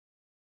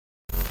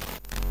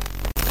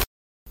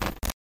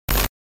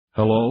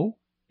Hello?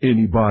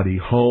 Anybody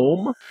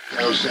home?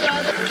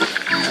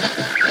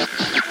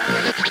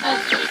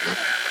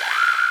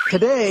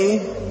 Today,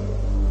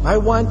 I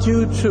want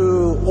you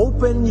to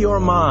open your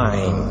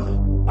mind.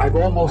 I've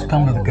almost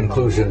come to the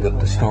conclusion that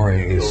the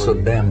story is so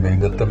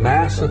damning that the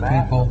mass of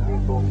people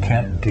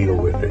can't deal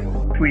with it.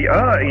 We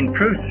are in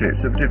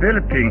process of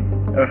developing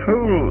a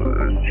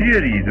whole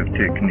series of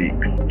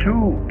techniques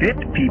to get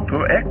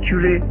people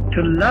actually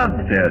to love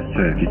their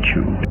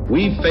servitude.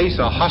 We face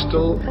a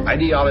hostile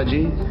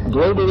ideology,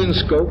 global in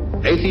scope,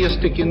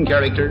 atheistic in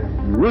character,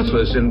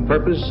 ruthless in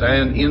purpose,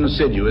 and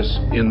insidious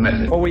in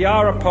method. For we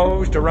are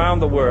opposed around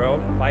the world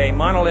by a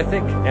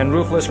monolithic and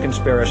ruthless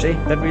conspiracy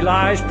that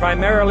relies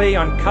primarily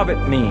on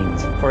covert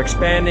means for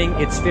expanding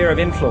its sphere of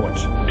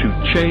influence.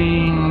 To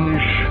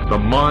change the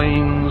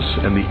minds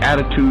and the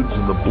attitudes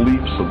and the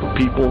beliefs of the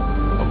people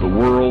of the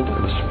world,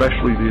 and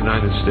especially the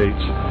United States,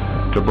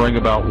 to bring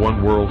about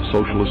one world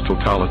socialist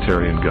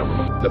totalitarian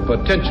government. The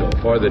potential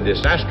for the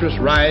disastrous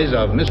rise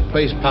of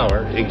misplaced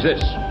power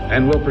exists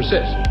and will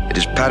persist. It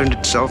has patterned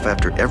itself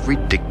after every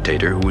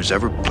dictator who has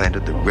ever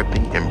planted the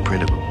ripping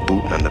imprint of a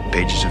boot on the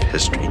pages of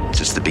history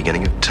since the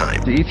beginning of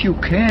time. If you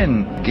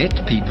can get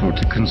people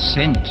to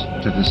consent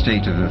to the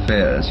state of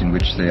affairs in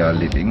which they are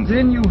living,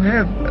 then you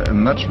have a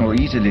much more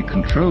easily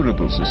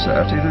controllable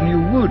society than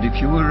you would if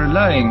you were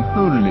relying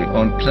wholly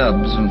on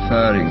clubs and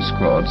firing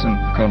squads and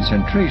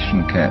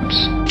concentration camps.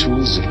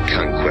 Tools of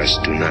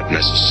conquest do not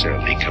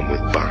necessarily come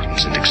with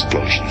bombs and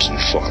explosions and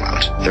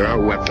fallout. There are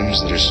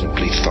weapons that are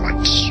simply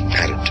thoughts,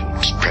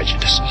 attitudes,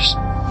 prejudices,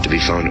 to be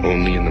found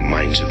only in the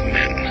minds of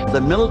men.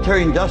 The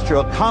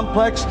military-industrial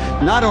complex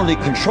not only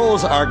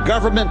controls our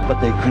government, but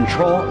they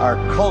control our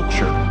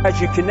culture. As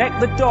you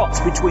connect the dots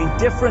between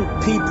different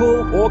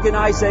people,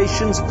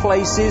 organizations,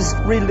 places,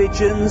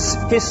 religions,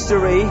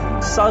 history,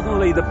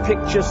 suddenly the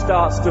picture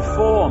starts to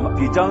form.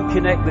 If you don't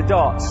connect the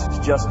dots, it's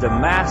just a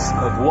mass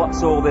of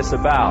what's all this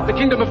about. The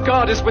kingdom of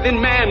God is within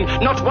man,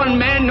 not one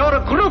man nor a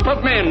group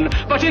of men,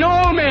 but in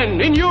all men,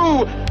 in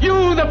you.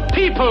 You, the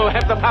people,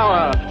 have the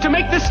power to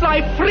make this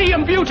life free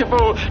and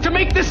beautiful, to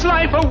make this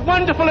life a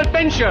wonderful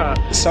adventure.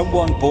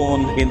 Someone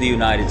born in the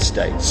United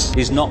States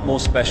is not more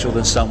special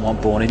than someone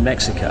born in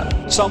Mexico.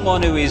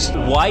 Someone who is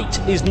white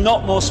is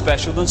not more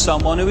special than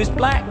someone who is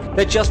black.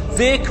 They're just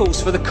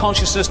vehicles for the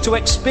consciousness to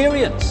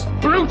experience.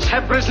 Brutes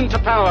have risen to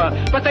power,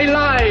 but they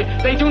lie.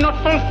 They do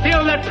not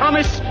fulfill that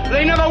promise.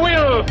 They never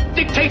will.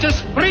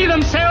 Dictators free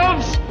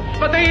themselves,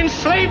 but they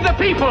enslave the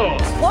people.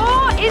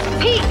 War is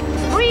peace.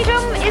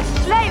 Freedom is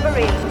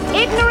slavery.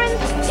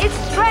 Ignorance is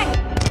strength.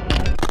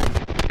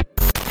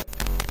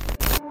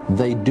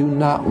 They do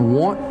not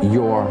want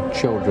your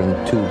children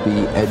to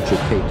be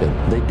educated.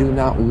 They do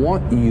not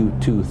want you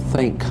to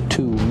think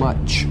too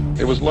much.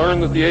 It was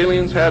learned that the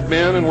aliens had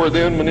been and were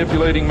then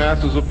manipulating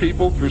masses of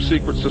people through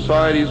secret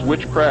societies,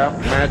 witchcraft,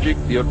 magic,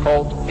 the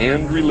occult,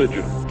 and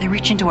religion. They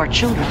reach into our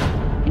children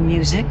in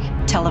music,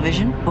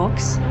 television,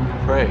 books.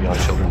 Prey on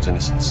children's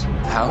innocence.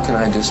 How can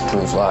I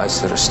disprove lies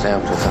that are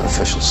stamped with an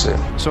official seal?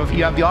 So if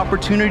you have the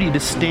opportunity to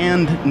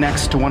stand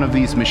next to one of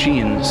these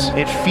machines,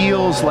 it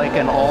feels like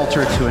an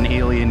altar to an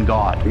alien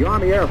god. The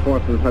Army Air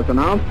Forces has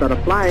announced that a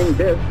flying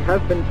disc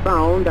has been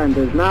found and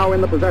is now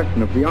in the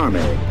possession of the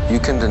Army. You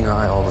can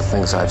deny all the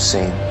things I've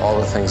seen, all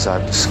the things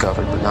I've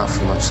discovered, but not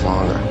for much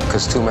longer,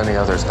 because too many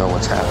others know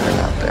what's happening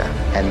out there.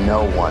 And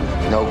no one,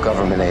 no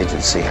government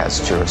agency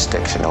has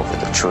jurisdiction over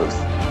the truth.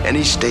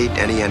 Any state,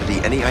 any entity,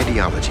 any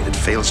ideology that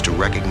fails to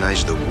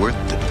recognize the worth,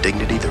 the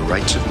dignity, the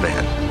rights of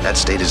man, that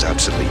state is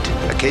obsolete.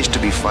 A case to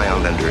be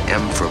filed under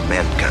M for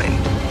Mankind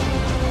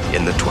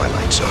in the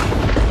Twilight Zone.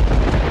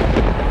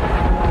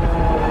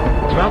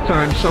 It's about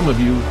time some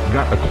of you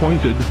got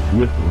acquainted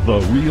with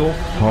the real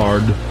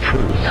hard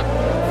truth.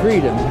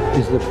 Freedom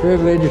is the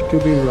privilege to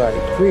be right.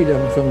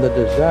 Freedom from the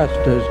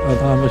disasters of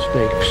our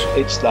mistakes.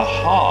 It's the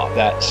heart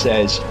that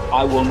says,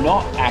 I will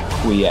not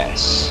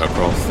acquiesce.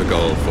 Across the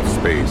gulf of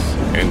space,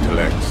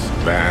 intellects,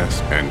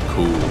 vast and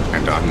cool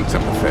and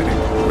unsympathetic,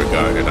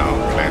 regarded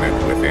our planet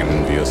with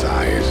envious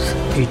eyes.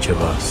 Each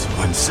of us,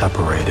 when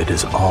separated,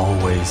 is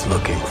always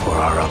looking for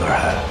our other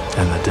half.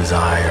 And the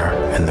desire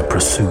and the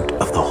pursuit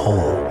of the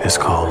whole is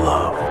called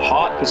love.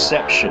 Heart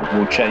perception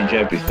will change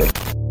everything.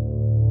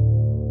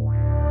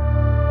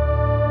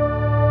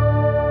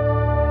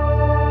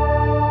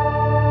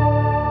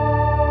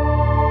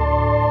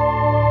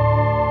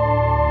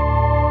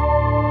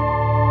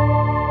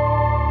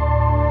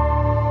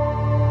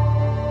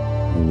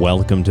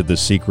 Welcome to the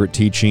Secret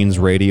Teachings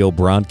radio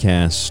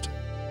broadcast.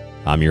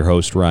 I'm your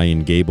host,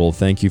 Ryan Gable.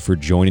 Thank you for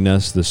joining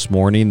us this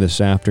morning,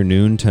 this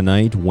afternoon,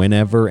 tonight,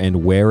 whenever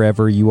and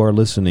wherever you are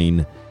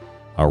listening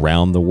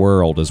around the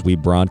world as we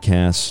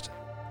broadcast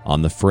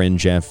on the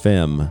Fringe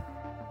FM.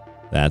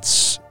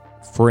 That's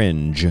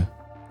Fringe,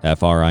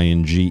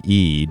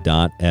 FRINGE.FM,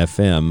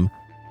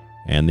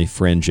 and the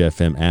Fringe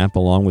FM app,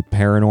 along with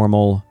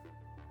Paranormal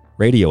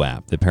Radio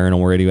app. The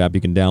Paranormal Radio app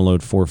you can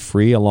download for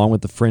free, along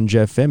with the Fringe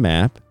FM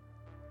app.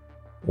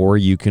 Or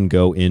you can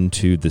go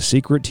into the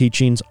Secret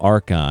Teachings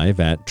archive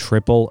at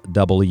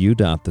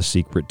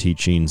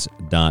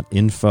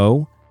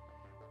www.thesecretteachings.info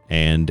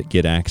and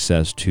get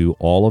access to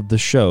all of the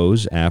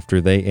shows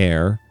after they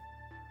air.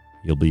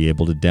 You'll be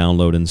able to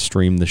download and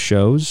stream the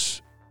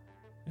shows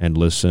and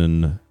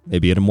listen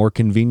maybe at a more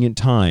convenient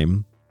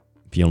time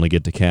if you only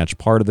get to catch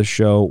part of the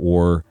show,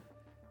 or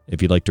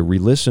if you'd like to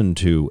re-listen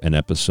to an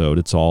episode.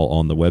 It's all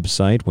on the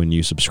website. When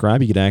you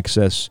subscribe, you get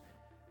access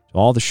to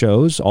all the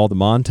shows, all the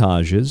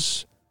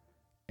montages,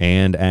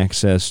 and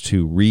access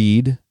to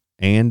read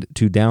and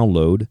to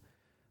download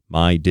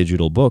my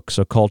digital books,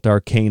 Occult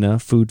Arcana,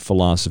 Food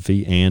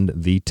Philosophy, and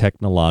The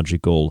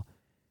Technological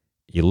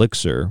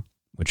Elixir,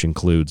 which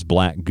includes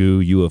Black Goo,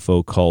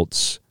 UFO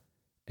cults,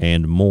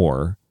 and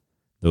more.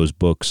 Those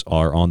books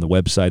are on the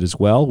website as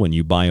well. When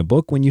you buy a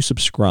book, when you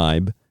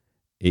subscribe,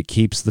 it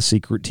keeps the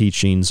Secret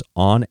Teachings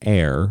on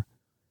air,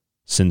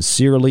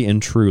 sincerely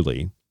and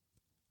truly,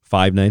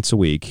 5 nights a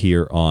week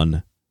here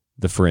on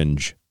The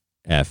Fringe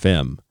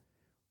FM.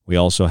 We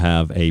also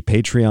have a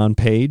Patreon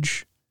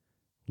page,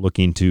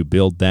 looking to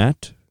build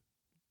that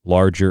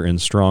larger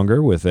and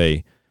stronger with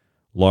a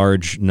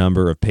large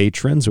number of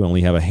patrons. We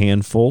only have a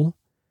handful.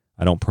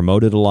 I don't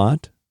promote it a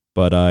lot,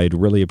 but I'd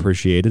really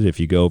appreciate it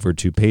if you go over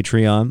to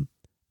Patreon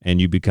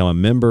and you become a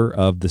member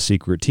of the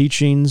Secret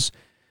Teachings.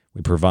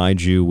 We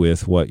provide you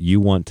with what you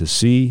want to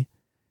see,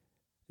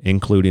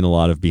 including a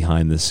lot of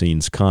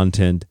behind-the-scenes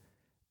content.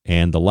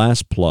 And the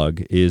last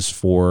plug is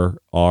for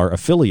our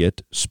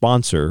affiliate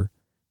sponsor,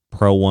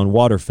 Pro One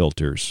water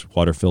filters.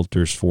 Water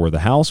filters for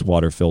the house,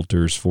 water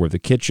filters for the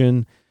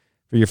kitchen,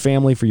 for your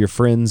family, for your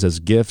friends, as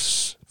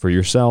gifts for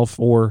yourself,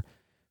 or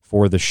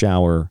for the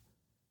shower.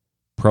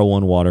 Pro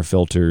One water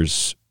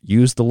filters.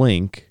 Use the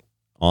link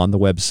on the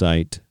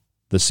website,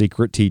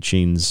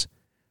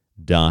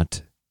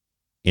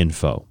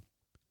 thesecretteachings.info.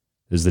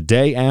 This is the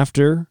day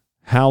after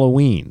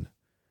Halloween.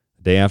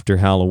 The day after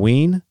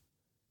Halloween.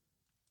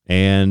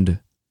 And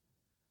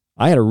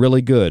I had a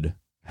really good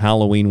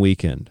Halloween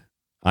weekend.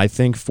 I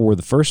think for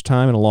the first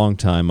time in a long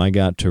time, I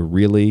got to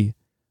really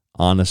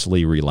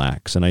honestly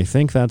relax. And I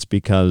think that's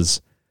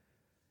because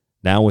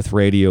now with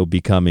radio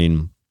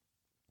becoming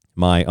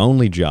my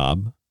only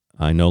job,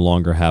 I no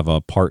longer have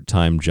a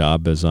part-time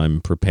job as I'm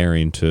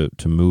preparing to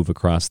move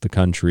across the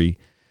country.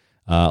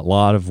 A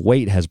lot of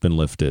weight has been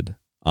lifted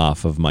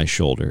off of my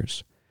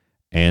shoulders.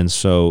 And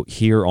so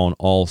here on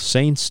All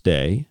Saints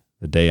Day,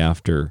 the day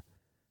after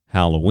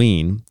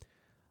Halloween,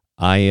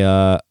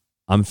 I'm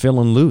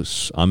feeling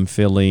loose. I'm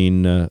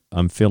feeling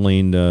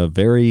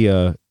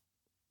very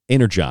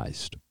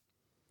energized,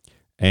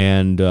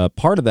 and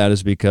part of that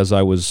is because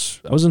I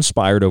was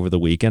inspired over the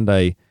weekend.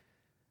 I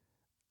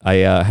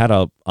had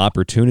an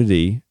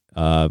opportunity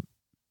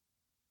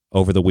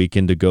over the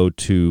weekend to go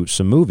to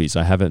some movies.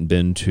 I haven't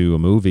been to a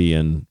movie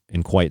in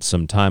quite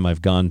some time.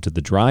 I've gone to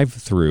the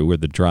drive-through or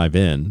the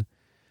drive-in,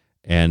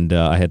 and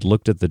I had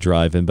looked at the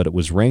drive-in, but it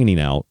was raining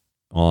out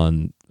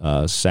on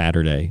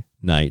Saturday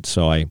night,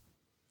 so I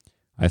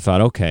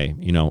thought, okay,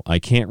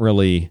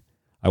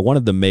 I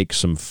wanted to make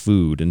some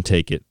food and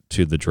take it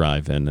to the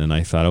drive-in, and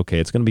I thought, okay,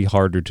 it's going to be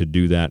harder to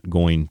do that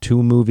going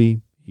to a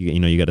movie.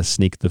 You got to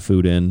sneak the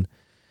food in.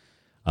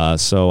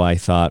 So I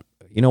thought,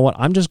 you know what,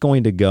 I'm just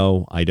going to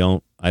go. I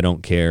don't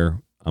care.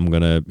 I'm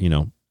going to,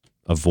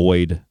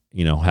 avoid,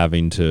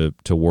 having to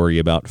worry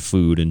about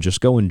food and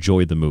just go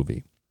enjoy the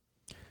movie.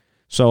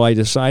 So I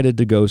decided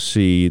to go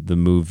see the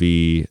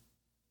movie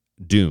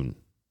Dune.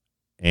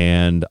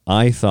 And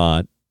I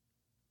thought,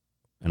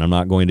 and I'm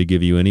not going to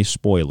give you any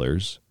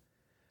spoilers,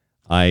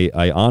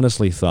 I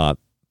honestly thought,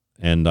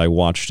 and I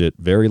watched it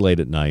very late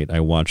at night. I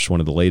watched one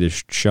of the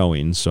latest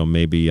showings, so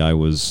maybe I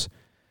was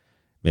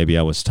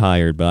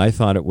tired, but I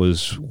thought it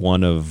was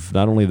one of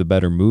not only the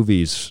better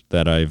movies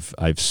that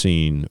I've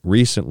seen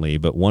recently,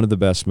 but one of the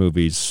best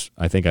movies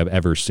I think I've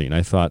ever seen.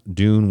 I thought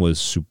Dune was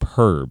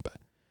superb.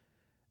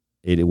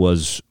 It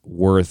was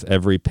worth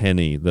every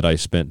penny that I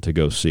spent to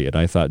go see it.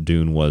 I thought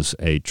Dune was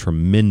a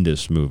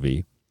tremendous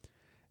movie,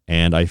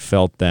 and I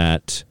felt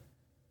that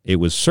it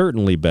was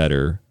certainly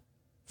better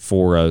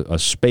for a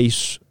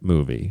space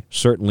movie,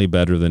 certainly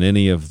better than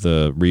any of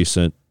the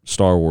recent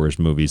Star Wars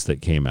movies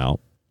that came out.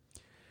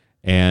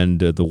 And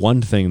the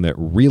one thing that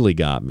really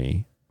got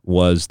me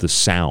was the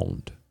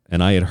sound.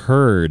 And I had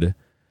heard,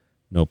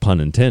 no pun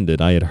intended,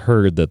 I had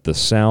heard that the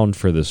sound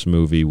for this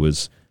movie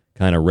was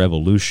kind of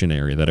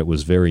revolutionary, that it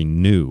was very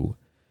new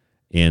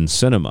in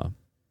cinema,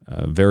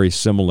 very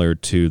similar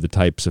to the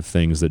types of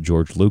things that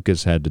George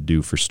Lucas had to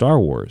do for Star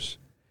Wars.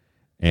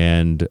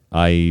 And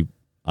I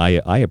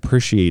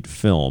appreciate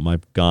film.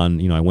 I've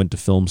gone, I went to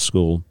film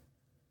school.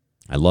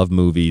 I love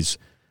movies.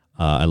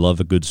 I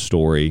love a good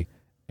story.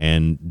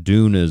 And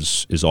Dune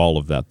is all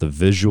of that. The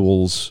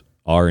visuals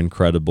are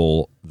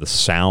incredible. The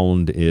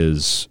sound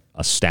is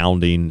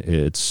astounding.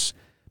 It's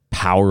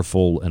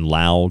powerful and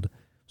loud.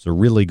 It's a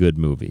really good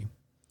movie.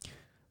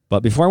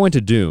 But before I went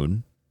to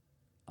Dune,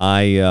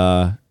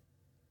 I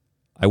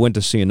went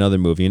to see another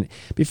movie. And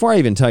before I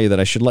even tell you that,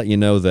 I should let you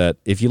know that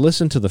if you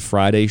listen to the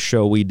Friday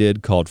show we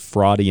did called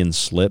Freudian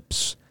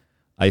Slips,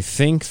 I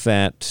think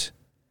that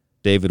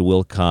David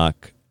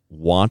Wilcock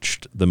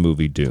watched the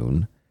movie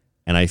Dune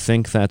And I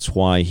think that's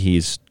why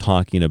he's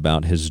talking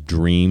about his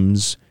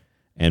dreams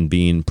and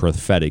being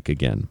prophetic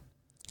again.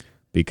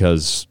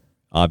 Because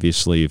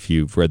obviously, if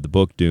you've read the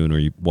book Dune or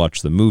you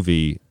watch the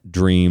movie,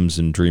 dreams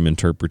and dream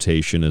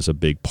interpretation is a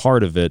big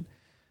part of it.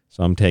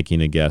 So I'm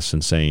taking a guess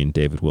and saying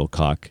David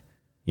Wilcock,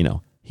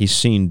 he's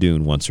seen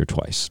Dune once or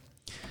twice.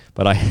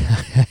 But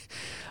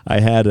I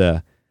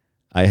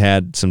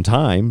had some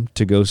time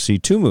to go see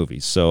two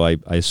movies. So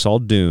I saw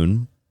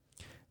Dune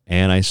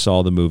and I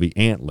saw the movie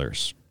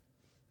Antlers.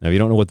 Now, if you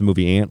don't know what the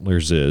movie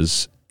Antlers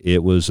is,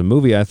 it was a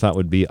movie I thought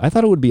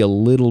it would be a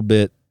little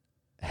bit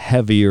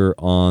heavier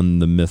on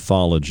the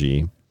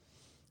mythology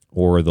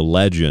or the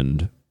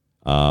legend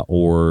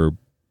or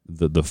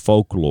the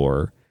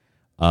folklore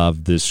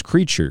of this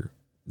creature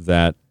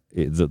that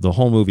the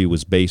whole movie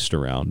was based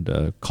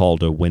around,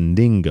 called a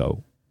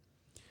Wendigo.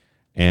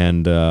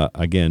 And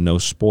again, no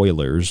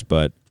spoilers,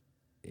 but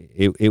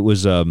it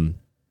was an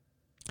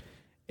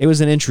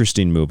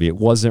interesting movie. It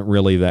wasn't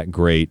really that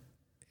great.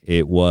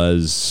 It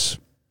was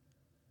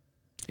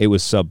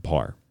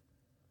subpar.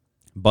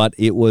 But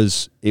it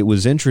was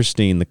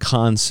interesting, the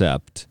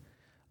concept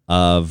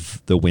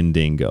of the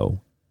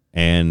Wendigo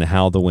and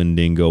how the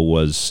Wendigo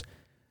was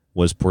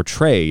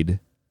portrayed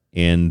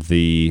in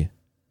the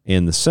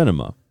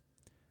cinema.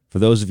 For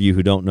those of you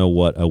who don't know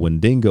what a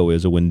Wendigo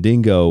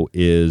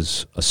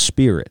is a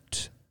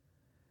spirit,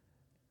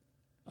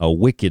 a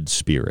wicked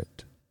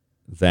spirit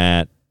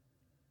that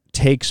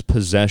takes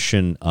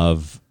possession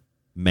of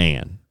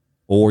man,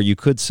 or you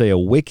could say a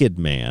wicked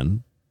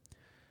man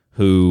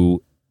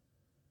who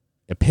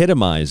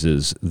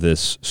epitomizes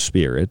this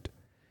spirit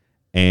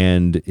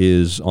and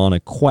is on a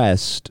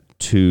quest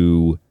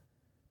to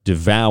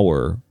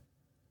devour,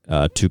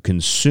 to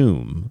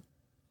consume,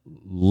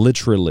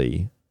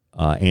 literally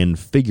and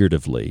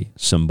figuratively,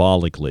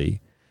 symbolically,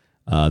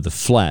 the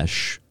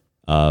flesh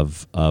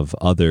of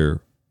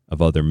other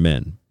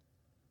men.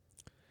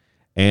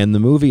 And the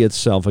movie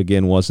itself,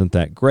 again, wasn't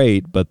that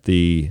great, but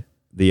the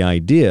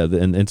idea,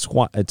 and it's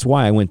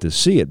why I went to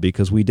see it,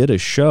 because we did a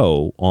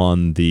show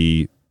on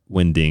the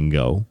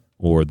Wendigo,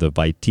 or the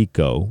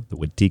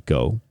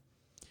Wetiko,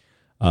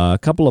 a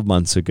couple of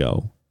months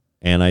ago.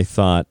 And I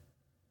thought,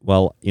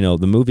 well,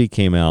 the movie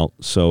came out,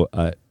 so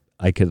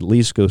I could at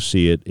least go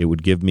see it. It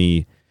would give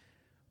me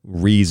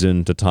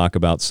reason to talk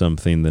about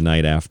something the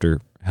night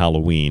after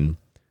Halloween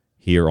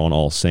here on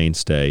All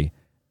Saints Day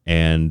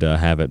and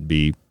have it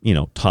be,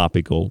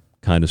 topical,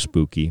 kind of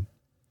spooky.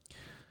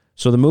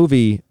 So the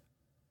movie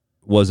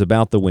was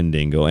about the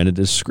Wendigo, and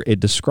it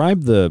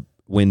described the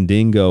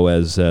Wendigo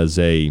as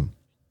a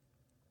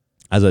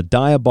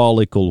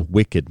diabolical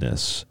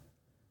wickedness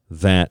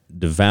that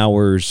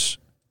devours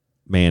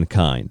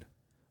mankind,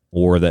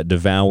 or that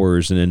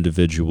devours an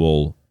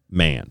individual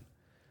man.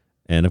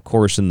 And of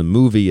course, in the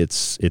movie,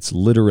 it's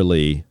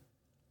literally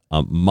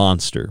a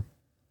monster.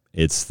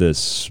 It's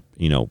this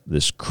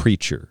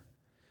creature,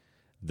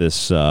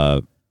 this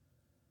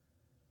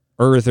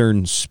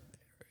earthern.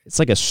 It's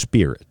like a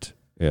spirit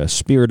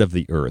of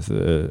the earth,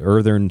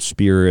 earthern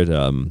spirit,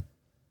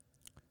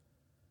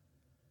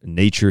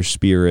 nature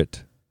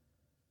spirit,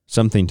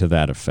 something to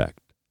that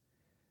effect.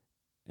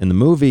 In the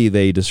movie,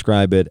 they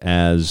describe it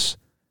as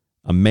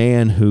a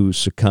man who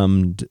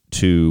succumbed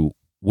to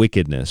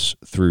wickedness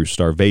through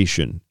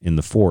starvation in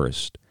the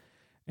forest,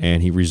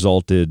 and he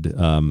resorted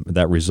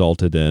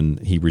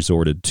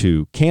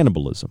to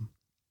cannibalism.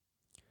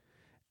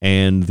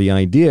 And the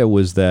idea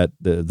was that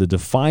the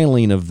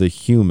defiling of the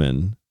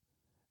human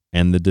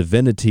and the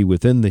divinity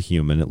within the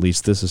human, at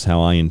least this is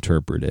how I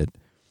interpret it,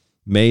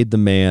 made the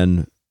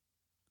man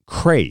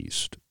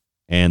crazed,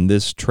 and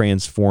this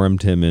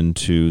transformed him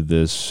into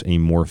this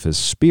amorphous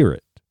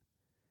spirit.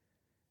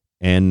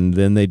 And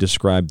then they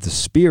described the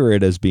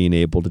spirit as being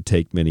able to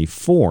take many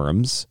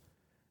forms.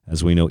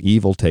 As we know,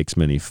 evil takes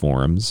many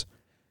forms.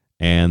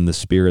 And the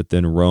spirit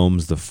then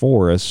roams the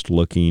forest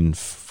looking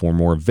for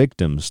more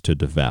victims to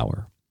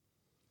devour.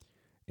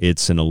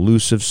 It's an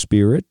elusive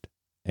spirit,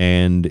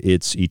 and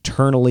it's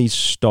eternally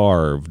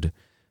starved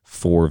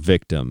for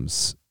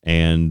victims.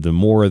 And the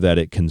more that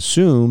it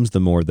consumes, the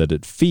more that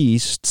it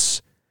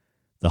feasts,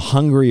 the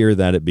hungrier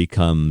that it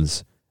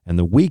becomes, and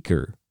the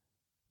weaker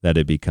that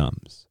it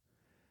becomes,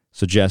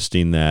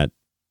 suggesting that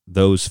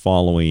those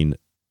following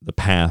the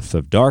path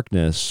of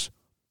darkness,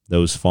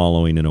 those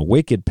following in a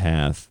wicked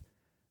path,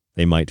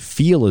 they might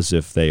feel as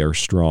if they are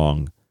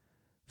strong,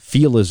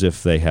 feel as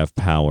if they have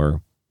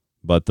power,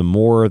 but the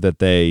more that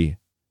they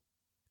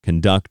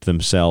conduct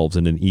themselves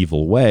in an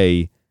evil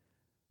way,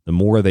 the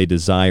more they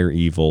desire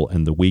evil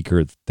and the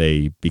weaker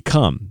they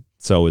become.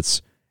 So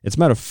it's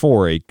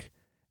metaphoric,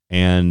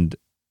 and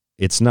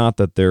it's not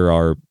that there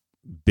are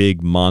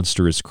big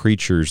monstrous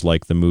creatures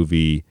like the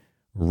movie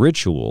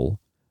Ritual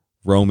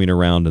roaming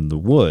around in the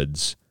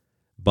woods,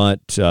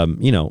 but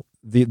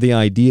the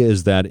idea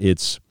is that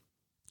it's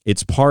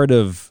part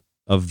of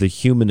the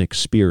human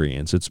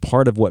experience. It's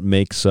part of what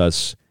makes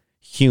us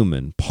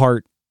human,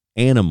 part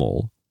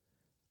animal,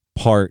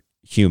 part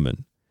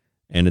human.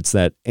 And it's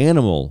that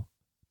animal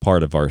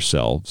part of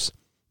ourselves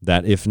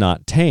that, if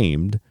not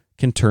tamed,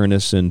 can turn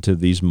us into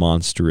these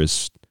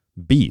monstrous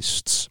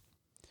beasts.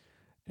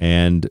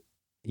 And,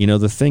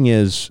 the thing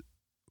is,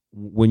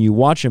 when you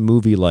watch a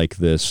movie like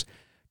this,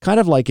 kind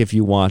of like if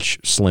you watch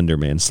Slender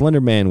Man.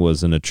 Slender Man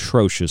was an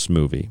atrocious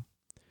movie.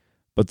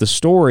 But the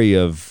story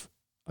of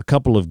a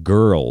couple of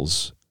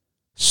girls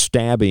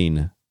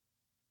stabbing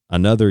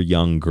another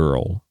young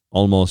girl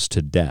almost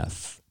to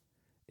death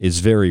is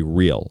very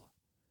real.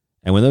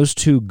 And when those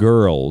two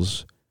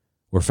girls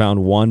were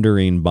found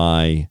wandering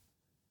by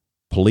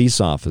police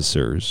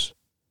officers,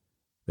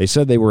 they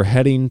said they were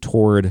heading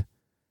toward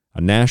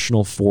a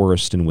national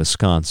forest in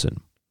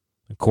Wisconsin.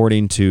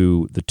 According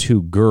to the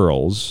two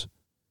girls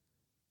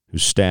who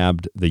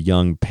stabbed the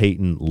young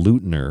Peyton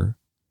Leutner,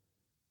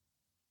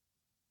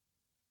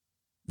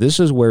 this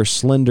is where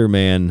Slender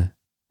Man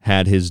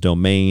had his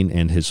domain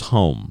and his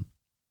home.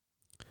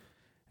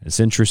 It's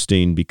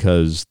interesting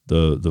because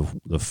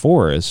the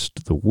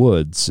forest, the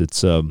woods,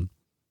 it's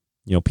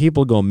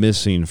people go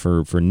missing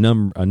for a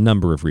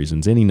number of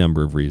reasons, any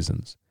number of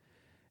reasons.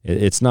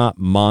 It's not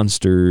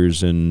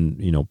monsters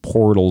and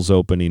portals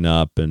opening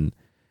up, and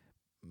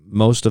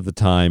most of the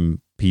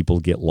time people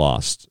get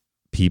lost.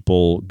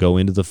 People go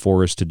into the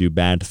forest to do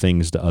bad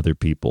things to other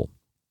people.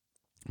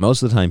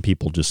 Most of the time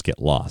people just get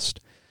lost.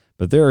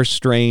 But there are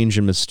strange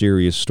and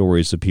mysterious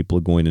stories of people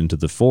going into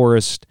the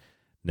forest,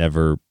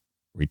 never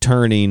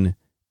returning,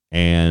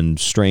 and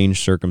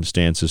strange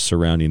circumstances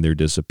surrounding their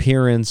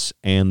disappearance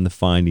and the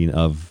finding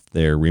of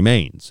their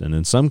remains. And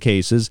in some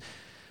cases,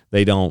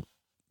 they don't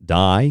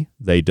die.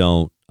 They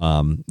don't,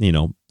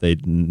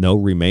 no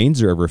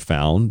remains are ever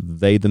found.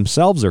 They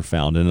themselves are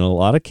found. And in a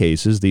lot of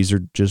cases, these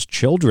are just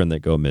children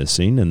that go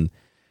missing, and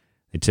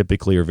they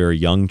typically are very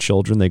young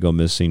children. They go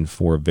missing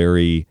for a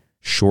very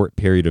short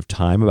period of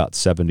time, about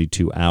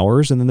 72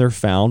 hours, and then they're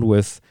found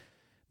with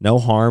no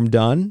harm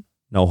done,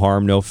 no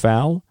harm, no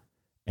foul.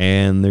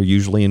 And they're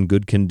usually in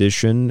good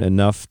condition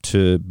enough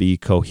to be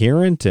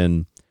coherent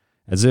and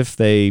as if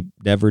they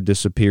never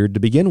disappeared to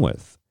begin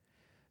with.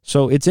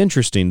 So it's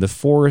interesting. The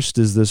forest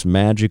is this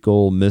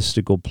magical,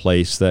 mystical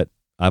place that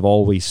I've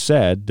always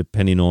said,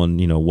 depending on,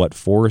 what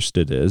forest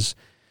it is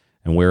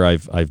and where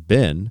I've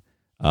been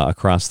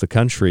across the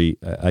country,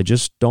 I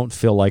just don't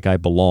feel like I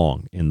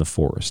belong in the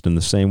forest. In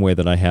the same way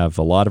that I have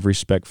a lot of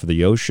respect for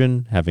the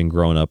ocean, having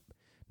grown up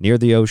near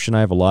the ocean, I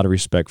have a lot of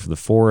respect for the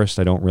forest.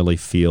 I don't really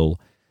feel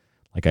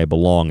like I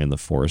belong in the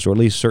forest, or at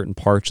least certain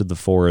parts of the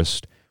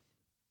forest.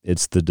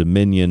 It's the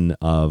dominion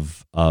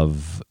of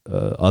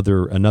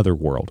another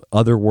world,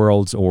 other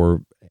worlds,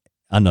 or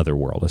another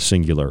world, a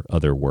singular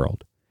other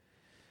world.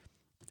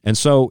 And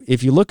so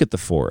if you look at the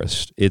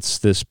forest, it's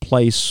this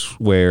place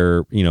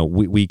where,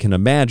 we can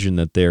imagine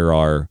that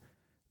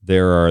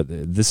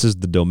this is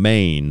the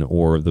domain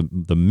or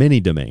the many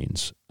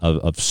domains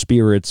of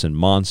spirits and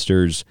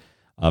monsters,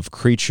 of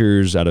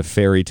creatures out of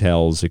fairy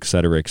tales, et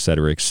cetera, et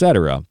cetera, et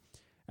cetera.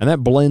 And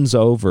that blends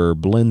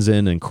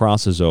in and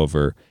crosses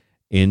over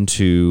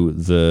into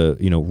the,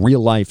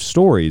 real life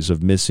stories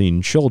of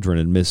missing children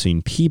and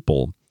missing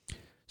people,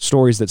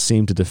 stories that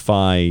seem to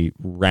defy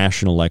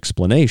rational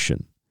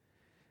explanation.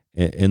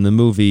 In the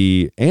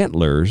movie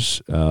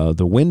Antlers,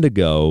 the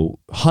Wendigo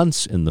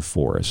hunts in the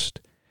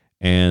forest,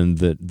 and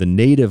the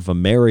Native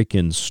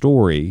American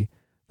story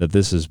that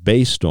this is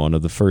based on,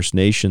 of the First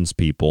Nations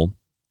people,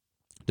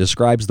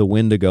 describes the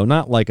Wendigo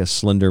not like a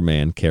Slender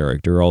Man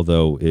character,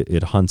 although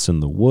it hunts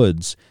in the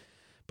woods,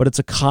 but it's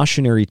a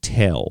cautionary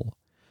tale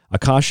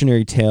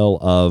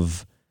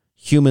of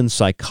human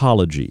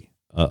psychology,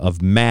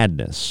 of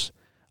madness,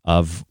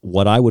 of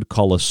what I would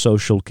call a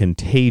social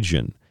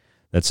contagion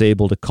that's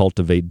able to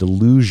cultivate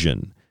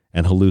delusion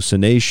and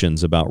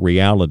hallucinations about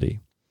reality.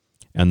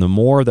 And the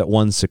more that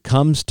one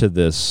succumbs to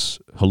this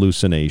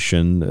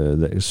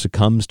hallucination,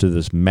 succumbs to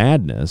this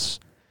madness,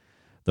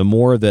 the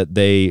more that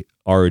they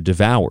are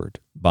devoured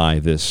by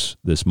this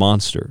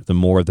monster, the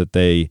more that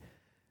they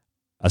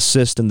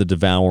assist in the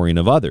devouring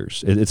of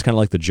others. It's kind of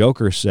like the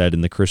Joker said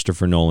in the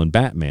Christopher Nolan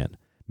Batman.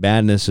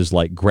 Madness is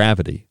like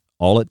gravity.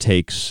 All it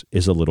takes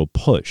is a little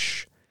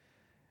push.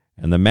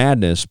 And the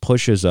madness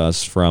pushes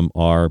us from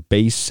our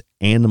base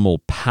animal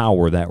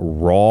power, that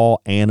raw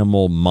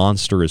animal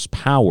monstrous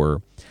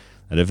power,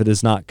 that if it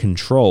is not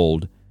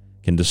controlled,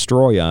 can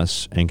destroy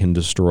us and can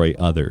destroy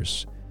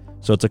others.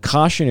 So it's a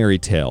cautionary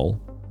tale.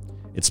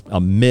 It's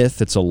a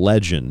myth, it's a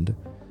legend,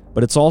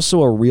 but it's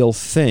also a real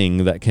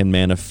thing that can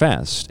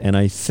manifest. And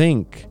I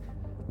think,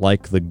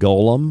 like the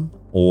golem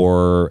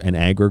or an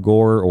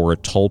egregore or a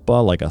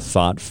tulpa, like a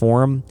thought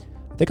form,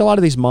 I think a lot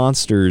of these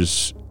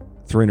monsters,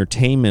 through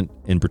entertainment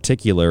in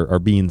particular, are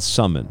being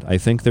summoned. I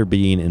think they're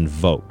being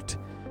invoked,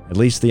 at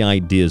least the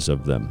ideas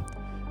of them.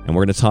 And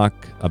we're going to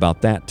talk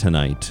about that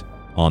tonight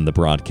on the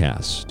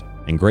broadcast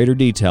in greater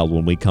detail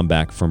when we come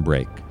back from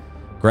break.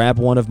 Grab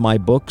one of my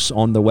books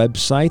on the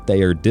website.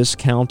 They are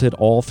discounted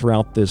all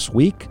throughout this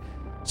week.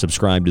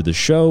 Subscribe to the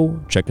show.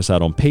 Check us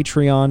out on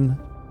Patreon.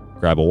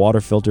 Grab a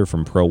water filter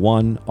from Pro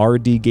One.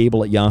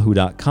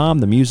 rdgable@yahoo.com.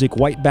 The music,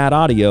 White Bat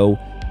Audio.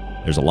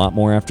 There's a lot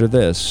more after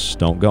this.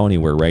 Don't go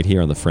anywhere, right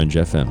here on The Fringe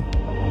FM.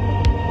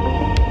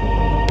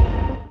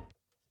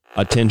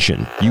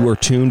 Attention, you are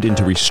tuned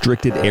into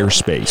restricted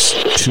airspace.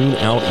 Tune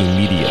out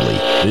immediately.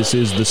 This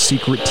is The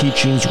Secret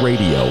Teachings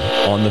Radio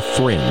on The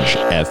Fringe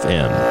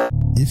FM.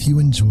 If you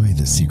enjoy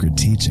The Secret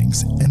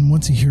Teachings and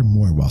want to hear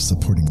more while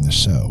supporting the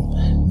show,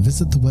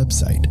 visit the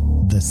website,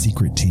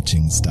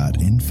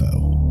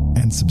 thesecretteachings.info,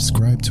 and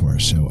subscribe to our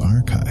show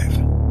archive.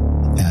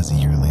 As a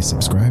yearly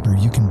subscriber,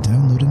 you can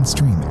download and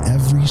stream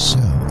every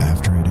show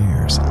after it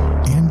airs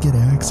and get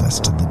access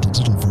to the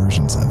digital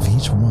versions of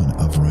each one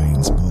of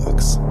Ryan's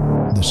books.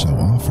 The show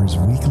offers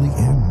weekly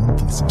and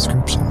monthly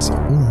subscriptions,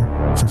 or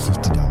for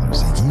 $50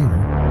 a year,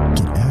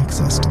 get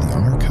access to the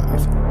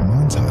archive,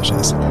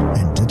 montages,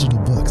 and digital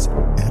books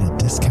at a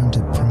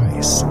discounted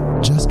price.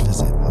 Just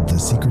visit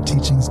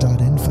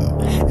thesecretteachings.info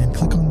and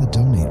click on the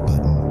donate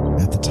button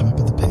at the top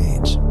of the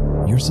page.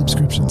 Your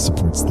subscription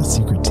supports The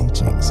Secret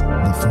Teachings,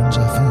 The Fringe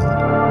FM,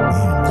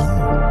 and you.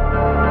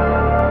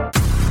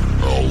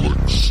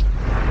 Alex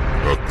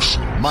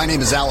Exum. My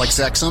name is Alex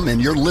Exum,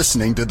 and you're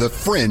listening to The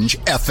Fringe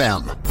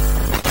FM.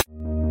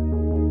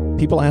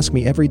 People ask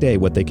me every day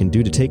what they can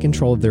do to take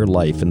control of their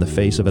life in the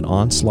face of an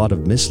onslaught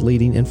of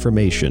misleading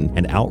information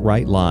and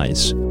outright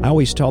lies. I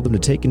always tell them to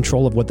take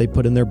control of what they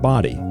put in their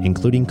body,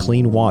 including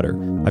clean water.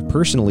 I've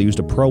personally used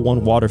a Pro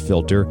One water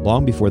filter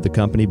long before the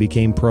company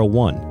became Pro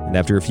One, and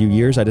after a few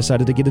years I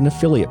decided to get an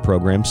affiliate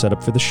program set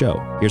up for the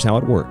show. Here's how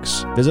it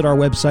works. Visit our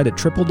website at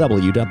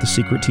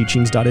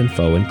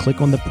www.thesecretteachings.info and click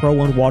on the Pro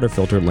One water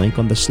filter link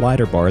on the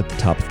slider bar at the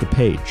top of the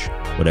page.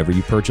 Whatever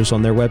you purchase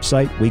on their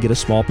website, we get a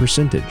small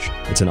percentage.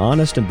 It's an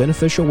honest and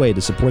beneficial way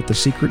to support The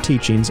Secret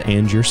Teachings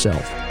and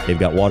yourself. They've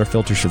got water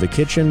filters for the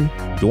kitchen,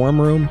 dorm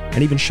room,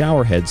 and even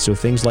shower heads so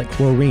things like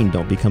chlorine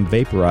don't become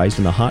vaporized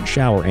in a hot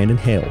shower and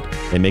inhaled.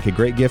 They make a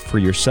great gift for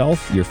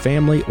yourself, your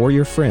family, or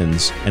your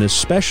friends, and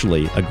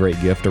especially a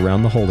great gift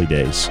around the holy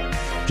days.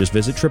 Just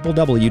visit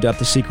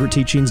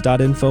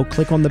www.thesecretteachings.info,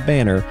 click on the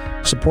banner,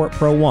 support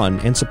Pro One,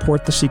 and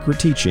support The Secret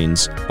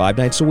Teachings 5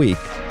 nights a week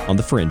on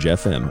The Fringe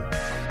FM.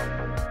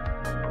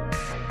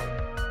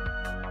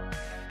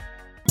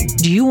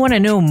 Do you want to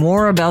know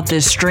more about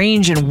this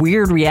strange and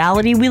weird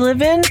reality we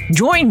live in?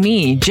 Join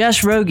me,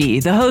 Jess Rogie,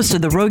 the host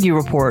of The Rogie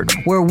Report,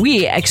 where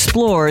we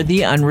explore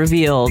the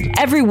unrevealed.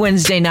 Every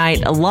Wednesday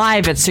night,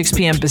 live at 6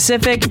 p.m.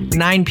 Pacific,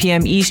 9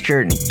 p.m.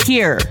 Eastern,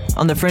 here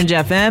on The Fringe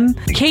FM,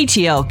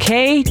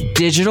 KTLK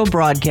Digital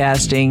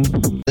Broadcasting.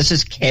 This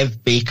is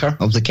Kev Baker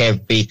of The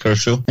Kev Baker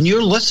Show, and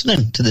you're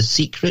listening to The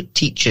Secret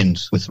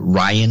Teachings with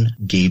Ryan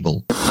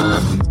Gable.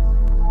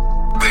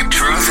 The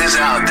truth is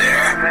out there,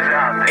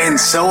 and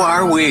so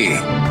are we.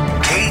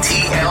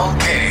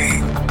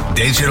 KTLK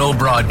Digital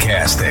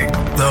Broadcasting,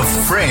 The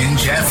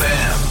Fringe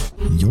FM.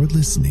 You're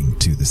listening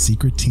to The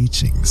Secret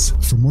Teachings.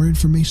 For more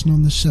information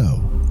on the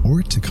show,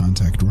 or to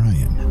contact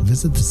Ryan,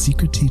 visit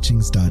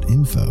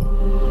thesecretteachings.info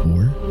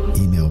or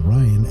email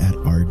Ryan at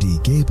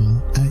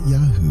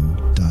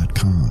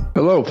rdgable@yahoo.com.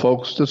 Hello,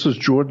 folks. This is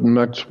Jordan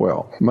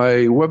Maxwell.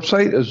 My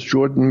website is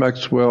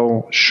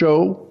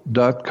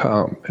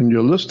jordanmaxwellshow.com, and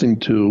you're listening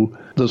to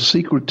The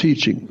Secret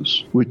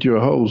Teachings with your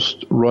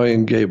host,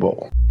 Ryan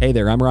Gable. Hey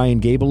there, I'm Ryan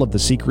Gable of The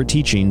Secret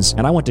Teachings,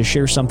 and I want to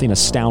share something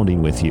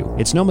astounding with you.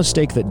 It's no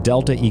mistake that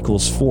delta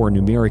equals 4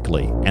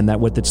 numerically, and that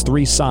with its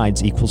 3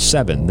 sides equals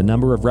 7, the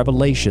number of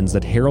revelations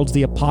that heralds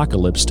the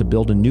apocalypse to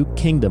build a new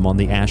kingdom on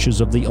the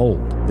ashes of the old.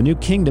 The new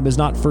kingdom is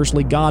not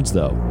firstly God's,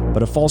 though,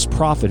 but a false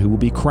prophet who will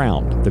be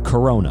crowned, the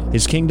Corona.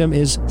 His kingdom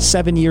is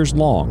 7 years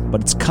long,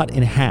 but it's cut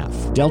in half.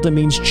 Delta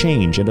means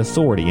change and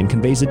authority and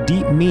conveys a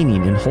deep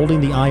meaning in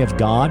holding the eye of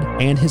God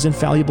and his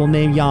infallible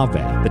name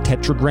Yahweh, the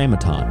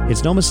Tetragrammaton.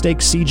 It's no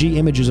mistake CG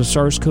images of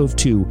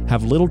SARS-CoV-2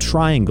 have little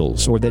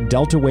triangles, or that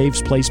delta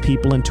waves place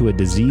people into a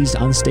diseased,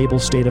 unstable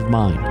state of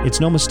mind. It's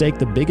no mistake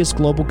the biggest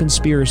global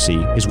conspiracy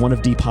is one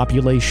of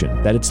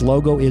depopulation, that its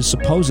logo is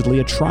supposedly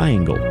a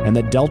triangle, and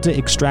that delta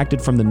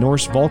extracted from the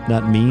Norse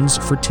Volknut means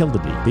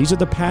fertility. These are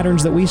the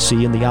patterns that we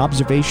see in the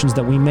observations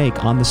that we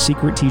make on The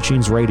Secret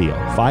Teachings Radio,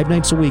 5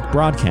 nights a week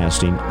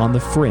broadcasting on The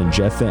Fringe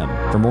FM.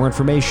 For more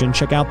information,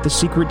 check out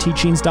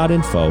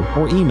thesecretteachings.info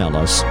or email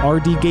us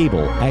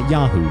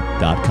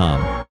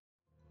rdgable@yahoo.com.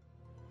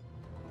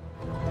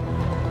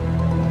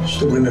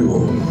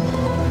 Subliminal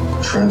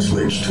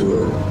translates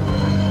to a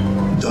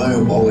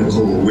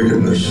diabolical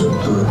wickedness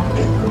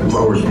that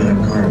devours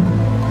mankind.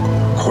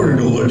 According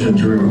to legend,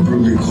 during a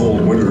brutally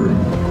cold winter,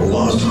 a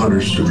lost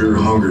hunter's severe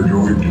hunger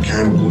drove him to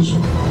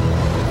cannibalism.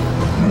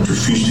 And after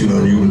feasting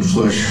on human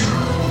flesh,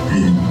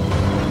 he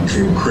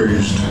became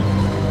crazed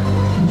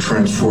and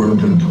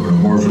transformed into an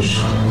amorphous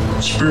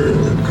spirit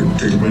that could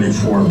take many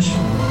forms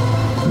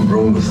and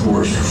roam the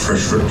forest for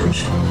fresh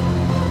victims.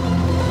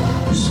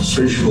 His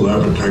insatiable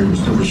appetite was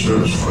never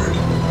satisfied.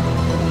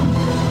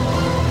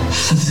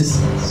 This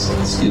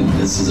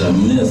is a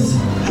myth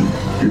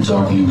you're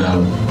talking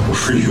about. Well,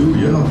 for you,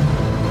 yeah.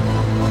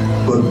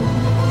 But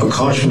a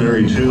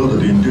cautionary tale to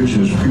the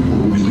indigenous people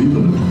who believe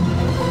in it.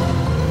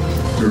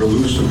 They're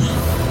elusive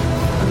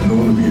and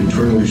known to be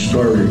eternally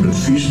starving, but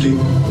feasting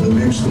only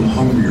makes them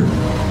hungrier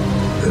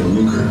and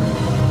weaker.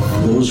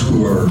 Those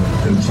who are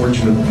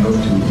unfortunate enough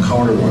to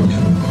encounter one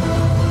can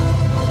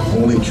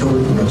only only kill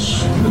it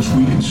in its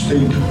weakened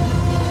state,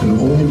 and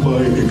only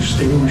by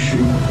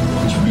extinguishing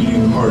its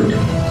beating heart,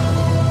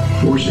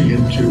 forcing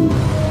it to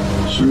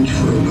search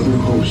for another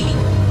host.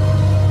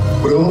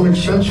 But it all makes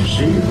sense, you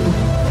see.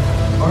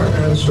 Our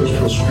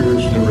ancestral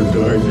spirits never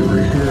died. They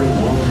were here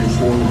long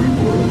before we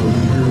were, and they'll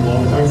be here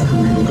long after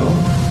we were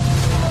gone.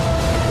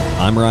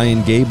 I'm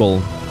Ryan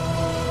Gable,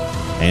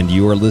 and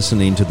you are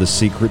listening to the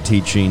Secret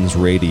Teachings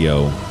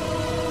Radio.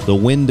 The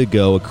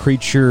Wendigo, a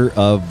creature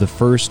of the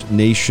First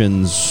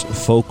Nations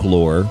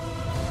folklore,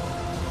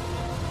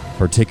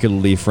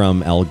 particularly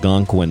from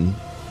Algonquin.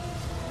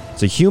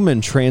 It's a human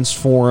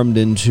transformed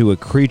into a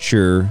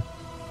creature,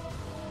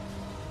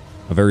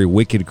 a very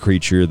wicked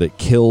creature that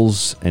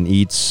kills and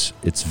eats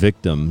its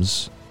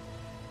victims.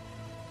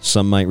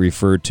 Some might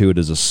refer to it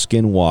as a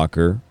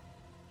skinwalker.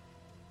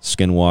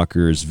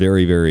 Skinwalker is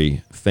very,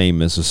 very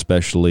famous,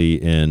 especially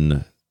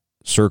in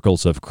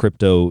circles of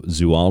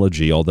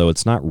cryptozoology, although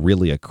it's not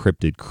really a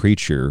cryptid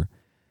creature.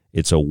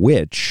 It's a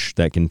witch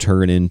that can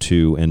turn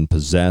into and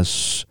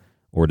possess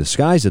or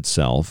disguise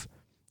itself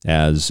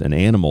as an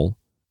animal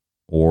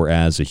or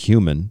as a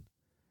human.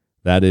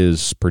 That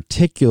is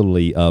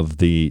particularly of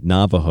the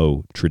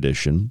Navajo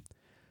tradition.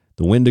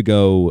 The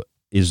Wendigo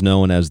is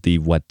known as the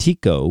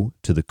Watiko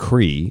to the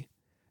Cree,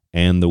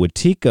 and the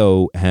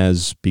Watiko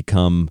has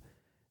become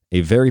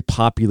a very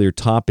popular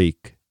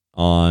topic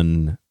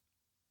on,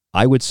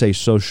 I would say,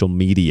 social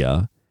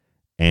media,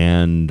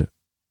 and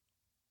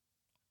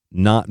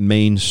not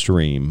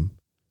mainstream,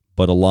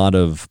 but a lot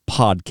of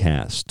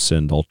podcasts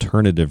and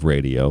alternative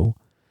radio.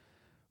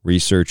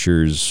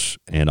 Researchers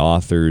and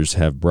authors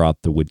have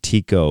brought the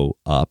Watiko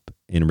up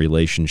in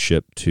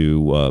relationship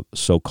to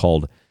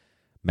so-called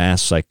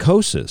mass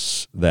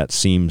psychosis that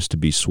seems to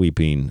be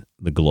sweeping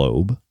the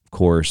globe. Of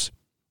course,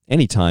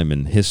 any time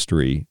in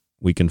history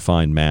we can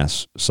find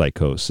mass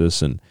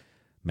psychosis, and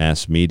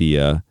mass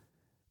media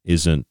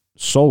isn't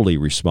solely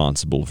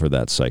responsible for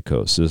that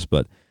psychosis,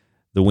 but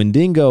the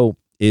Wendigo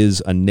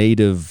is a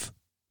native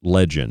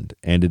legend,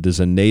 and it is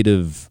a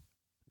native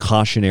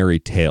cautionary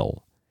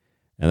tale.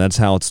 And that's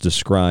how it's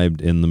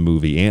described in the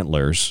movie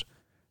Antlers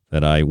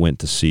that I went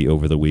to see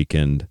over the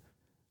weekend.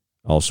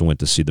 Also went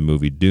to see the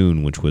movie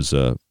Dune, which was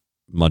a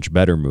much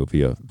better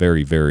movie, a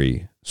very,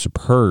 very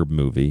superb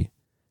movie.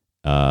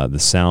 The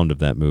sound of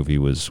that movie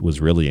was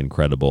really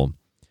incredible.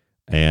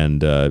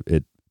 And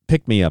it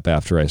picked me up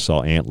after I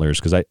saw Antlers,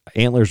 because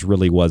Antlers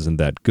really wasn't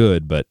that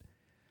good, but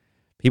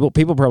people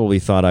probably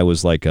thought I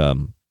was like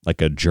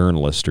a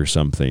journalist or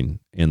something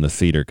in the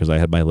theater, because I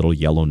had my little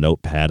yellow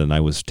notepad and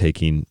I was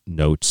taking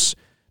notes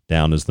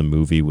down as the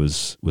movie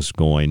was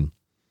going.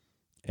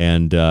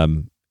 And,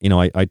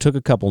 I took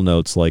a couple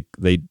notes. Like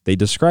they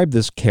described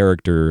this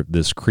character,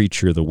 this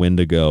creature, the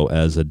Wendigo,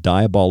 as a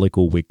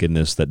diabolical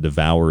wickedness that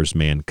devours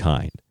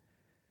mankind.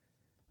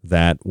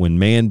 That when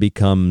man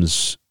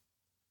becomes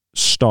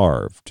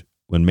starved,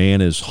 when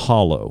man is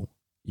hollow,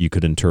 you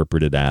could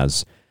interpret it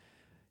as,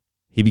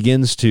 he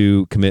begins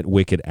to commit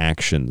wicked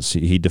actions.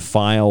 He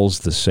defiles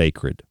the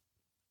sacred.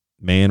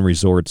 Man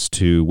resorts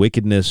to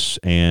wickedness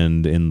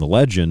and, in the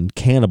legend,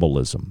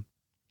 cannibalism.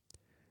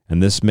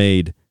 And this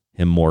made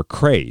him more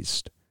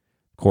crazed.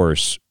 Of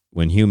course,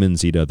 when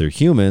humans eat other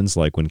humans,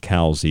 like when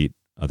cows eat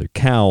other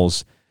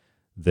cows,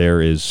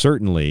 there is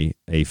certainly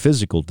a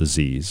physical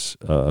disease,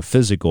 a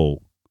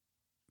physical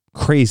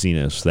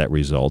craziness that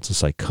results, a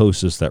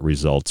psychosis that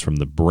results from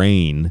the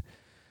brain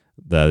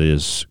that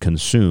is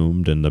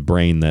consumed and the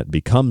brain that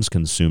becomes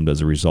consumed as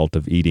a result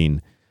of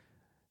eating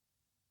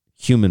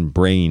human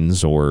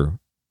brains or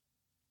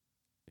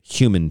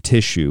human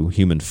tissue,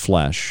 human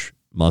flesh,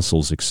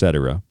 muscles,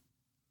 etc.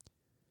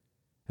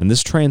 And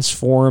this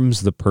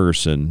transforms the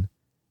person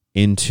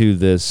into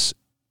this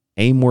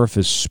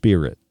amorphous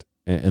spirit.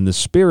 And the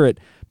spirit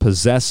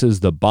possesses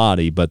the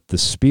body, but the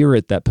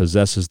spirit that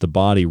possesses the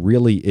body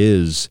really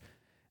is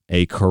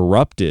a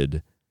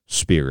corrupted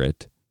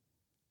spirit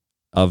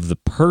of the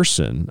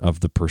person, of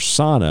the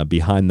persona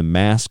behind the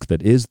mask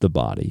that is the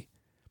body,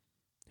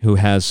 who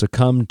has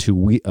succumbed to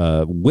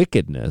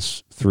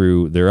wickedness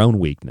through their own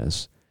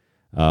weakness,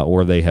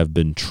 or they have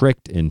been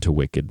tricked into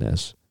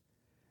wickedness.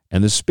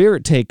 And the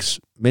spirit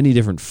takes many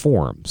different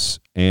forms,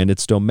 and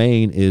its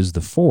domain is the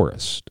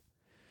forest.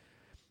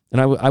 And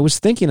I was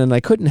thinking, and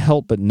I couldn't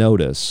help but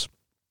notice,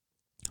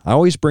 I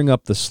always bring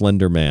up the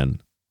Slender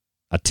Man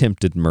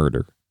attempted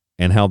murder,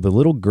 and how the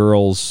little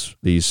girls,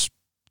 these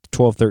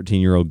 12,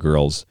 13-year-old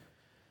girls,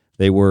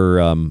 they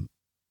were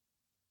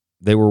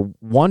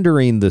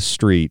wandering the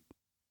street,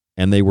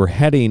 and they were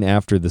heading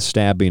after the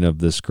stabbing of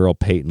this girl,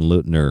 Peyton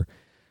Leutner.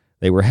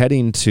 They were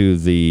heading to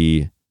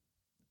the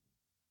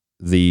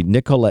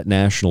Nicollet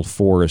National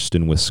Forest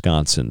in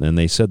Wisconsin, and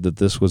they said that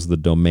this was the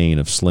domain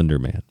of Slender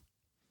Man.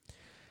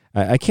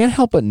 I can't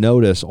help but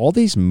notice all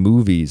these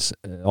movies,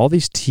 all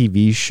these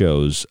TV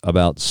shows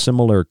about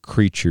similar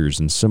creatures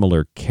and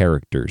similar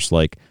characters,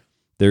 like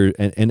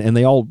and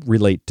they all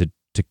relate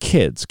to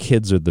kids.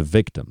 Kids are the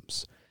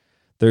victims.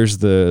 There's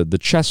the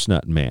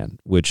Chestnut Man,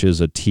 which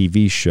is a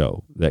TV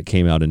show that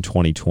came out in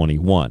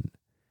 2021.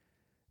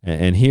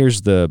 And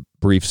here's the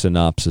brief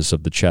synopsis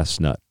of the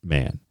Chestnut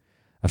Man.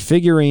 A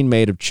figurine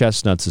made of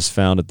chestnuts is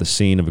found at the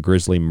scene of a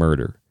grisly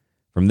murder.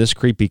 From this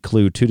creepy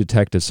clue, 2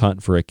 detectives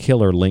hunt for a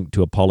killer linked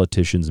to a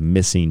politician's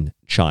missing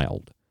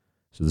child.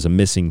 So there's a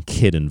missing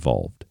kid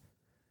involved.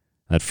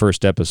 That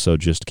first episode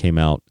just came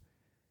out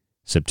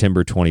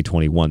September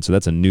 2021. So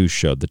that's a news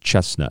show, The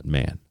Chestnut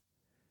Man.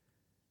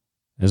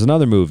 There's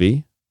another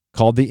movie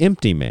called The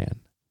Empty Man.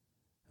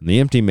 And The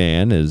Empty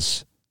Man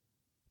is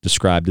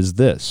described as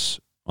this.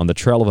 On the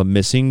trail of a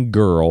missing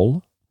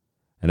girl,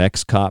 an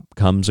ex-cop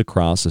comes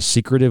across a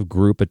secretive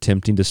group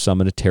attempting to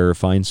summon a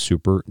terrifying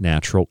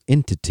supernatural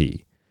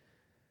entity.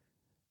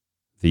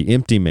 The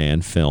Empty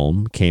Man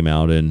film came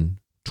out in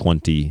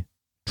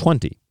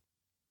 2020.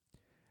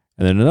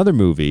 And then another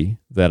movie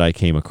that I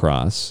came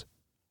across,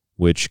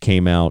 which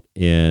came out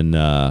in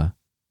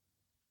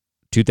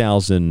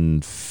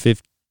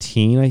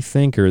 2015, I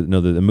think, or no,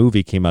 the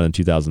movie came out in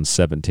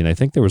 2017. I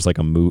think there was like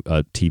a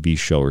TV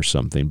show or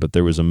something, but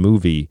there was a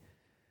movie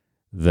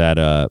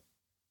that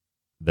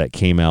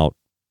came out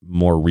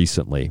more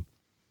recently.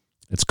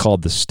 It's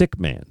called The Stick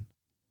Man.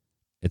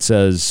 It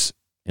says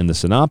in the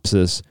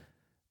synopsis,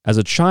 as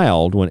a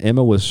child, when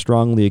Emma was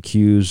wrongly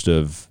accused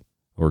of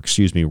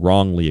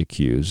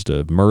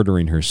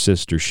murdering her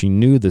sister, she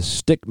knew the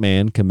Stick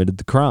Man committed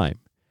the crime.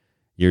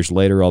 Years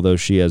later, although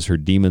she has her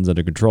demons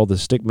under control, the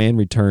Stick Man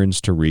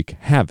returns to wreak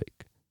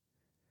havoc.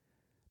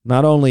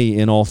 Not only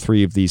in all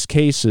 3 of these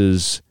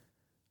cases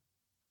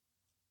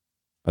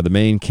are the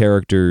main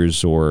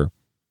characters or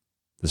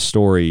the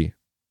story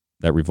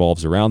that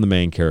revolves around the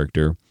main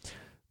character,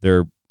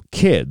 they're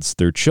kids,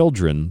 they're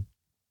children,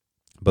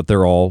 but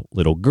they're all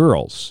little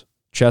girls.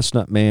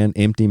 Chestnut Man,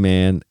 Empty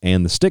Man,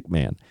 and the Stick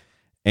Man.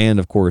 And,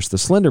 of course, the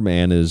Slender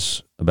Man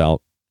is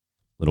about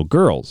little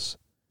girls,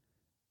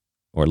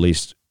 or at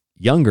least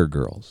younger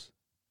girls.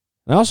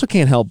 I also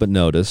can't help but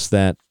notice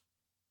that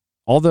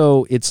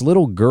although it's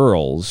little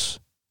girls,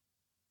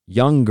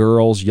 young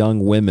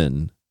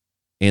women,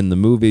 in the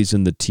movies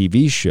and the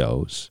TV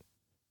shows,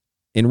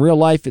 in real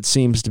life it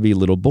seems to be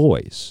little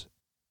boys.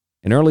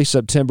 In early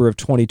September of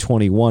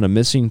 2021, a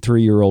missing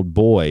 3-year-old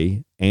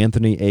boy,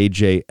 Anthony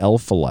A.J.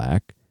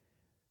 Elfalak,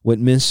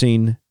 went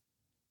missing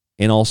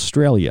in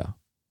Australia.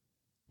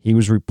 He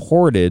was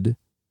reported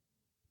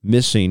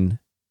missing,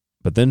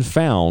 but then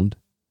found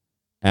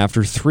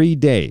after 3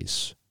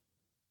 days.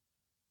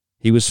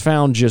 He was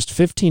found just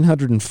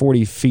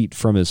 1,540 feet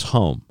from his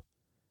home,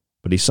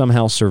 but he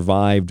somehow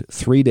survived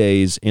 3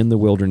 days in the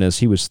wilderness.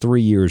 He was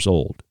 3 years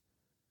old.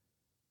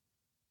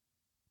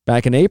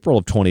 Back in April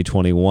of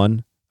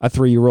 2021, a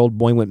 3-year-old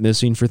boy went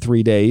missing for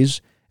 3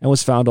 days and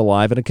was found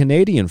alive in a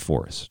Canadian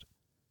forest.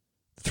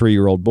 The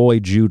 3-year-old boy,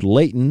 Jude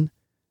Layton,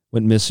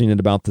 went missing at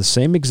about the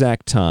same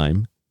exact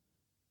time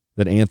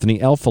that Anthony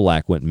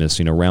Elfalak went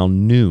missing,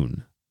 around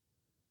noon.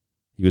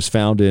 He was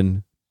found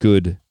in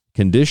good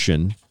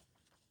condition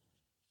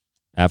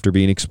after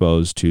being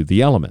exposed to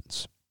the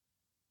elements.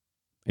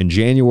 In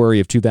January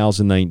of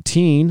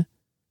 2019,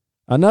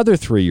 another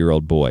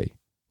 3-year-old boy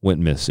went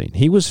missing.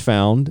 He was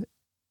found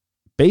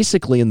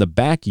basically in the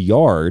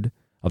backyard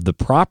of the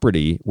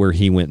property where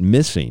he went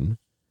missing,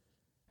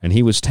 and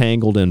he was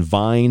tangled in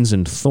vines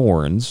and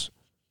thorns.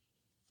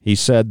 He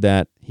said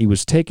that he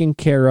was taken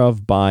care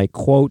of by,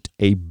 quote,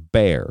 a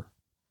bear.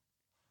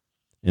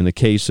 In the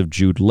case of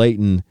Jude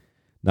Layton,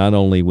 not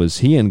only was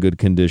he in good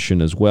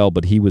condition as well,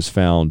 but he was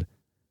found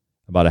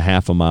about a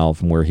half a mile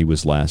from where he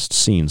was last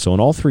seen. So in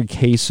all 3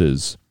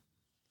 cases,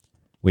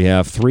 we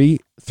have 3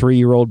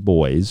 3-year-old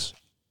boys,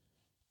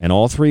 and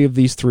all 3 of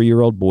these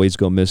 3-year-old boys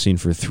go missing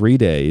for 3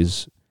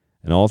 days,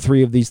 and all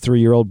 3 of these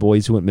 3-year-old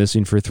boys who went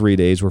missing for 3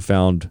 days were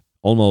found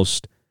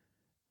almost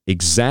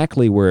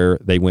exactly where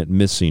they went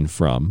missing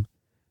from,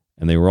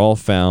 and they were all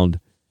found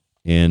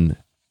in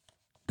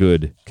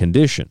good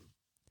condition.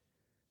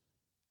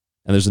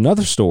 And there's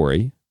another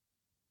story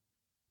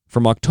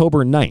from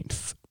October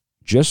 9th,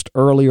 just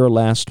earlier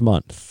last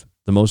month,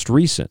 the most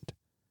recent.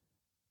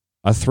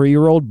 A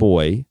 3-year-old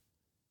boy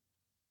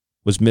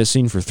was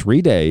missing for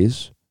 3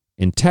 days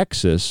in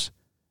Texas,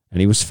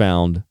 and he was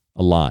found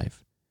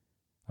alive.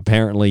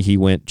 Apparently, he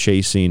went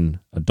chasing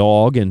a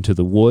dog into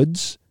the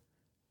woods.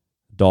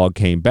 The dog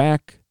came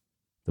back.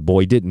 The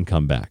boy didn't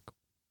come back.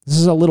 This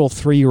is a little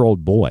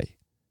 3-year-old boy.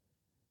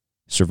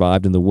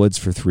 Survived in the woods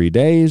for 3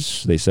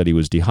 days. They said he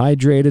was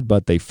dehydrated,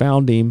 but they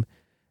found him,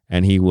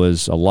 and he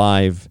was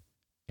alive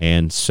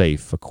and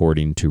safe,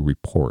 according to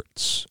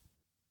reports.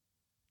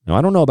 Now,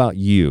 I don't know about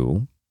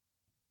you,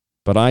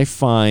 but I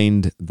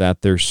find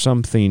that there's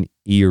something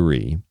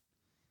eerie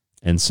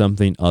and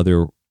something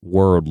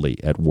otherworldly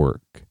at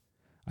work.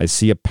 I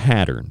see a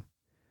pattern.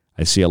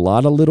 I see a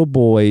lot of little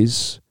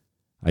boys.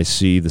 I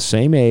see the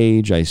same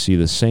age. I see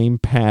the same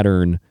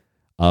pattern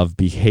of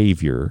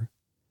behavior,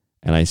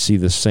 and I see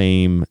the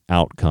same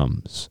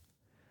outcomes.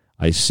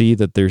 I see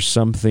that there's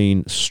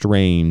something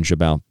strange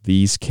about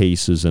these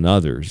cases and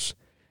others,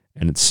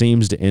 and it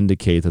seems to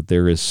indicate that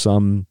there is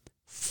some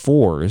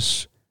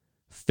force,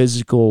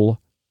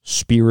 physical,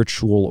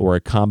 spiritual, or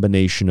a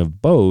combination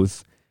of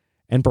both,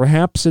 And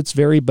perhaps it's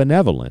very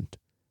benevolent,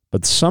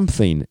 but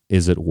something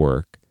is at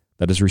work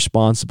that is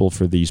responsible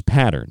for these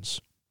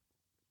patterns.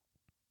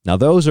 Now,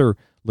 those are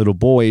little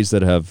boys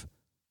that have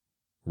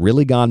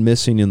really gone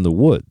missing in the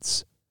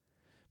woods.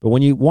 But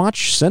when you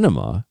watch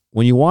cinema,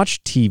 when you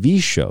watch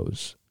TV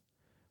shows,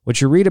 what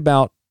you read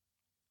about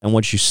and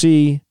what you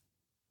see,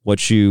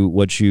 what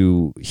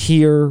you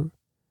hear,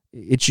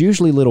 it's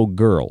usually little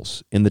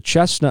girls. In The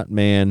Chestnut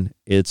Man,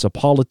 it's a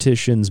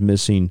politician's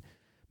missing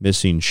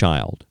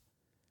child.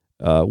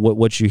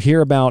 What you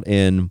hear about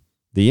in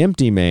The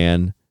Empty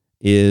Man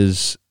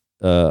is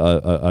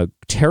a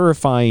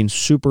terrifying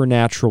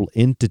supernatural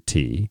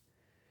entity,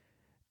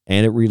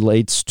 and it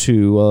relates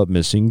to a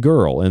missing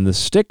girl. And the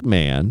Stick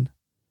Man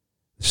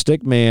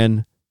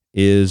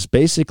is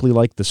basically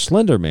like the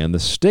Slender Man. The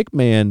Stick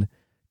Man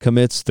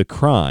commits the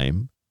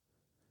crime,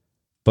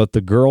 but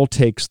the girl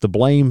takes the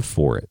blame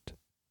for it.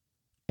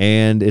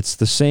 And it's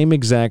the same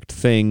exact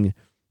thing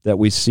that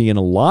we see in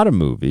a lot of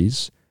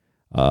movies,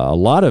 a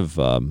lot of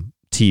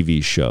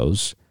TV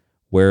shows,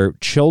 where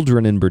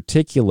children in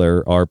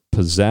particular are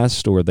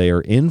possessed or they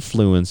are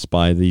influenced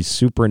by these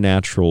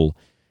supernatural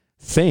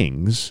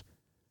things,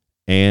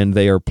 and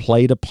they are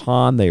played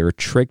upon, they are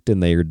tricked,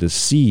 and they are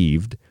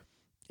deceived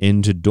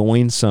into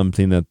doing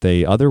something that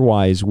they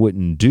otherwise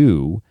wouldn't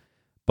do,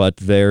 but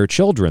they're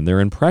children, they're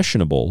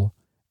impressionable,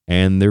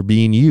 and they're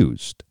being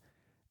used.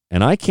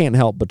 And I can't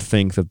help but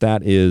think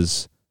that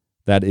is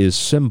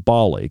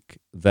symbolic,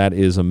 that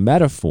is a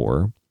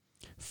metaphor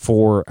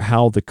for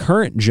how the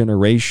current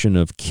generation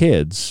of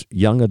kids,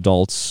 young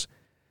adults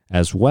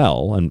as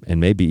well, and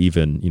maybe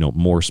even,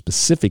 more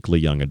specifically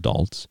young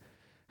adults,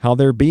 how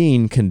they're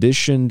being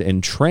conditioned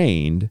and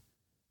trained,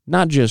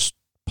 not just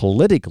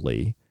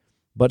politically,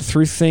 but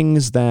through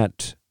things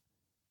that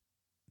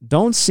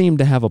don't seem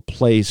to have a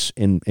place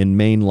in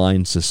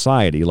mainline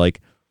society.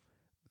 Like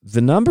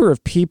the number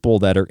of people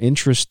that are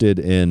interested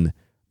in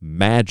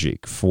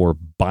magic for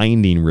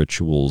binding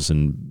rituals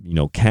and,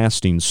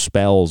 casting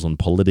spells on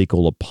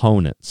political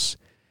opponents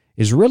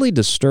is really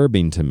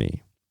disturbing to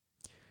me.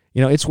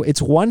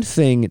 It's one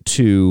thing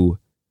to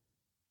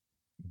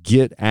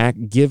give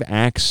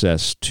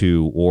access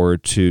to or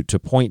to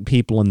point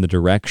people in the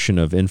direction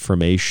of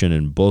information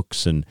and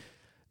books and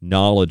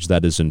knowledge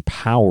that is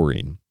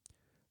empowering.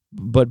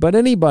 But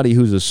anybody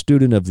who's a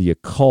student of the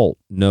occult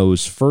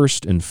knows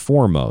first and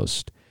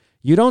foremost,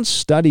 you don't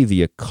study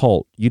the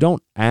occult. You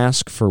don't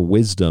ask for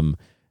wisdom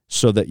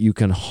so that you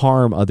can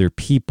harm other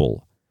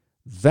people.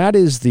 That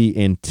is the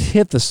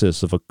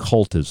antithesis of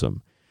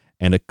occultism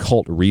and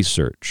occult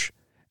research.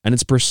 And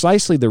it's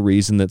precisely the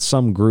reason that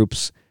some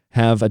groups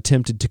have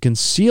attempted to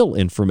conceal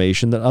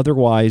information that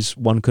otherwise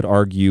one could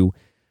argue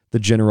the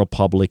general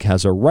public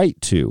has a right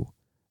to,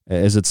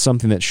 as it's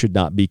something that should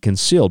not be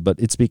concealed. But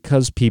it's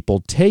because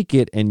people take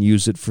it and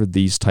use it for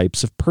these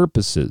types of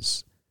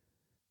purposes.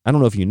 I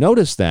don't know if you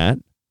noticed that,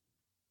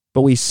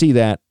 but we see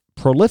that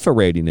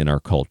proliferating in our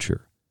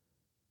culture.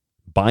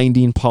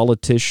 Binding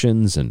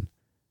politicians and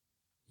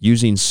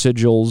using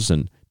sigils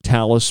and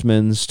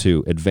talismans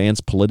to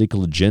advance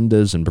political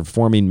agendas and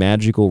performing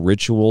magical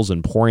rituals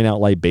and pouring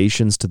out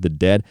libations to the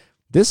dead.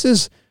 This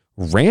is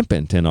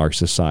rampant in our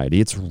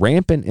society. It's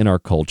rampant in our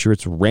culture.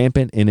 It's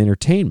rampant in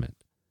entertainment.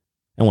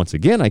 And once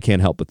again, I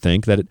can't help but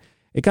think that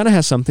it kind of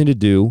has something to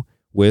do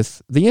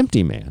with The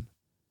Empty Man.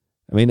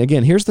 I mean,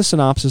 again, here's the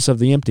synopsis of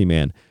The Empty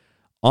Man.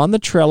 On the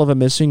trail of a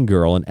missing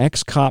girl, an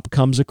ex-cop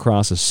comes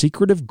across a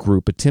secretive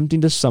group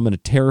attempting to summon a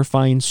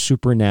terrifying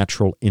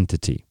supernatural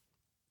entity.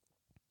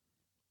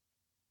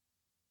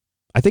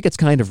 I think it's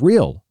kind of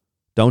real,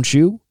 don't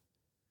you?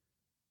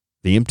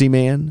 The Empty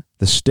Man,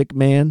 the Stick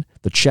Man,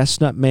 the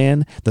Chestnut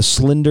Man, the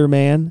Slender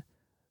Man,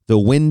 the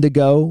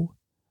Wendigo,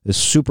 the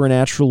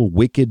supernatural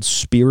wicked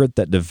spirit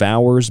that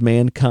devours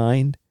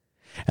mankind.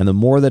 And the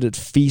more that it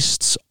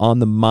feasts on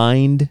the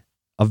mind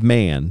of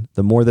man,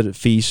 the more that it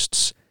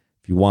feasts,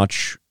 if you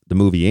watch the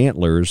movie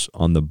Antlers,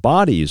 on the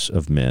bodies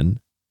of men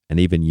and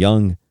even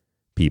young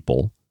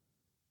people,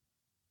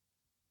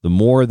 the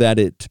more that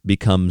it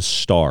becomes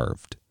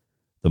starved,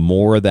 the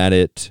more that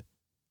it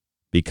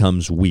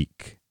becomes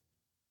weak.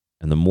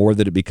 And the more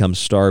that it becomes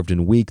starved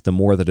and weak, the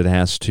more that it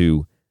has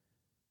to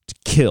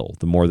kill,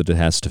 the more that it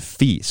has to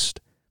feast.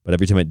 But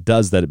every time it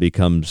does that, it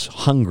becomes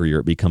hungrier,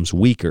 it becomes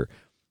weaker.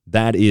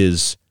 That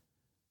is,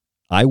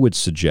 I would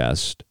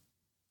suggest,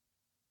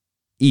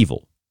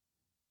 evil.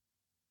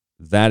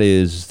 That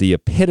is the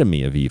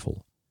epitome of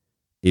evil.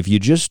 If you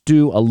just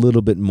do a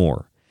little bit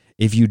more,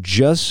 if you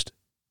just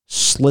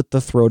slit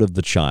the throat of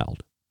the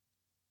child,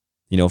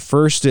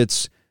 first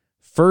it's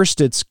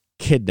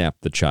kidnap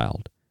the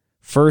child.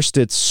 First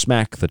it's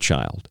smack the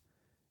child,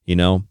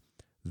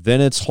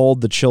 then it's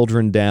hold the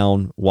children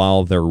down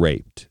while they're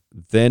raped.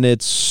 Then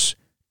it's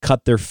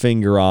cut their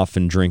finger off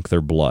and drink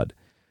their blood.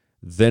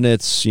 Then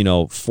it's,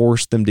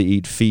 force them to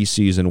eat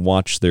feces and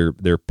watch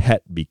their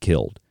pet be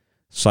killed.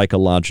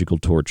 Psychological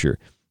torture.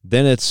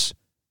 Then it's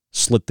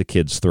slit the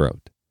kid's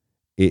throat.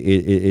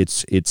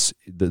 It's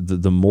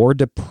the more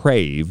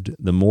depraved,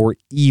 the more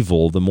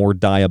evil, the more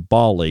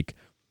diabolic,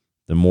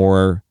 the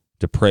more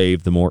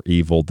depraved, the more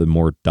evil, the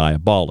more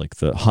diabolic,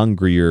 the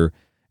hungrier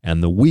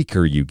and the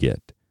weaker you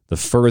get, the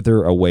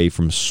further away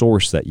from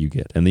source that you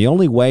get. And the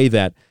only way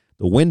that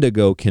the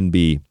Wendigo can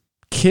be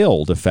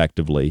killed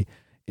effectively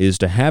is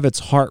to have its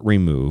heart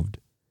removed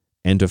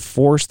and to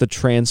force the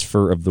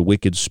transfer of the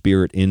wicked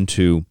spirit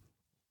into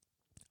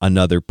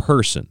another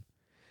person.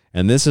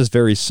 And this is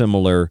very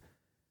similar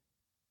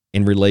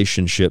in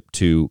relationship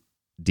to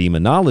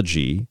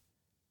demonology,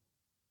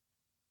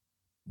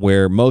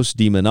 where most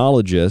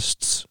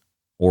demonologists,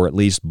 or at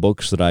least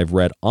books that I've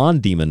read on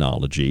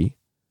demonology,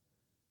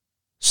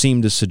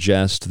 seem to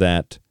suggest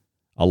that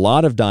a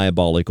lot of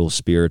diabolical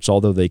spirits,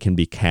 although they can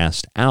be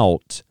cast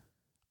out,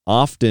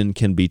 often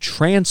can be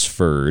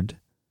transferred,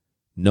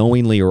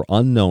 knowingly or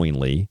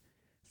unknowingly,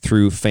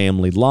 through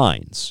family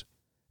lines.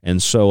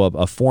 And so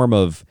a form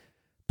of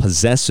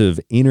possessive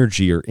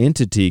energy or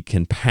entity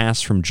can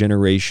pass from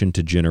generation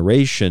to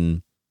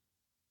generation.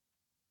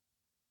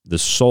 The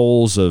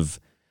souls of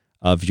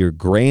your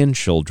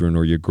grandchildren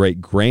or your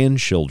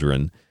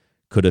great-grandchildren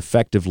could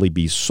effectively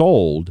be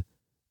sold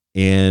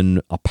in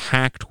a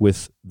pact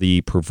with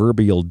the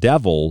proverbial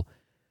devil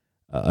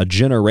a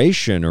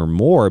generation or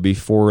more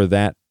before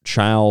that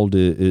child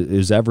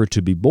is ever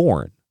to be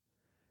born.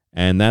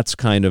 And that's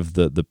kind of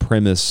the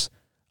premise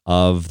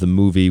of the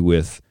movie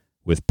with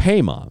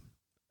Paimon.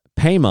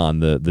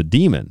 Paimon, the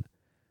demon,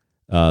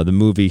 the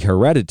movie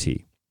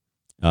Heredity.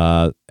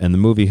 And the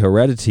movie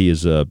Heredity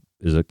is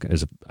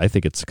I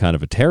think it's kind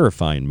of a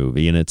terrifying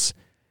movie, and I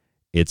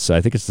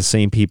think it's the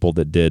same people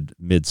that did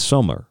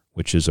Midsommar,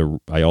 which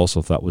I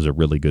also thought was a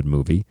really good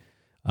movie.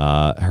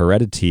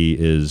 Heredity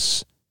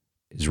is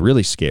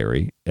really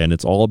scary, and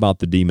it's all about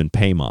the demon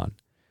Paimon.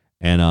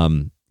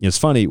 And it's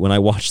funny, when I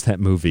watched that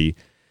movie,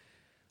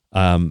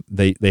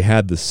 they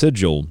had the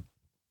sigil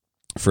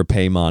for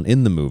Paimon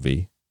in the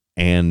movie,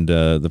 and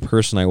the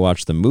person I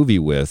watched the movie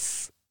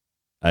with,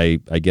 I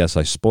guess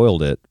I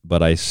spoiled it,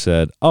 but I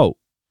said, oh,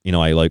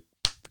 I like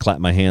clapped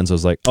my hands. I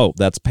was like, oh,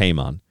 that's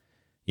Paimon,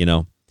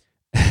 and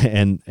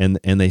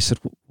they said,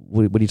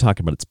 what are you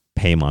talking about? It's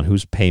Paimon.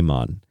 Who's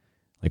Paimon?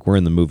 Like, we're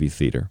in the movie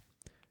theater.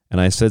 And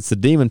I said, it's the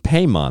demon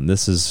Paimon.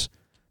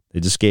 They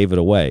just gave it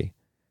away.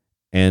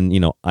 And,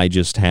 I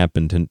just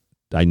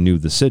I knew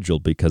the sigil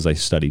because I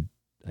studied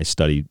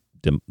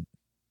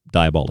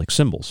diabolic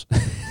symbols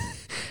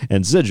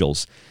and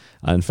sigils.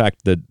 In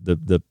fact,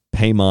 the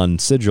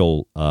Paimon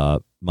sigil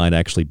might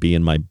actually be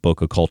in my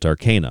book, Occult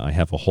Arcana. I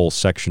have a whole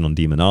section on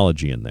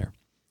demonology in there.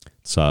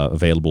 It's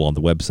available on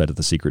the website at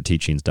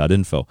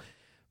thesecretteachings.info.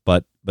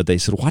 But they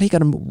said, why do you got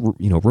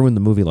to ruin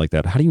the movie like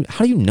that? How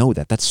do you know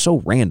that? That's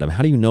so random.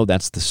 How do you know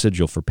that's the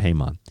sigil for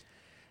Paimon?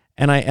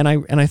 And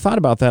I thought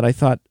about that. I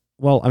thought,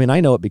 well, I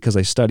know it because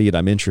I study it.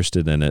 I'm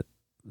interested in it.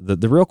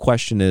 The real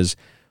question is,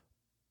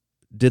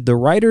 did the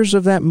writers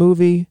of that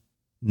movie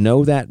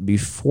know that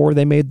before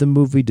they made the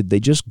movie? Did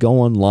they just go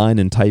online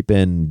and type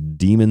in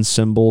demon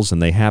symbols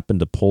and they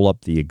happened to pull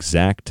up the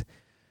exact,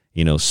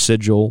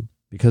 sigil?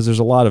 Because there's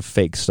a lot of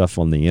fake stuff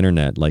on the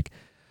internet. Like,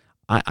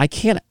 I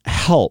can't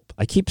help,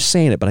 I keep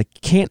saying it, but I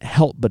can't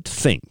help but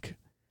think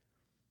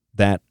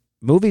that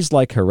movies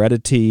like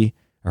Hereditary,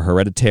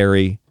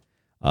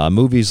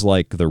 movies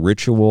like The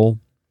Ritual,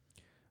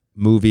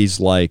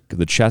 movies like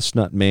The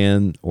Chestnut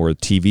Man, or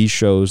TV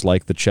shows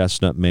like The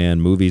Chestnut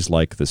Man, movies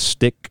like The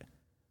Stick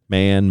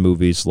Man,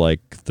 movies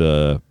like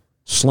The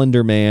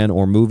Slender Man,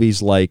 or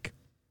movies like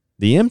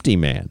The Empty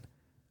Man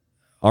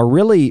are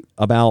really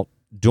about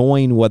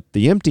doing what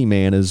The Empty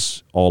Man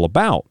is all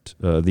about.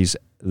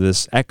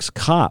 This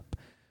ex-cop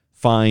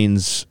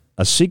finds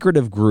a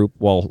secretive group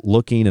while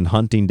looking and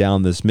hunting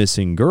down this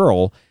missing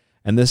girl,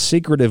 and this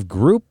secretive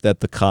group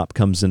that the cop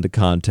comes into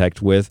contact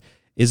with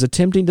is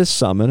attempting to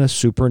summon a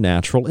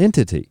supernatural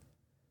entity.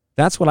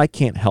 That's what I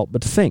can't help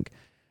but think.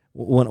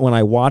 When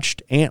I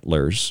watched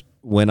Antlers,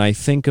 when I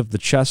think of the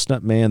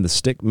Chestnut Man, the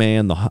Stick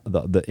Man,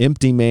 the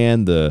Empty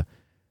Man, the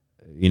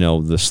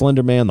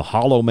Slender Man, the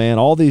Hollow Man,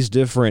 all these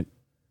different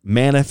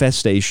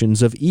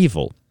manifestations of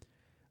evil,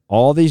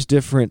 all these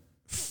different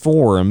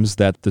forms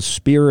that the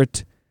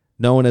spirit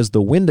known as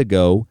the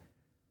Wendigo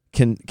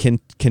can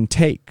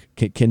take,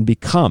 can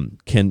become,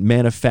 can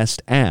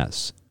manifest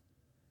as.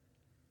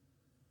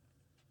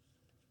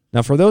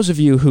 Now, for those of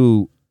you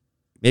who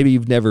maybe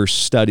you've never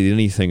studied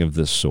anything of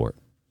this sort,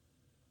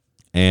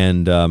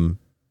 and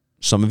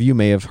some of you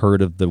may have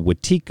heard of the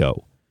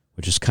Wetiko,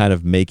 which is kind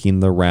of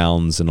making the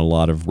rounds in a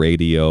lot of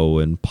radio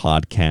and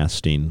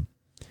podcasting.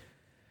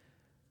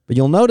 But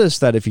you'll notice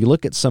that if you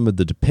look at some of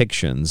the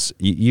depictions,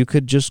 you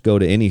could just go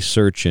to any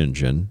search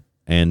engine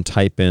and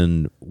type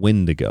in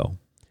Wendigo,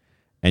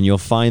 and you'll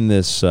find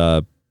this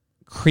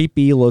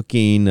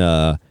creepy-looking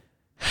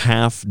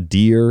half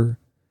deer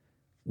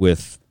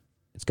with,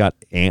 it's got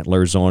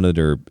antlers on it,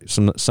 or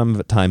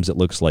sometimes it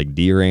looks like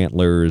deer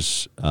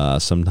antlers.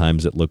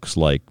 Sometimes it looks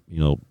like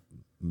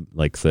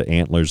like the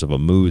antlers of a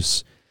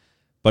moose.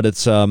 But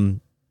it's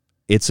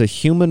a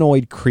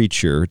humanoid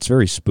creature. It's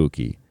very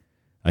spooky.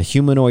 A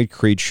humanoid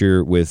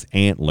creature with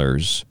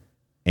antlers,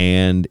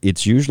 and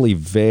it's usually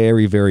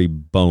very, very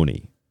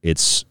bony.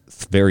 It's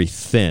very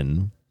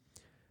thin.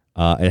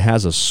 It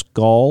has a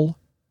skull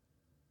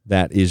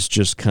that is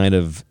just kind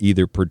of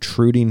either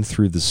protruding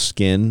through the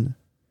skin,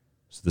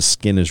 so the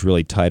skin is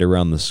really tight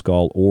around the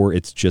skull, or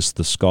it's just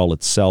the skull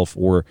itself,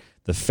 or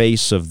the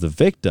face of the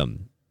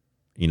victim,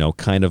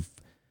 kind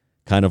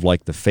of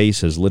like the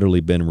face has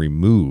literally been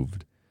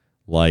removed,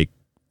 like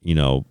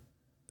the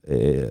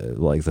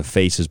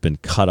face has been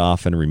cut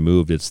off and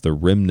removed. It's the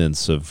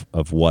remnants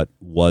of what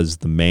was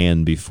the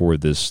man before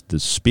this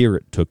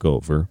spirit took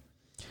over.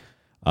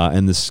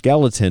 And the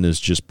skeleton is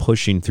just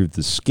pushing through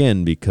the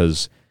skin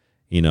because,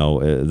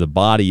 the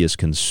body is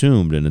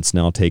consumed and it's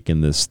now taken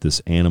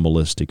this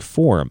animalistic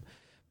form.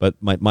 But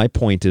my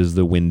point is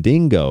the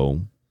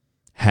Wendigo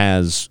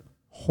has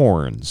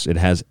horns. It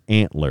has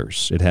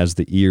antlers. It has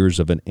the ears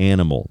of an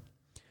animal.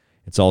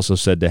 It's also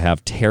said to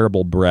have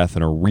terrible breath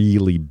and a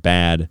really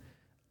bad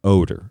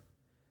odor.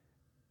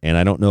 And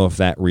I don't know if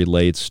that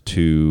relates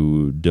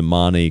to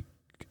demonic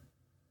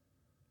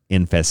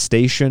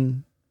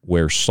infestation,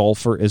 where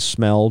sulfur is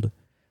smelled,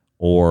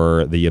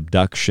 or the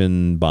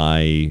abduction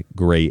by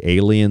gray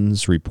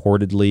aliens,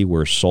 reportedly,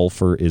 where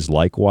sulfur is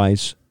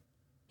likewise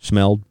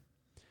smelled.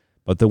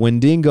 But the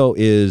Wendigo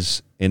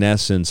is, in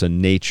essence, a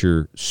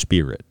nature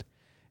spirit.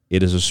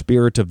 It is a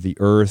spirit of the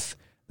earth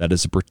that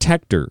is a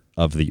protector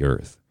of the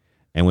earth.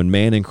 And when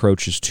man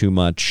encroaches too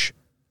much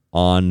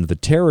on the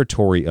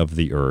territory of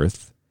the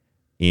earth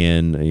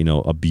in,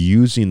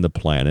 abusing the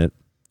planet,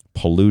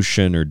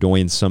 pollution, or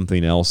doing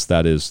something else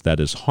that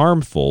is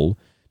harmful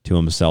to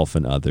himself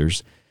and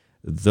others,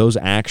 those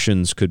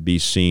actions could be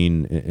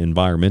seen,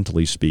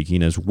 environmentally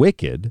speaking, as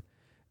wicked.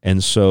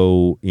 And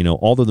so,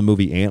 although the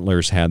movie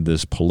Antlers had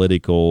this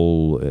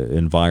political,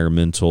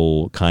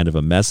 environmental kind of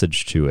a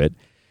message to it,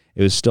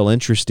 it was still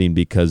interesting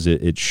because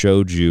it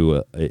showed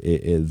you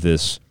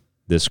this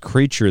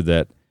creature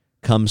that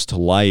comes to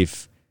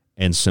life,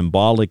 and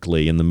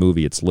symbolically, in the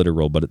movie it's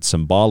literal, but it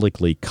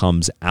symbolically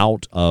comes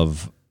out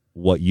of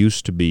what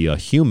used to be a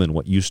human,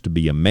 what used to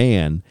be a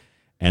man,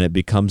 and it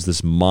becomes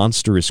this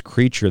monstrous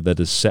creature that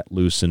is set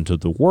loose into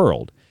the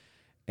world.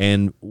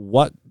 And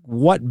what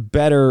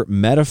better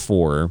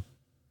metaphor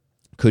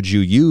could you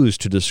use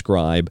to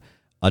describe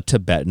a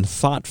Tibetan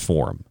thought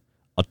form,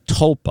 a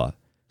tulpa,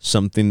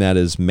 something that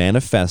is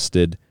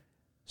manifested,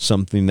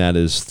 something that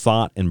is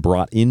thought and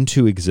brought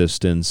into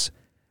existence,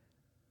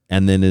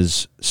 and then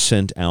is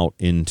sent out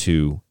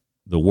into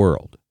the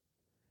world.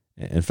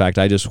 In fact,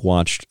 I just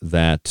watched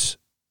that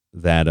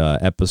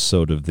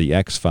episode of The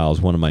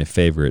X-Files, one of my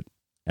favorite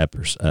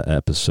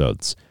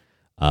episodes,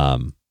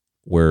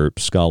 where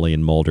Scully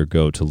and Mulder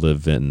go to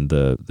live in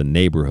the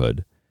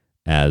neighborhood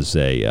as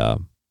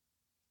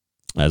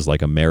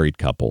like a married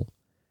couple,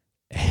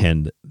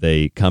 and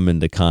they come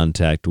into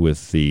contact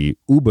with the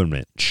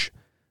Ubermensch,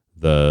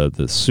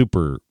 the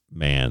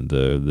Superman,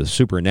 the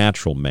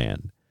supernatural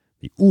man,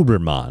 the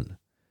Uberman,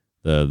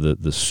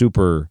 the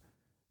super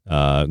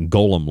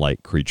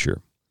golem-like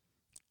creature.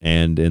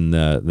 And in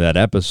that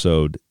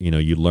episode,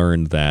 you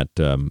learned that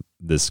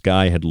this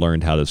guy had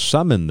learned how to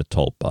summon the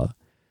tulpa,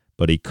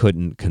 but he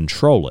couldn't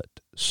control it.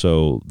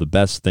 So the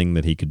best thing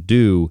that he could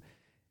do,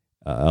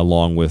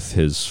 along with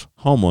his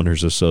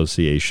homeowners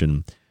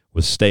association,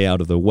 was stay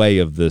out of the way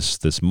of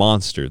this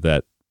monster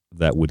that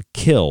would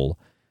kill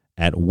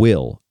at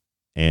will.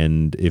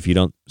 And if you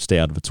don't stay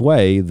out of its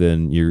way,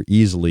 then you're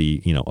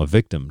easily, a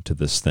victim to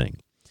this thing.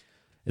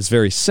 It's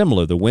very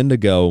similar. The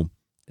Wendigo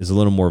is a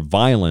little more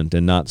violent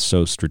and not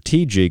so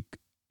strategic.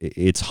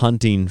 It's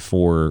hunting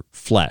for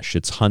flesh.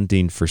 It's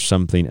hunting for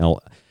something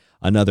else,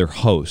 another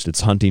host.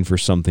 It's hunting for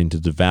something to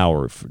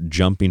devour,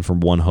 jumping from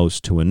one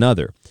host to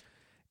another.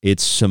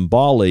 It's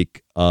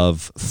symbolic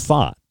of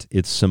thought.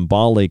 It's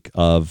symbolic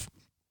of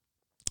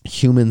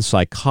human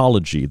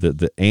psychology,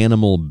 the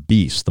animal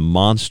beast, the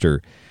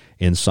monster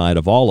inside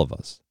of all of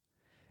us.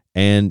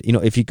 And,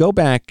 if you go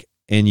back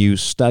and you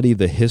study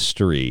the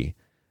history,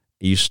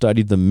 you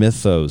study the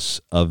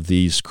mythos of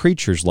these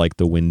creatures like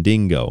the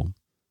Wendigo,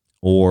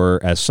 or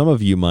as some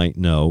of you might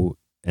know,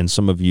 and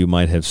some of you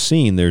might have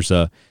seen, there's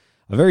a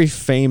very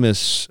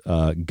famous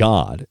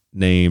god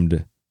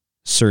named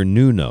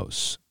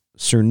Cernunnos.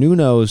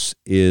 Cernunnos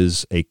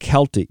is a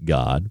Celtic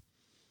god,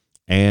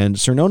 and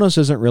Cernunnos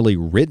isn't really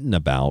written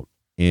about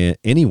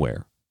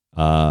anywhere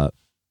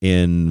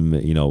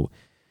in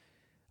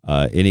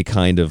any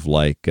kind of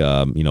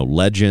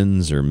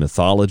legends or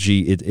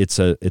mythology. It's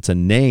a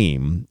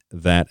name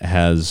that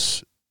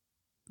has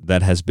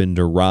been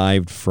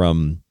derived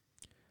from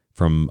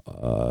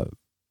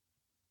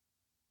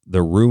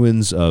the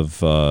ruins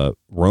of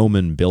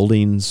Roman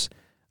buildings.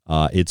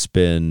 It's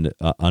been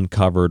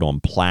uncovered on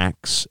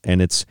plaques,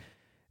 and it's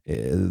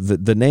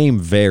the name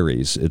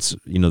varies. It's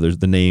there's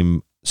the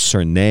name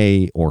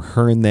Cerne or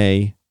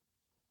Herne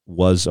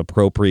was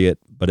appropriate,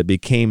 but it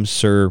became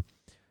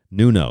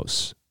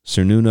Cernunnos.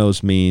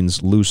 Cernunnos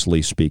means,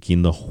 loosely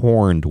speaking, the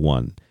horned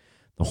one.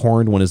 The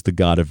horned one is the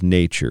god of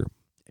nature.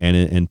 And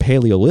in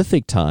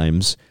Paleolithic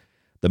times,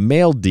 the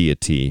male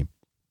deity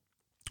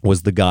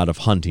was the god of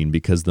hunting,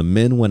 because the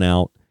men went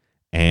out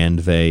and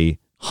they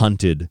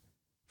hunted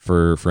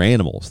for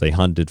animals. They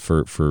hunted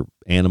for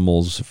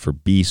animals, for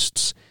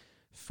beasts,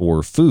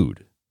 for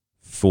food,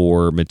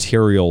 for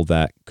material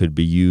that could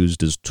be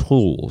used as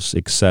tools,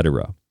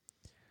 etc.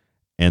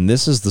 And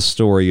this is the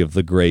story of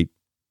the great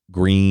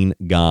green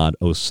god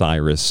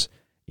Osiris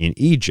in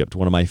Egypt.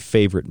 One of my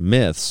favorite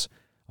myths.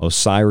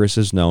 Osiris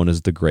is known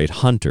as the great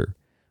hunter.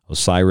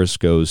 Osiris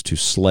goes to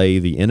slay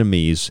the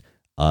enemies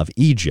of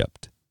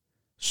Egypt.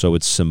 So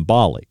it's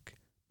symbolic,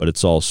 but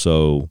it's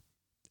also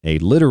a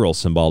literal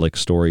symbolic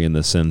story in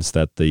the sense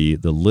that the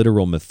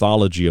literal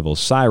mythology of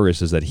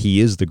Osiris is that he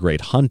is the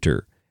great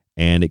hunter,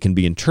 and it can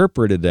be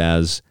interpreted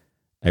as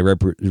a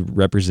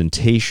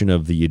representation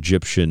of the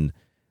Egyptian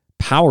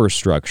power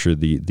structure,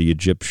 the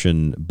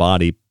Egyptian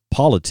body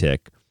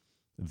politic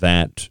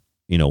that,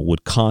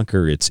 would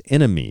conquer its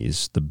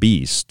enemies, the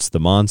beasts, the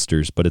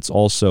monsters, but it's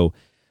also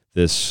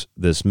this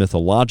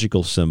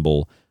mythological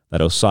symbol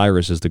that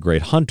Osiris is the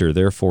great hunter.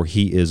 Therefore,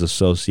 he is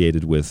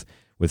associated with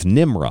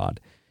Nimrod.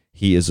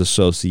 He is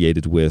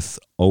associated with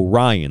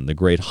Orion, the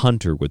great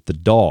hunter, with the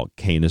dog,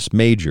 Canis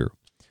Major.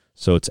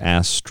 So it's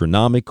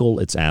astronomical,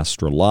 it's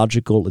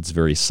astrological, it's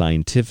very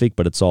scientific,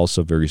 but it's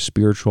also very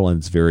spiritual and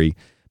it's very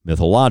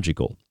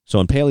mythological. So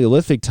in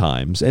Paleolithic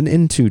times and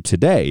into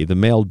today, the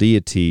male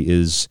deity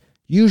is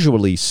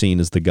usually seen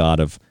as the god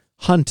of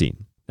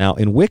hunting. Now,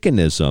 in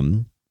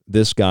Wiccanism,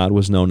 this god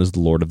was known as the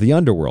Lord of the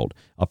Underworld,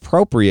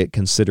 appropriate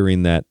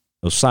considering that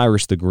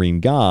Osiris, the green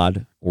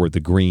god, or the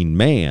green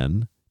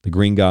man, the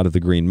green god of the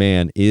green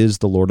man, is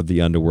the Lord of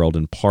the Underworld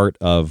and part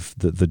of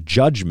the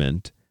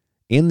judgment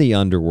in the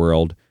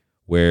underworld,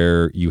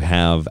 where you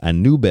have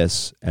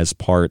Anubis as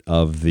part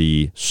of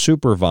the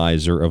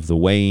supervisor of the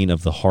weighing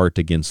of the heart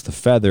against the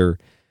feather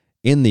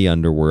in the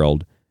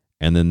underworld,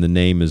 and then the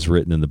name is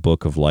written in the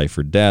book of life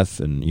or death,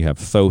 and you have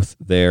Thoth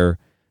there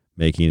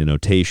making a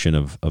notation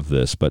of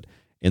this. But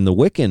in the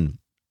Wiccan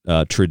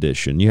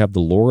tradition, you have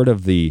the Lord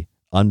of the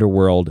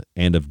Underworld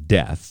and of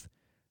death.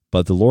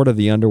 But the Lord of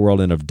the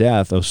Underworld and of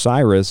death,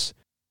 Osiris,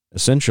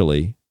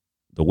 essentially,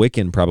 the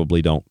Wiccan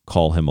probably don't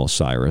call him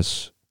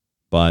Osiris,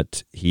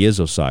 but he is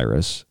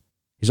Osiris.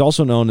 He's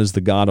also known as the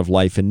god of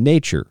life and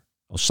nature.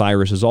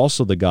 Osiris is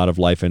also the god of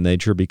life and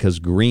nature because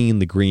green,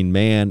 the green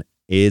man,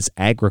 is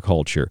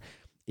agriculture.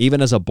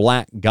 Even as a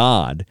black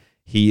god,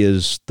 he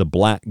is the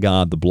black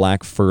god, the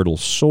black fertile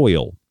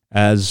soil.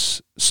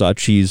 As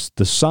such, he's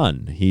the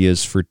sun. He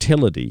is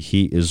fertility.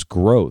 He is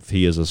growth.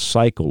 He is a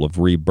cycle of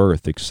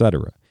rebirth,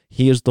 etc.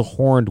 He is the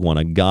horned one,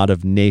 a god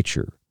of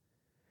nature.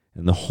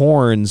 And the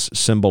horns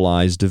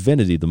symbolize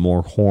divinity. The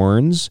more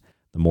horns,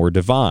 the more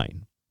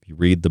divine. If you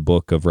read the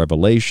book of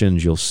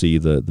Revelations, you'll see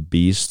the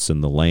beasts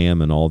and the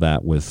lamb and all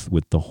that with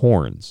the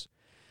horns.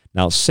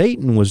 Now,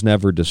 Satan was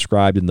never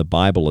described in the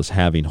Bible as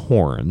having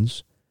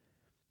horns,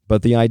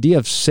 but the idea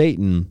of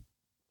Satan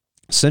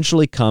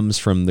essentially comes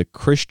from the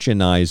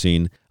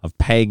Christianizing of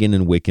pagan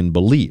and Wiccan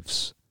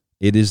beliefs.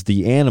 It is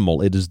the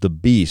animal, it is the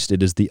beast,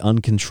 it is the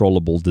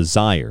uncontrollable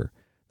desire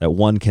that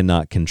one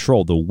cannot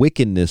control, the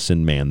wickedness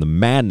in man, the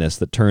madness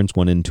that turns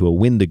one into a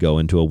Wendigo,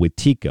 into a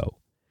Wetiko.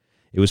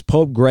 It was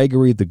Pope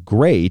Gregory the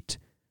Great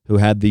who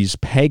had these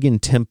pagan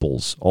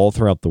temples all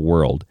throughout the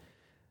world,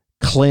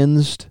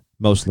 cleansed,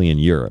 mostly in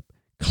Europe,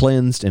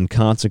 cleansed and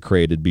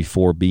consecrated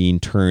before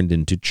being turned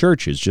into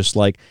churches, just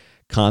like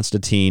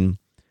Constantine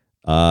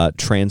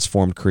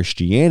transformed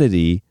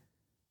Christianity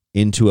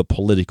into a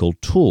political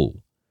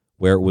tool,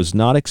 where it was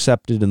not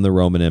accepted in the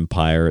Roman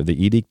Empire.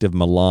 The Edict of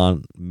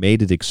Milan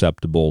made it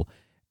acceptable,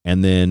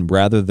 and then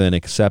rather than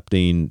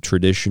accepting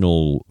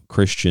traditional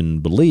Christian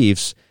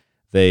beliefs,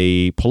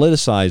 they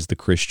politicized the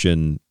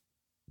Christian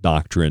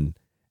doctrine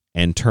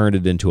and turned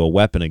it into a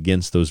weapon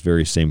against those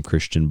very same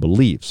Christian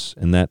beliefs,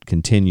 and that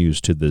continues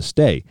to this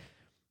day.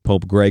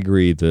 Pope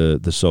Gregory,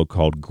 the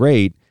so-called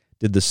Great,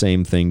 did the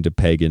same thing to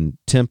pagan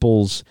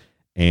temples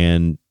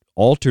and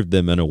altered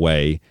them in a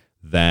way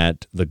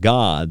that the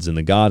gods and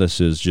the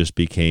goddesses just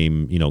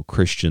became,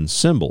 Christian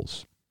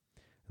symbols.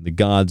 The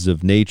gods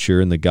of nature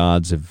and the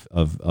gods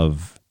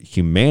of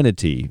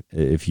humanity,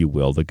 if you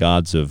will, the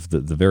gods of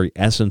the very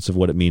essence of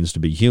what it means to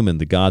be human,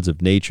 the gods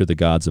of nature, the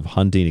gods of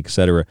hunting,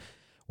 etc.,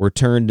 were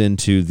turned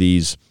into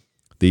these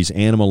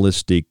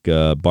animalistic,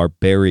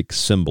 barbaric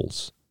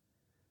symbols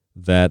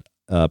that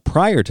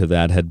prior to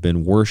that had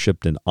been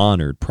worshipped and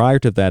honored. Prior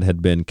to that had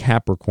been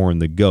Capricorn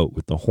the goat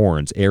with the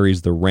horns,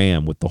 Aries the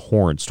ram with the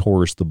horns,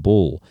 Taurus the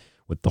bull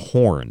with the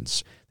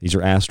horns. These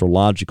are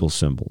astrological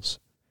symbols.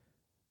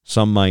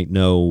 Some might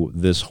know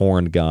this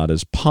horned god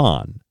as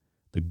Pan,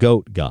 the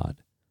goat god.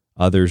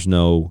 Others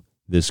know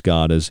this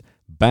god as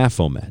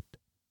Baphomet.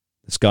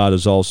 This god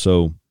is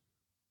also,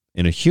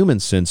 in a human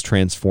sense,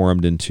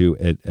 transformed into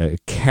a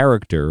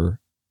character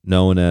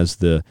known as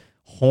the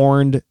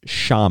horned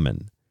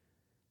shaman,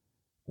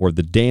 or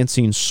the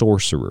dancing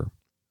sorcerer.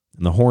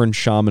 And the horned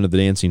shaman of the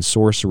dancing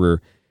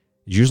sorcerer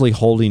is usually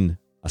holding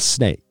a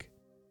snake.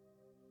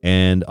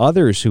 And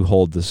others who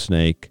hold the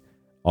snake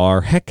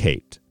are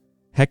Hecate.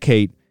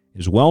 Hecate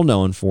is well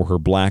known for her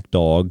black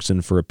dogs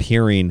and for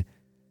appearing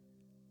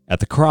at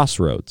the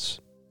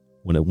crossroads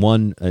when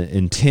one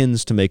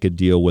intends to make a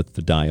deal with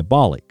the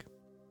diabolic.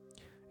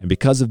 And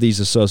because of these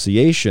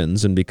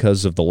associations and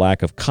because of the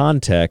lack of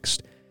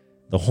context,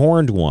 the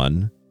horned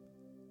one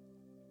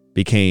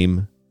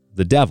became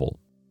the devil.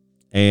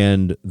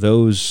 And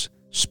those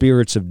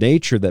spirits of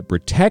nature that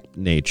protect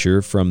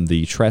nature from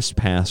the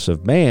trespass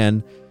of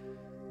man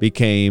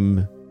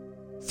became,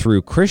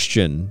 through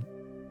Christian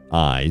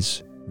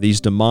eyes, these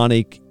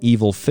demonic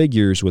evil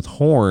figures with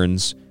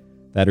horns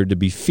that are to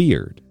be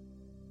feared.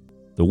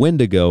 The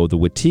Wendigo, the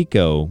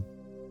Wetiko,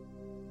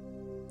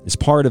 is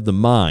part of the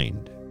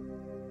mind.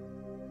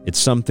 It's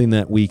something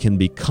that we can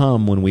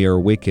become when we are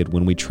wicked,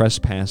 when we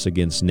trespass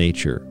against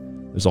nature.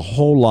 There's a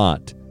whole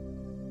lot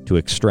to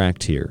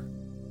extract here.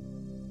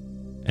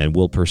 And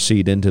we'll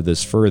proceed into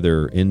this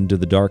further, into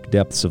the dark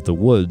depths of the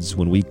woods,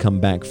 when we come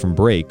back from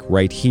break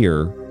right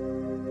here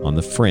on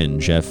The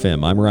Fringe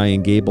FM. I'm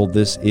Ryan Gable.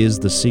 This is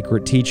The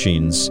Secret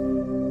Teachings.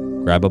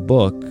 Grab a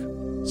book,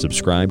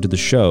 subscribe to the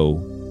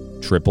show,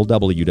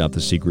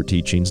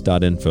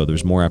 www.thesecretteachings.info.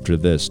 There's more after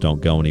this.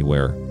 Don't go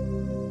anywhere.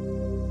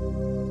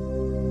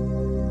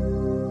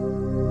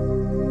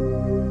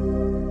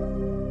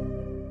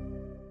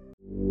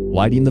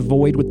 Lighting the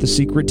void with the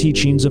secret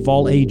teachings of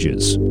all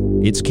ages.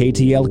 It's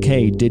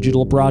KTLK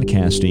Digital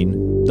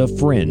Broadcasting, The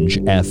Fringe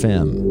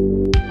FM.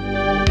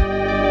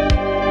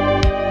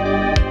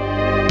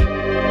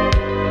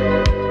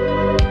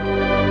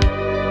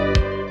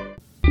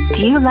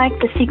 Do you like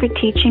The Secret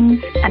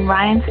Teachings and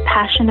Ryan's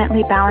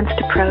passionately balanced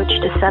approach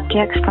to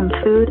subjects from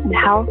food and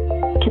health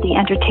to the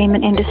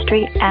entertainment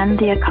industry and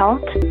the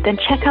occult? Then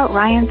check out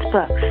Ryan's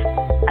books,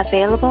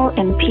 available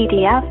in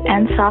PDF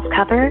and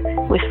softcover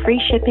with free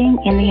shipping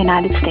in the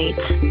United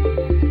States.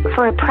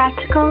 For a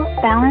practical,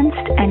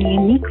 balanced, and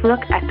unique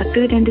look at the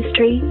food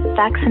industry,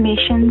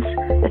 vaccinations,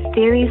 the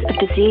theories of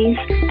disease,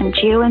 and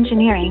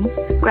geoengineering,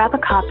 grab a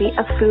copy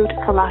of Food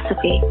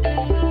Philosophy.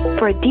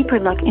 For a deeper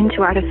look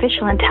into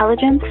artificial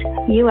intelligence,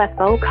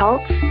 UFO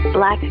cults,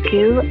 black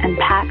goo, and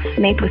pacts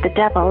made with the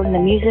devil in the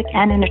music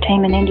and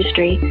entertainment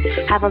industry,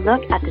 have a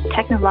look at the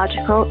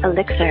Technological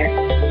Elixir.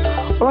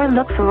 Or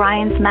look for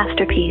Ryan's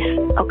masterpiece,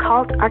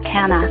 Occult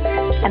Arcana,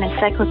 an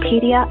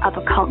encyclopedia of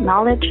occult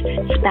knowledge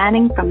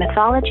spanning from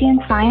mythology and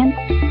science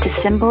to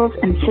symbols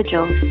and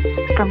sigils,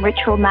 from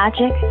ritual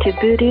magic to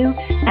voodoo,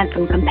 and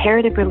from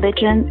comparative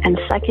religion and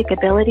psychic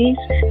abilities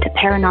to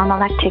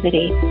paranormal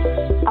activity.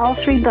 All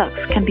three books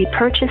can be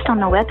purchased on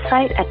the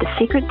website at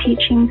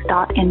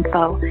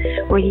thesecretteachings.info,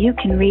 where you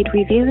can read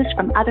reviews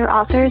from other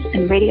authors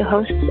and radio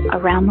hosts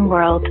around the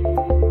world.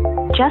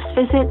 Just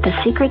visit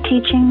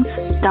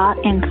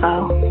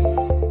thesecretteachings.info.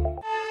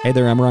 Hey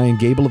there, I'm Ryan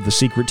Gable of The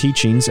Secret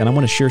Teachings, and I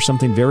want to share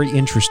something very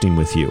interesting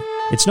with you.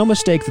 It's no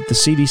mistake that the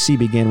CDC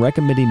began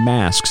recommending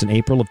masks in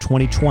April of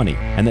 2020,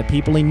 and that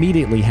people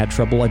immediately had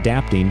trouble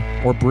adapting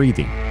or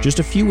breathing, just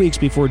a few weeks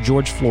before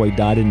George Floyd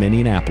died in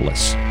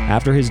Minneapolis.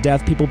 After his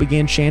death, people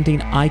began chanting,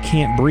 "I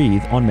can't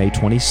breathe," on May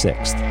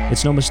 26th.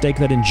 It's no mistake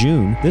that in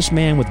June, this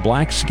man with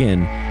black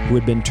skin, who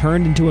had been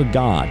turned into a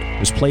god,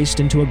 was placed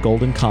into a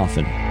golden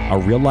coffin, a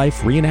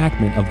real-life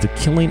reenactment of the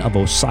killing of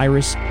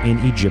Osiris in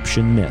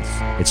Egyptian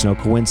myth. It's no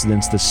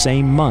coincidence the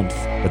same month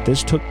that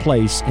this took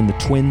place in the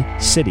Twin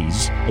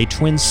Cities, a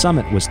Twin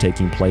Summit was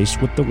taking place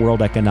with the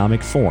World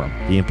Economic Forum,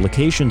 the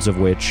implications of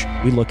which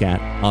we look at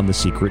on The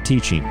Secret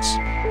Teachings.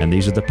 And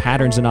these are the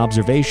patterns and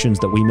observations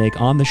that we make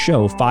on the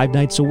show 5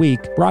 nights a week,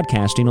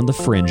 broadcasting on The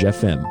Fringe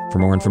FM. For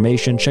more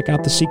information, check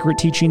out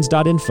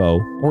thesecretteachings.info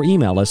or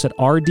email us at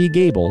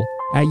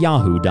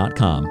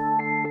rdgable@yahoo.com.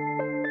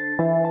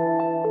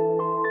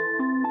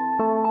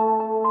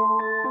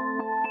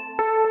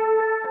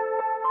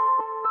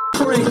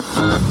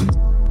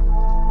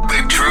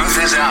 The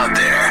truth is out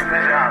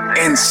there,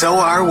 and so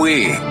are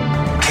we.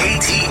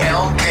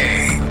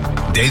 KTLK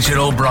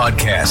Digital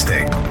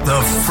Broadcasting,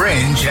 The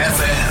Fringe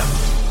FM.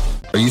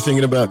 Are you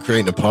thinking about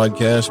creating a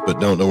podcast but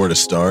don't know where to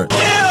start?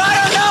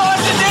 I don't know what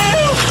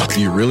to do! Do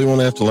you really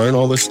want to have to learn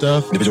all this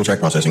stuff? Individual track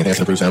processing, enhance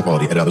and improve sound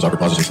quality, edit out those awkward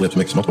pauses and slips,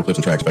 mix multiple clips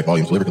and tracks, effect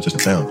volumes, deliver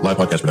consistent sound, live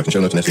podcast production, show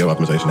notes and SEO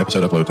optimization,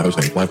 episode upload to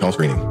hosting, live call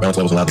screening, balance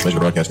levels and loudness measure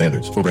broadcast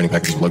standards, full branding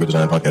packages, logo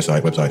design, podcast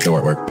site, website, show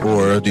artwork.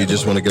 Or do you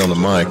just want to get on the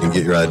mic and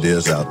get your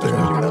ideas out there?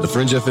 The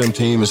Fringe FM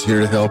team is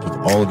here to help with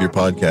all of your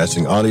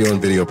podcasting, audio and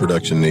video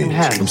production needs.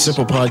 From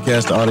simple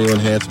podcast to audio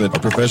enhancement, our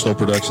professional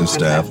production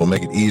staff will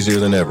make it easier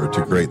than ever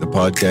to create the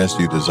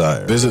podcast you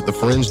desire. Visit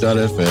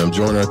thefringe.fm,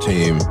 join our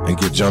team, and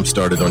get jump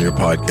started on your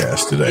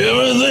podcast today.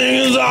 Everything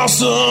is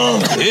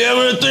awesome.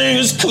 Everything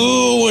is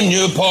cool when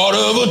you're part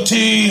of a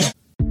team.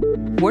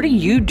 What are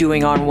you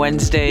doing on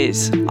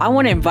Wednesdays? I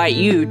want to invite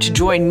you to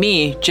join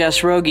me,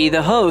 Jess Rogie,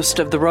 the host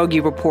of The Rogie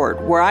Report,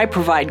 where I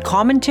provide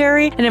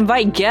commentary and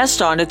invite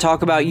guests on to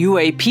talk about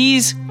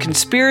UAPs,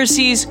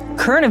 conspiracies,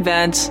 current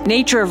events,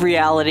 nature of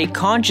reality,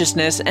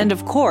 consciousness, and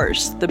of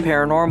course, the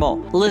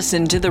paranormal.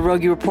 Listen to The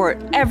Rogie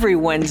Report every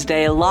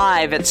Wednesday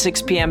live at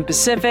 6 p.m.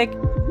 Pacific,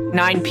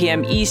 9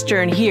 p.m.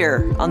 Eastern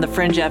here on The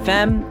Fringe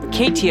FM,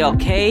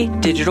 KTLK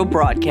Digital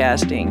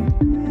Broadcasting.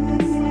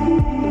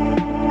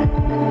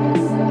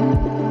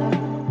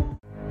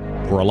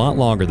 For a lot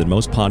longer than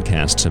most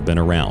podcasts have been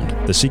around,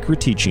 The Secret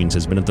Teachings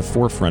has been at the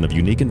forefront of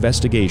unique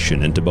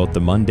investigation into both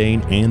the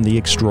mundane and the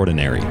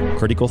extraordinary.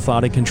 Critical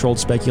thought and controlled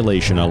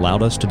speculation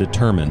allowed us to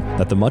determine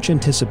that the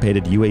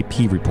much-anticipated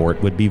UAP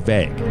report would be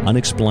vague,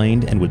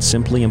 unexplained, and would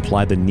simply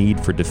imply the need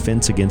for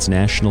defense against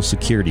national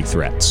security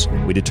threats.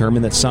 We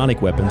determined that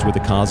sonic weapons were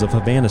the cause of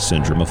Havana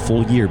Syndrome a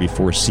full year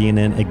before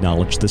CNN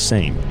acknowledged the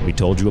same. We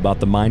told you about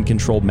the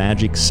mind-controlled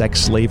magic,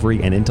 sex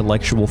slavery, and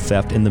intellectual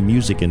theft in the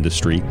music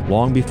industry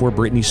long before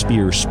Britney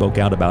Spears spoke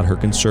out about her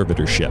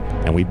conservatorship,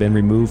 and we've been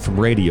removed from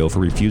radio for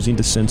refusing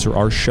to censor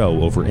our show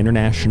over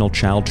international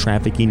child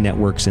trafficking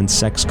networks and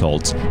sex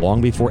cults long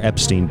before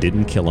Epstein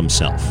didn't kill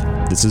himself.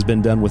 This has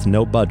been done with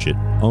no budget,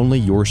 only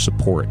your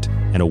support,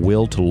 and a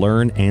will to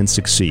learn and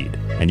succeed.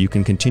 And you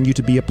can continue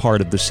to be a part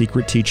of the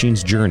Secret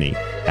Teachings journey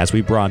as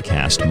we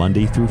broadcast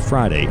Monday through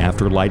Friday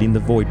after Lighting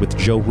the Void with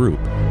Joe Roop,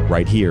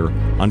 right here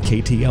on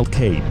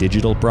KTLK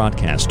Digital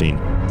Broadcasting,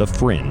 The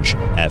Fringe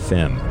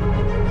FM.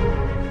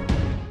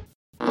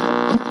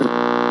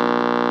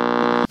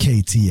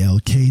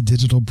 KTLK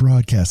Digital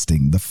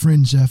Broadcasting, The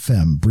Fringe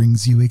FM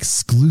brings you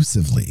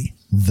exclusively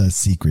The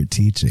Secret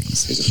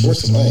Teachings. There's a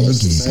force in all of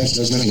us that science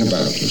knows nothing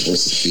about, the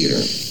force of fear.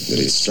 That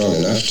it's strong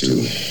enough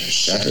to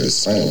shatter the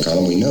spinal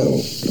column, we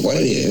know. But what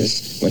it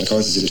is, what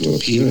causes it to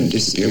appear and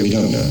disappear, we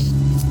don't know.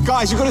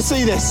 Guys, you've got to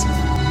see this.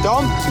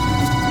 Dom?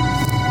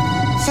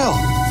 Phil?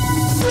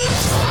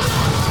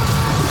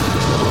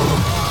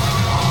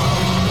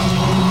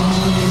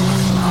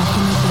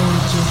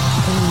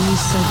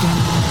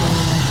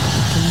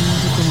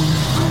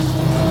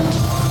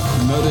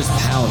 Murder's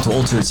power to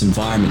alter its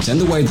environment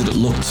and the way that it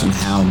looked and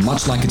how,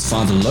 much like its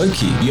father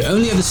Loki, you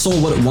only ever saw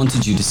what it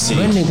wanted you to see.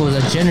 Wendigos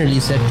are generally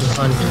said to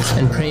hunt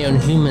and prey on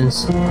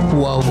humans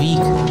who are weak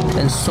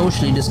and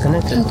socially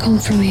disconnected. They'll come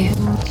from here.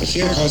 The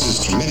fear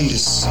causes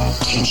tremendous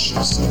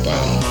tensions in the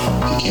body.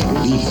 If you can't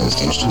relieve those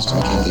tensions,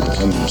 why can't they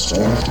become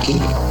strong enough to kill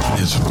you?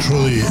 It's a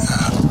truly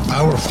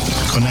powerful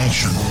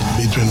connection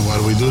between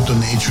what we do to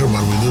nature,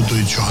 what we do to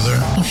each other.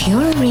 If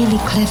you're a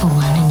really clever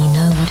one and you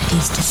know what it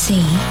is to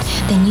see,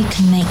 then you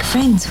can make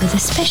friends with a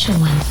special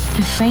one,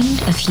 a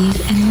friend of you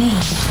and me.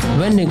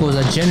 Wendigos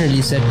are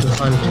generally said to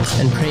hunt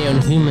and prey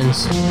on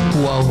humans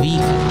who are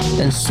weak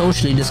and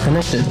socially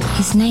disconnected.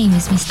 His name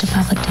is Mr.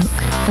 Babadook.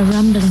 A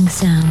rumbling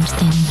sound,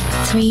 then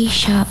 3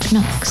 sharp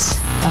knocks.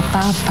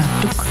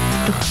 Babadook,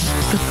 dook,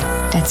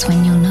 dook. That's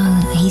when you'll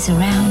know that he's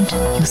around.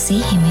 You'll see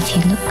him if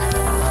you look.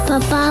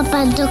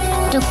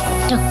 Babadook, dook,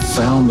 dook.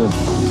 Found a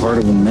part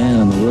of a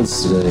man in the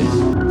woods today.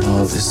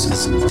 Oh, this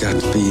has got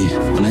to be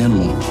an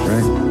animal,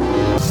 right?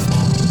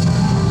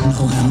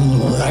 No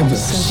animal that I've ever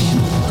seen.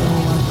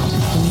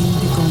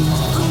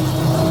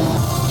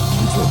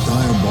 It's a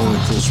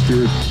diabolical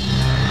spirit.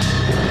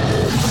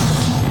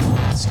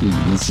 Excuse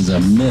me, this is a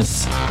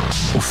myth.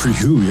 Well, for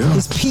you, yeah.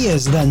 His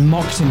peers then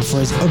mocked him for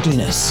his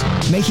ugliness,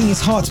 making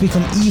his heart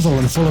become evil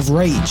and full of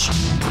rage.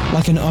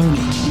 Like an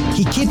Oni,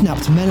 he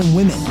kidnapped men and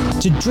women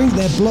to drink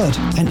their blood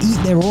and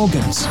eat their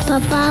organs.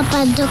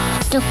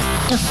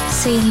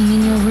 See him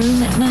in your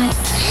room at night.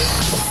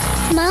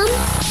 Mom,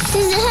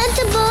 does it hurt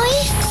the boy?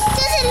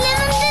 Does it live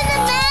under the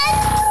bed?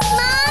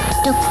 Mom?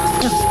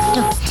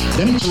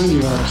 Anytime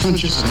you are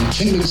conscious of a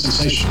tingling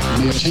sensation,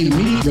 you may obtain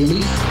immediate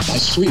relief by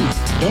screaming.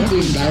 Don't be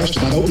embarrassed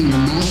about opening your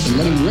mouth and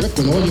letting rip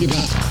with all you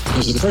got,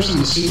 because the person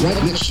in the seat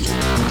right next to you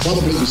will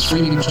probably be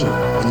screaming too.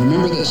 And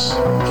remember this,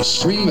 a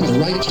scream at the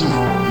right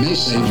time may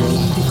save your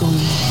life.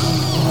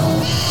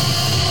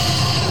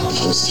 The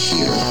force of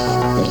fear.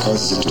 What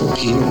causes it to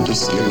appear and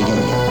disappear, we don't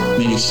know.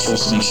 Maybe it's the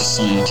force that makes you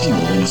sign a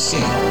tingle when you see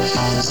it.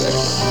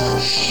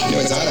 Exactly. You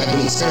know, it's odd, I've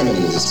been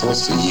experimenting with this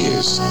force for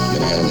years.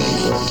 Never had a name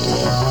for it until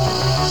now.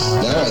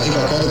 Now I think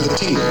I call it the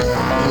tingle.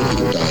 Many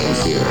people die in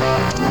fear.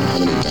 How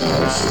many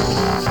die of fear?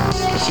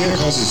 The fear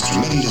causes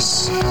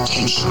tremendous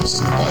tensions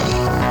in the body.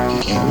 If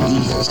you can't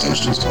relieve those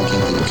tensions, why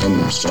can't they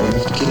become strong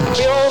enough to kill you?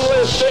 The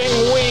only thing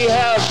we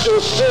have to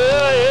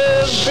fear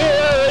is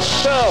fear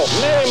itself.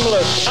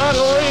 Nameless,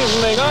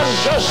 unreasoning,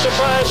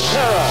 unjustified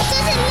terror.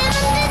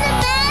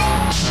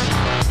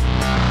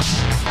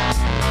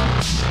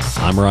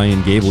 I'm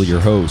Ryan Gable, your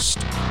host,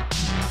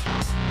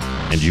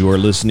 and you are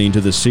listening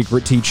to The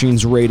Secret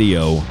Teachings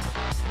Radio,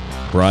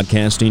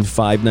 broadcasting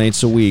 5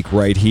 nights a week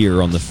right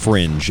here on The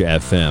Fringe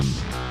FM.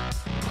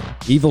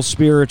 Evil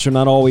spirits are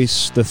not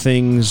always the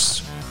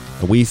things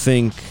that we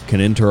think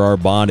can enter our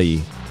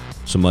body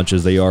so much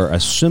as they are a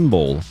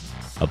symbol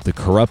of the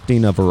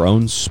corrupting of our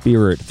own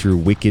spirit through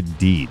wicked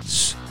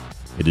deeds.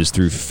 It is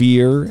through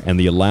fear and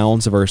the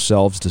allowance of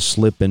ourselves to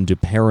slip into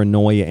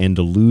paranoia and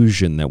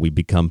delusion that we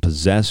become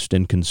possessed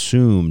and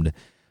consumed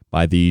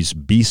by these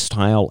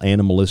bestial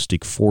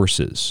animalistic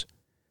forces.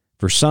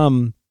 For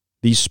some,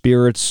 these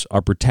spirits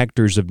are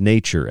protectors of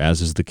nature,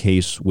 as is the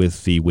case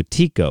with the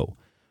Wetiko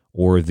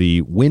or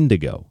the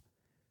Wendigo.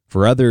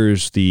 For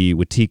others, the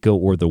Wetiko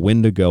or the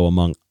Wendigo,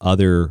 among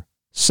other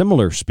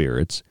similar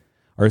spirits,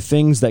 are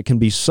things that can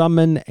be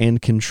summoned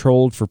and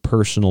controlled for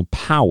personal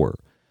power,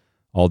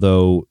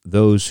 although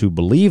those who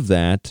believe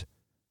that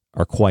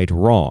are quite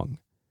wrong.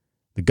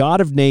 The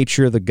god of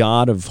nature, the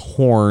god of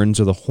horns,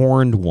 or the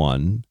horned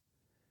one,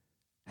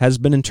 has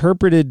been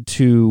interpreted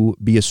to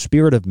be a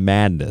spirit of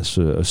madness,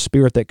 a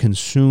spirit that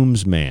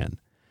consumes man,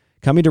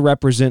 coming to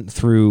represent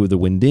through the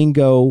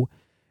Wendigo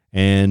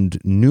and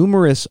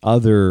numerous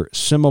other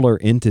similar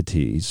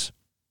entities,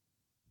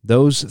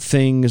 those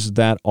things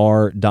that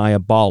are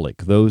diabolic,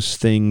 those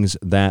things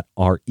that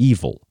are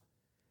evil.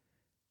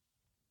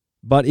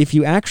 But if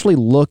you actually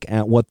look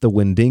at what the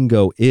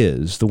Wendigo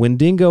is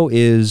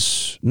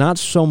not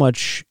so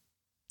much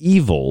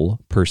evil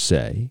per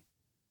se,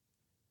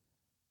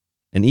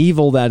 an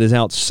evil that is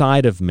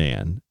outside of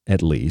man,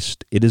 at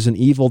least. It is an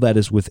evil that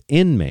is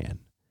within man.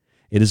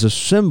 It is a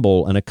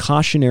symbol and a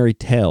cautionary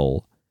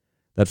tale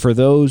that for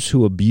those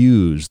who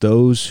abuse,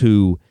 those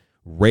who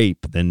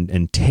rape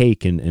and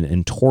take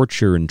and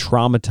torture and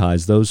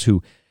traumatize, those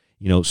who,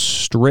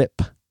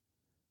 strip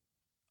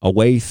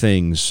away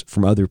things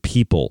from other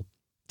people,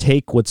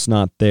 take what's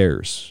not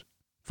theirs,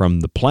 from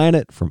the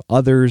planet, from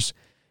others,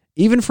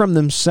 even from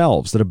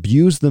themselves, that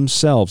abuse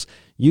themselves,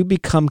 you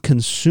become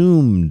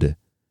consumed,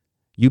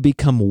 you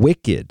become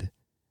wicked,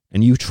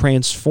 and you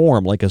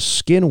transform like a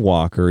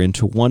skinwalker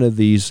into one of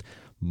these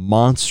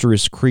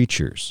monstrous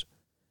creatures.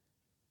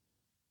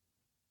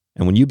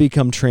 And when you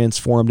become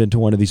transformed into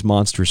one of these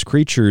monstrous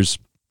creatures,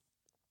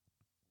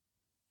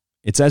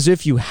 it's as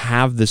if you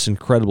have this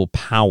incredible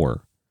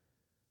power.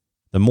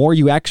 The more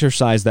you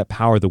exercise that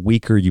power, the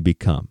weaker you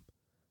become.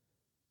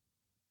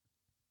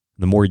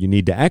 The more you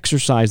need to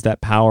exercise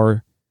that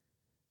power,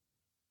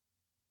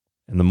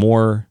 and the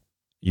more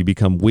you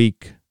become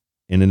weak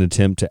in an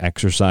attempt to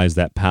exercise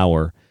that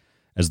power.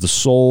 As the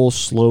soul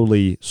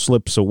slowly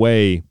slips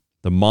away,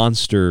 the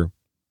monster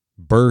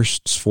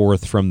bursts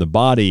forth from the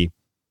body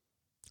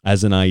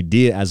as an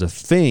idea, as a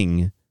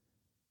thing,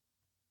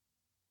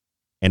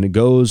 and it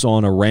goes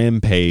on a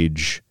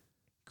rampage,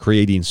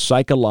 creating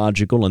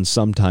psychological and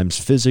sometimes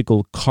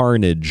physical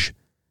carnage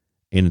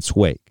in its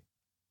wake.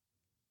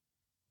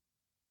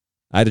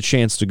 I had a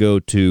chance to go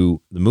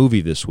to the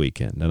movie this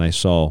weekend, and I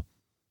saw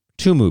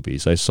two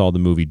movies. I saw the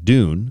movie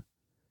Dune,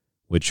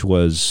 which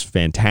was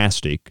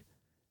fantastic,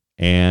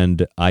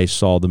 and I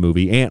saw the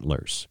movie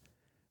Antlers.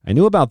 I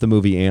knew about the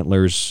movie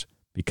Antlers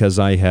because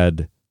I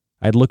had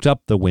looked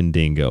up the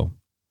Wendigo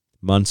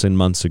months and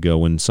months ago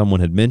when someone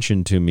had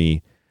mentioned to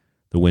me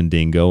the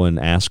Wendigo and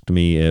asked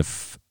me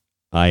if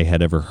I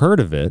had ever heard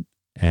of it,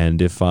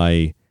 and if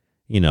I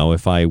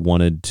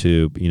wanted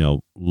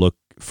to, look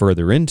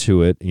further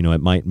into it,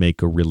 it might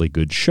make a really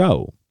good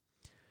show.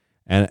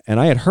 And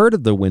I had heard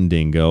of the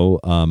Wendigo.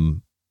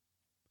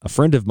 A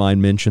friend of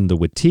mine mentioned the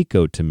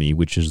Wetiko to me,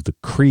 which is the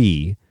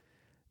Cree,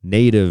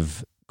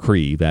 Native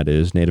Cree, that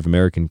is, Native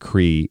American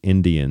Cree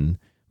Indian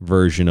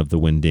version of the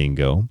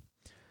Wendigo.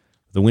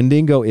 The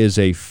Wendigo is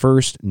a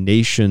First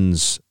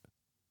Nations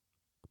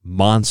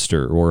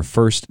monster or a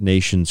First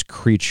Nations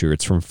creature.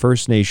 It's from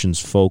First Nations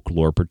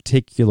folklore,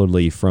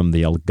 particularly from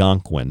the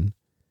Algonquin.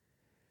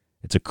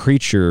 It's a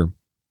creature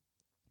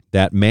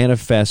that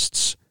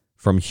manifests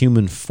from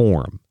human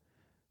form,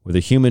 where the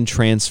human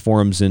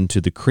transforms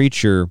into the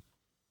creature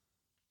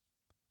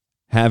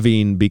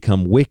having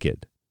become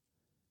wicked.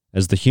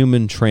 As the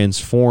human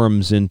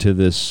transforms into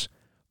this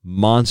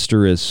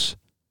monstrous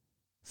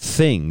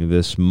thing,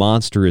 this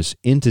monstrous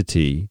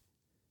entity,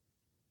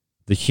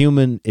 the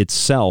human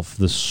itself,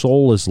 the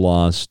soul is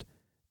lost,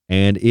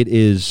 and it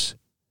is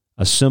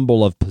a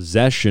symbol of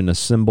possession, a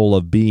symbol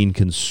of being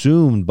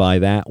consumed by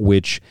that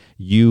which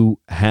you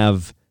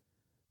have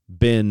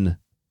been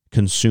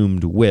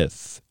consumed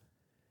with.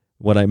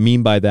 What I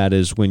mean by that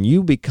is when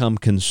you become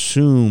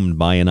consumed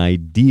by an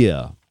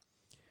idea,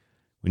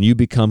 when you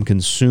become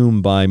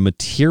consumed by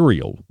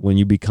material, when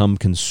you become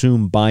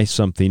consumed by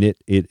something,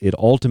 it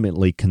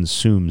ultimately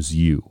consumes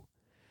you.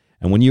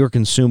 And when you are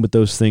consumed with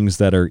those things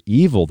that are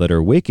evil, that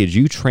are wicked,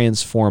 you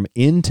transform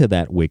into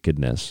that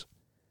wickedness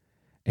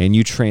and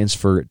you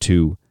transfer it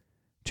to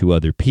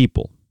other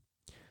people.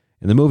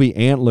 In the movie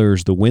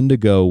Antlers, the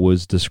Wendigo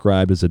was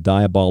described as a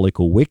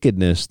diabolical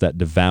wickedness that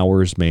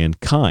devours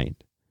mankind.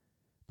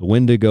 The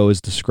Wendigo is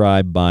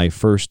described by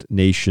First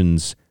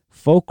Nations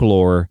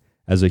folklore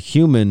as a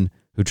human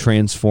who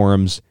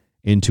transforms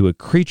into a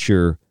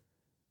creature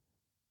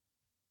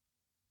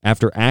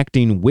after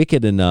acting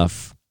wicked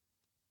enough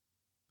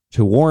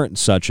to warrant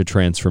such a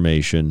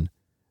transformation.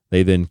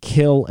 They then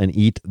kill and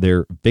eat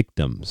their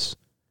victims.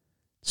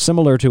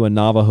 Similar to a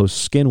Navajo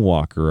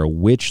skinwalker, a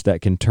witch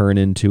that can turn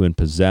into and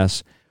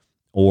possess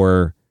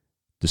or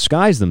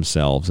disguise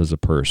themselves as a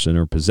person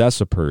or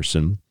possess a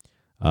person,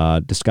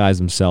 disguise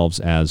themselves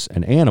as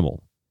an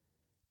animal.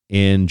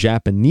 In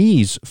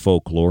Japanese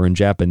folklore, in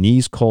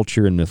Japanese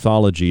culture and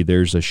mythology,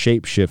 there's a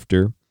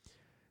shapeshifter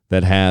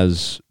that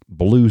has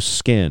blue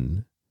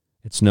skin.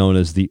 It's known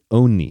as the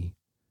Oni.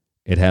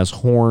 It has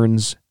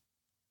horns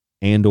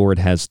and or it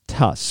has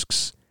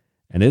tusks,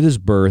 and it is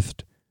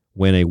birthed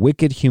when a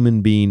wicked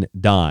human being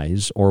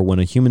dies or when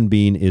a human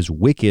being is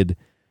wicked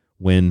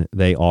when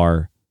they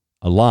are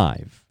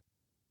alive.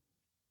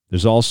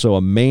 There's also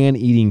a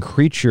man-eating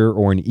creature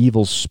or an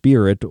evil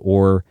spirit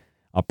or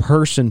a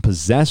person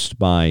possessed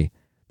by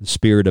the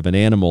spirit of an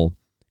animal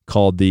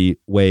called the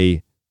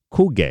Wekuge.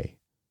 The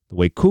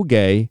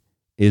Wekuge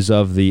is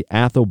of the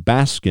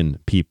Athabascan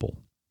people.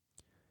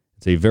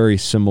 It's a very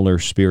similar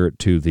spirit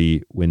to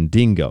the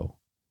Wendigo.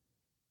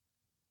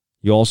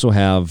 You also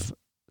have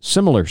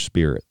similar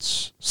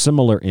spirits,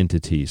 similar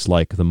entities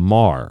like the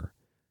Mar,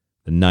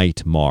 the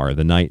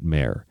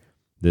nightmare,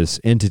 this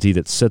entity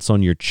that sits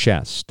on your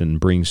chest and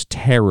brings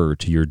terror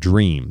to your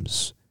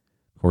dreams.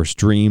 Of course,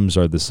 dreams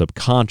are the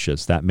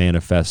subconscious that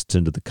manifests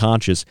into the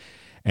conscious,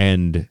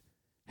 and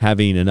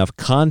having enough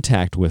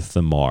contact with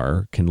the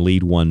Mar can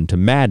lead one to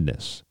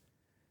madness.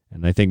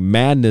 And I think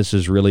madness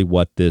is really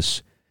what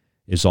this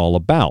is all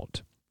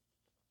about.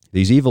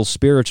 These evil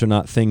spirits are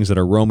not things that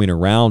are roaming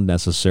around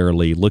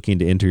necessarily looking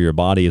to enter your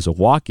body as a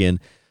walk-in,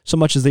 so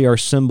much as they are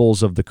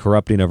symbols of the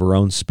corrupting of our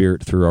own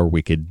spirit through our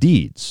wicked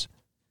deeds.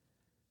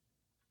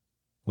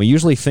 We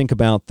usually think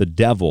about the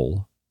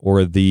devil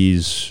or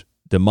these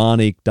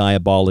demonic,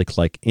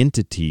 diabolic-like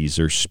entities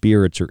or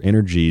spirits or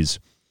energies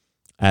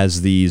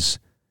as these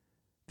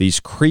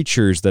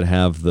creatures that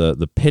have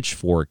the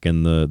pitchfork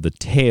and the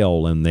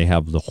tail, and they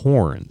have the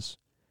horns.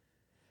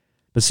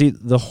 But see,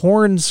 the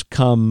horns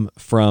come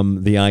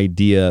from the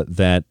idea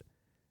that,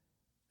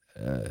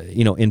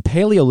 in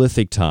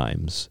Paleolithic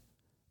times,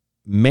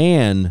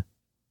 man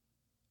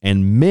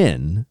and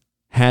men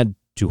had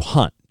to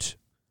hunt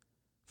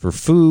for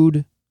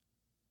food,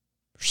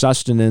 for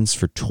sustenance,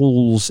 for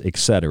tools,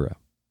 etc.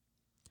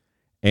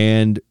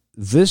 And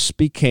this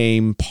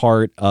became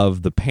part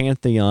of the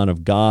pantheon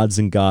of gods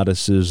and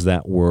goddesses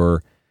that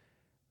were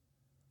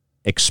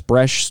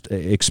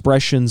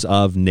expressions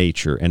of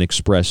nature and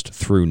expressed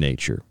through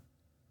nature.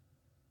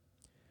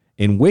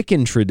 In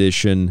Wiccan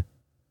tradition,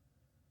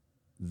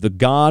 the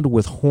god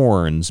with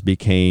horns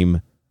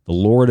became the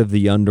Lord of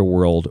the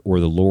Underworld or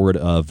the Lord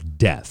of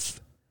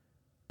Death,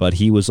 but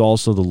he was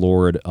also the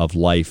Lord of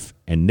life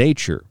and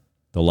nature,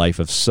 the life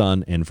of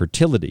sun and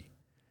fertility.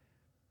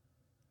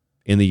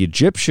 In the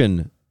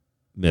Egyptian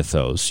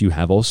mythos, you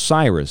have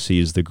Osiris.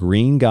 He is the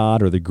green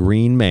god or the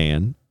green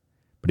man,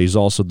 but he's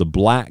also the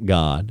black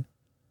god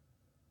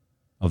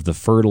of the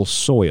fertile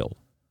soil.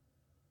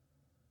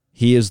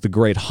 He is the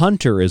great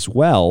hunter as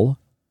well,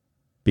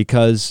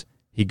 because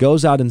he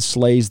goes out and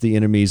slays the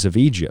enemies of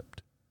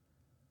Egypt.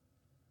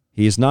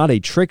 He is not a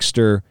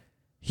trickster.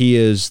 He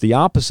is the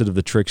opposite of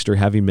the trickster,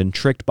 having been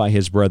tricked by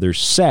his brother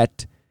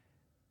Set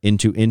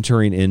into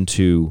entering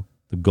into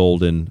the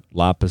golden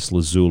lapis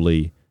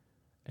lazuli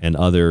and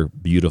other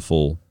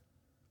beautiful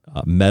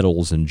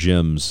metals and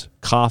gems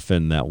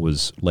coffin that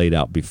was laid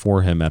out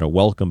before him at a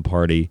welcome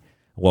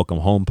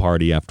home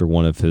party after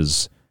one of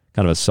his,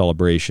 kind of a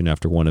celebration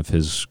after one of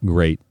his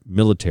great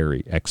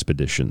military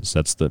expeditions.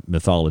 That's the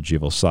mythology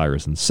of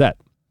Osiris and Set,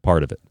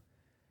 part of it.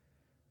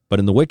 But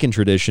in the Wiccan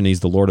tradition,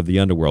 he's the Lord of the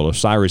Underworld.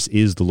 Osiris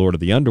is the Lord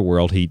of the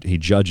Underworld. He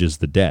judges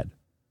the dead.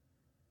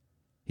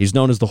 He's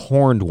known as the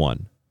Horned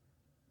One.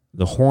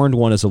 The Horned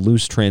One is a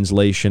loose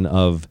translation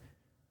of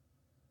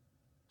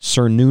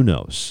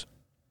Cernunnos,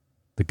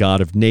 the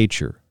god of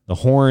nature. The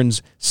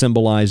horns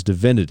symbolize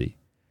divinity.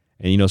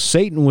 And,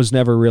 Satan was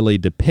never really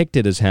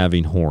depicted as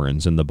having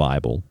horns in the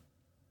Bible.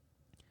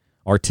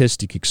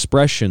 Artistic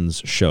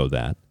expressions show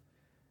that.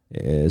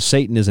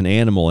 Satan is an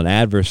animal, an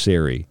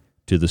adversary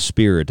to the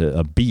spirit,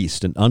 a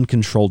beast, an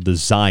uncontrolled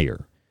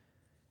desire.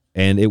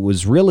 And it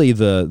was really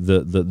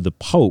the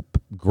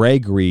Pope,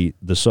 Gregory,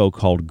 the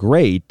so-called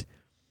Great.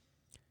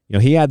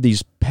 He had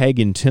these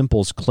pagan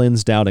temples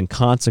cleansed out and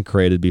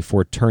consecrated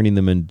before turning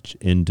them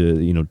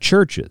into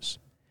churches.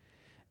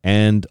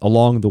 And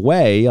along the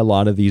way, a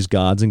lot of these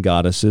gods and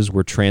goddesses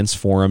were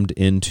transformed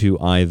into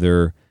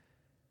either,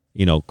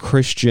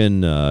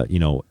 Christian,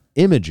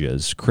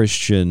 images,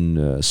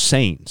 Christian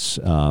saints,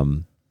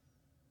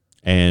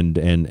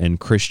 and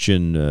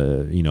Christian,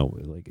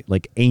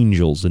 like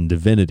angels and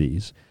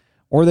divinities,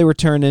 or they were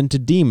turned into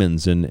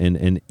demons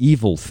and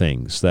evil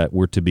things that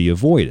were to be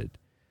avoided.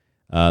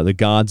 The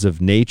gods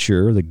of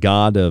nature, the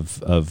god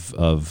of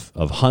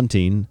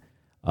hunting,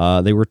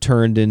 they were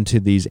turned into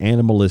these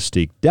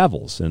animalistic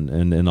devils.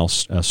 And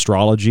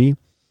astrology,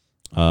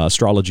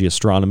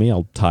 astronomy,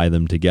 I'll tie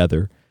them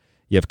together.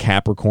 You have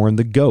Capricorn,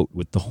 the goat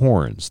with the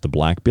horns, the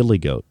black billy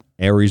goat.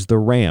 Aries, the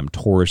ram.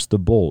 Taurus, the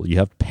bull. You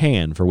have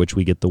Pan, for which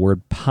we get the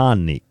word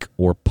panik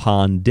or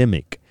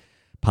pandemic.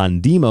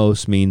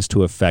 Pandemos means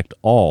to affect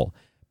all.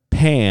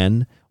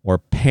 Pan or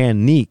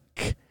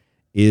panic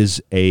is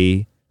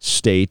a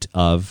state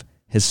of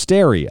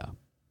hysteria.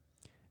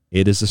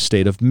 It is a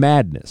state of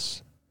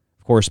madness.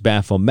 Of course,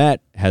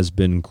 Baphomet has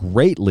been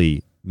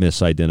greatly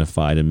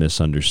misidentified and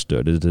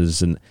misunderstood. It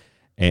is an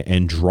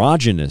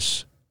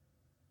androgynous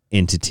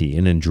entity,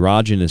 an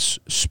androgynous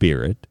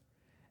spirit,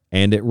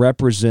 and it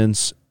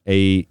represents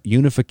a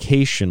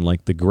unification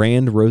like the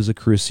grand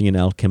Rosicrucian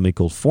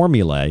alchemical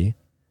formulae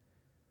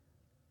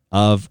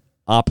of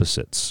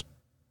opposites.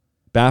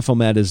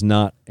 Baphomet is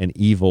not an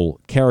evil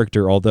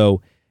character,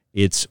 although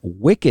its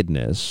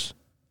wickedness,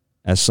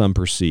 as some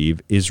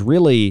perceive, is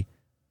really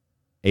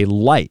a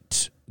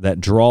light that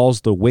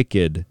draws the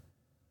wicked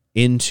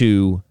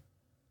into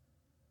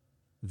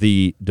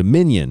the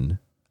dominion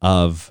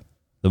of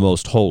the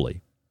Most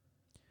Holy.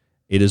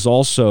 It is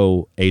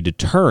also a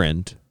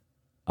deterrent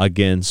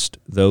against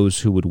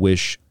those who would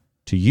wish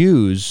to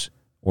use,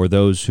 or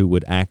those who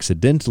would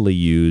accidentally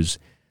use,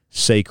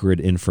 sacred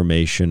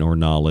information or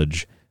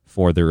knowledge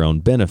for their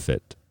own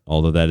benefit,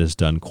 although that is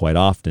done quite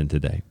often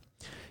today.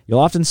 You'll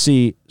often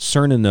see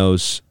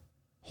Cernunnos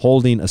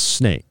holding a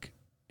snake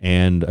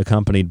and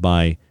accompanied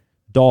by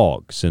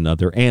dogs and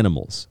other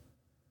animals.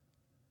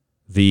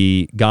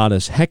 The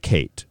goddess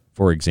Hecate,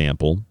 for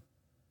example,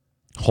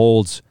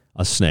 holds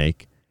a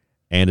snake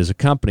and is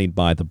accompanied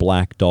by the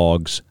black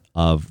dogs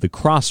of the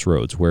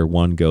crossroads, where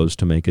one goes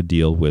to make a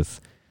deal with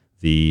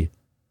the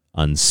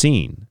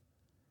unseen.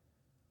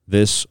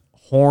 This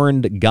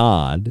horned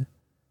god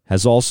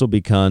has also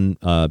become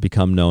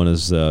known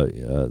as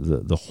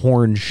the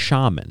horned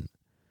shaman,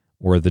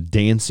 or the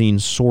dancing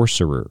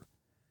sorcerer.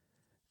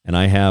 And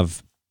I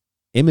have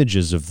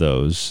images of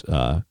those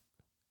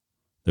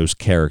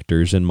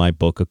characters in my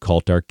book,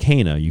 Occult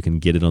Arcana. You can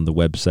get it on the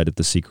website at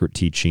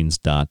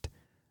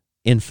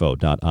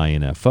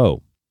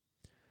thesecretteachings.info.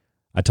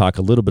 I talk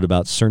a little bit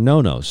about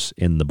Cernunnos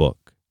in the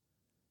book.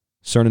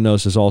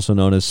 Cernunnos is also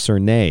known as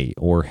Cerne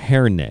or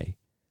Herne.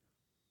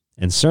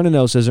 And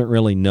Cernunnos isn't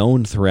really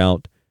known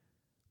throughout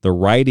the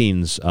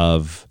writings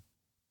of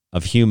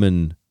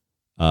human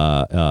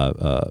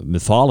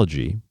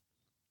mythology.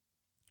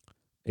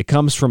 It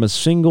comes from a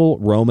single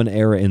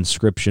Roman-era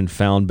inscription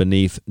found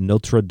beneath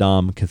Notre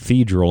Dame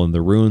Cathedral in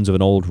the ruins of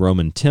an old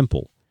Roman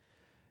temple.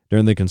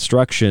 During the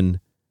construction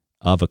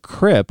of a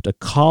crypt, a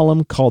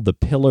column called the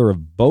Pillar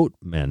of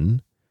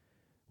Boatmen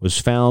was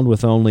found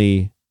with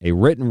only a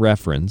written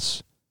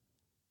reference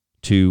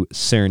to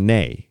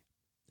Cerne,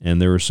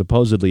 and there was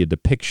supposedly a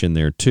depiction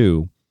there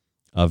too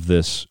of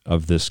this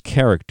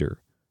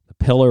character, the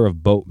Pillar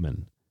of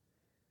Boatmen.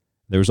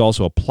 There was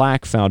also a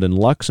plaque found in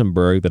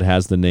Luxembourg that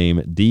has the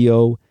name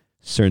Dio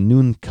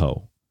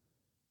Cernunco.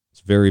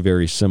 It's very,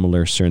 very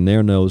similar.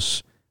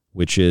 Cernunnos,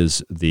 which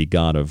is the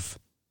god of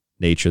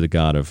nature, the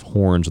god of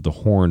horns, or the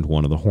horned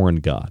one, or the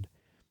horned god.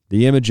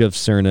 The image of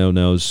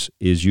Cernunnos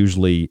is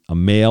usually a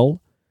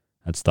male,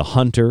 that's the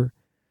hunter,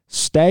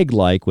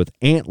 stag-like with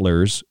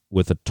antlers,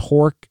 with a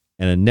torque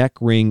and a neck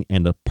ring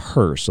and a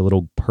purse, a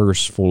little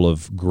purse full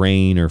of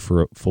grain or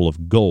full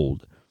of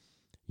gold,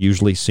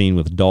 usually seen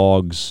with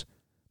dogs,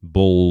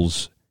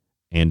 bulls,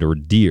 and or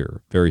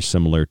deer, very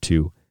similar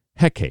to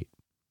Hecate.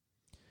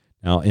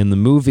 Now, in the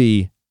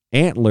movie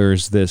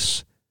Antlers,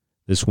 this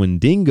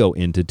Wendigo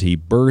entity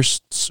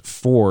bursts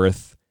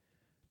forth,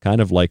 kind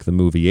of like the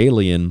movie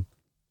Alien,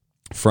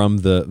 from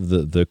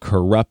the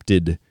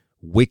corrupted,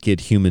 wicked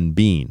human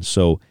being.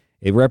 So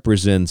it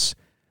represents,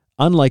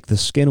 unlike the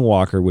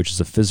Skinwalker, which is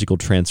a physical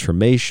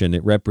transformation,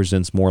 it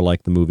represents more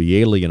like the movie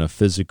Alien, a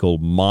physical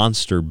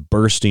monster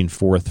bursting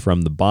forth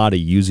from the body,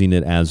 using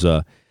it as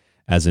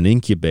an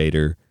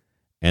incubator.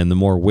 And the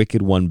more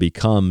wicked one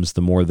becomes,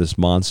 the more this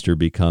monster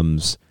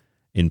becomes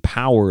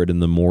empowered,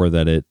 and the more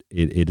that it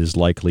is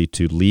likely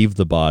to leave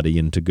the body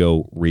and to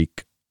go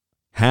wreak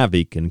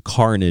havoc and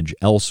carnage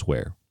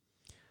elsewhere.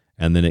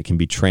 And then it can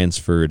be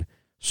transferred,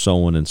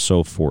 so on and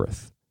so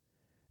forth.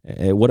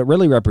 What it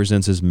really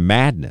represents is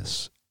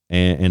madness,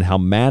 and how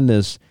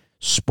madness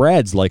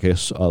spreads like a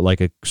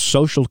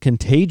social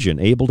contagion,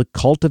 able to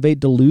cultivate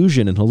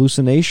delusion and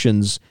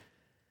hallucinations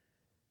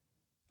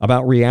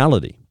about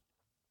reality.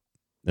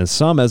 And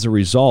some, as a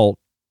result,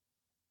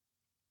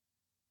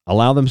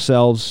 allow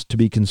themselves to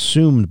be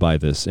consumed by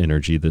this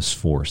energy, this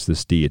force,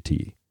 this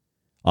deity,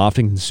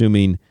 often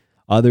consuming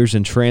others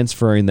and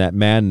transferring that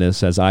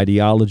madness as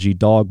ideology,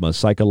 dogma,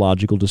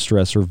 psychological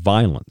distress, or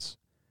violence.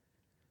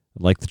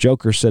 Like the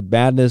Joker said,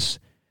 madness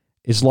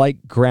is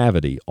like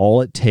gravity.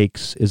 All it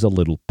takes is a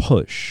little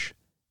push.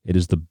 It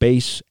is the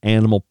base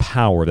animal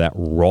power, that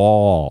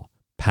raw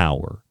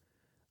power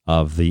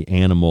of the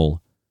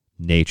animal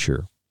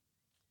nature.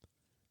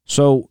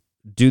 So,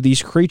 do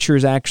these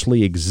creatures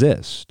actually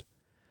exist?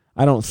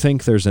 I don't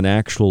think there's an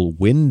actual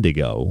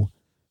Wendigo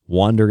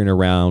wandering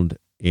around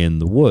in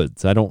the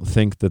woods. I don't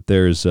think that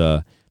there's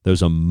a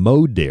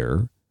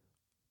Modir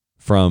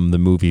from the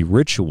movie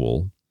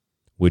Ritual,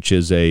 which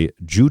is a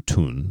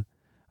Jutun.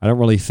 I don't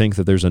really think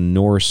that there's a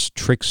Norse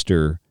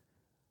trickster,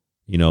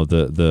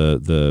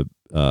 the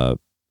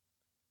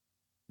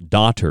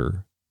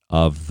daughter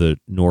of the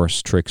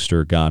Norse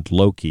trickster god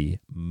Loki,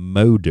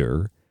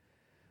 Modir.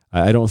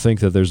 I don't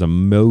think that there's a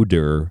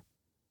Modir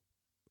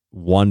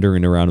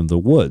wandering around in the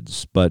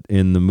woods. But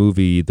in the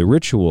movie The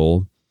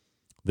Ritual,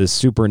 this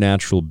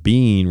supernatural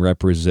being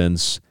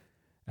represents,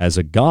 as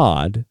a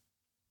god,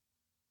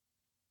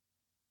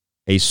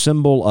 a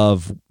symbol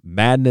of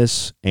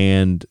madness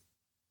and,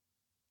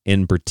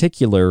 in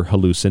particular,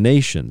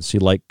 hallucinations. See,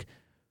 like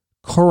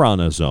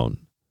Coronazone,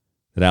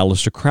 that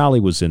Aleister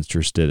Crowley was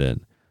interested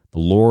in, the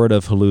Lord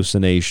of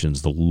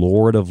hallucinations, the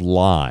Lord of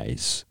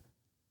lies,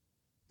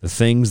 the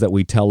things that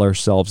we tell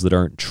ourselves that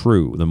aren't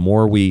true. The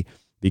more we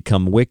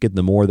become wicked,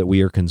 the more that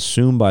we are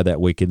consumed by that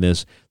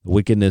wickedness, the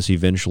wickedness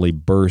eventually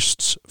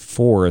bursts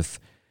forth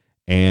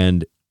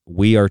and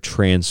we are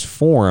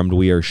transformed,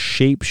 we are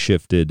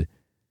shape-shifted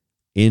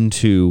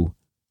into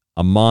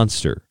a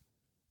monster,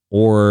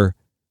 or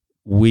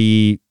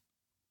we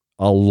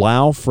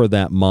allow for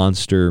that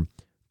monster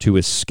to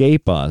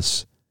escape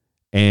us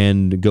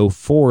and go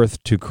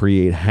forth to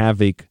create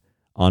havoc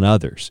on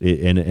others.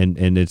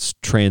 It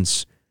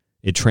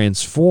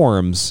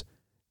transforms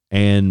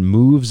and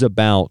moves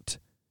about,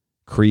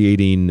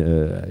 creating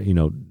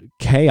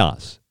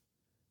chaos,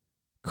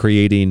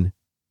 creating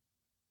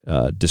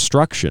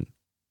destruction,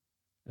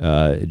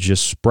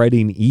 just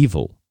spreading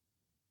evil.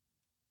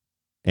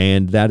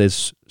 And that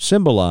is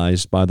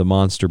symbolized by the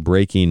monster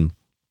breaking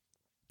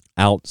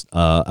out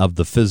of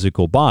the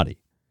physical body.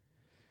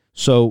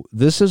 So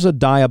this is a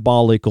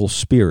diabolical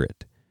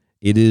spirit.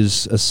 It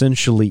is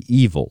essentially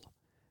evil.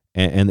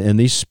 And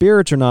these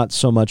spirits are not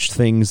so much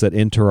things that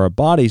enter our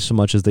body so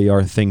much as they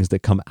are things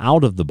that come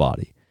out of the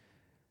body.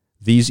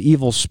 These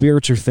evil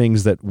spirits are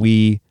things that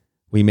we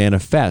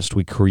manifest,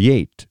 we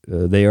create.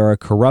 They are a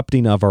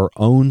corrupting of our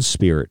own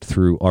spirit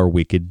through our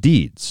wicked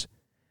deeds.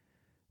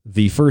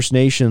 The First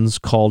Nations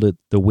called it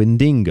the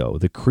Wendigo.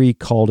 The Cree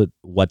called it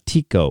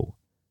Watiko,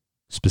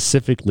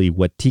 specifically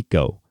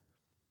Watiko.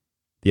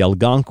 The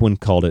Algonquin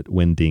called it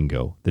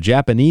Wendigo. The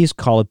Japanese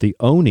call it the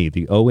Oni,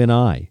 the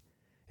O-N-I.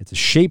 It's a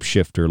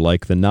shapeshifter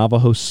like the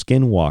Navajo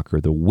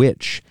skinwalker, the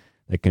witch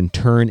that can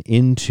turn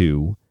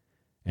into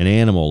an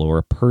animal or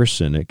a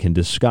person. It can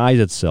disguise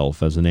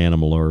itself as an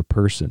animal or a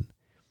person.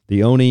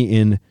 The Oni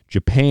in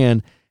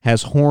Japan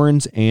has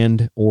horns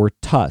and or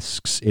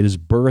tusks. It is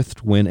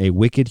birthed when a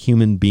wicked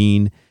human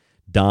being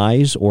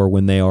dies or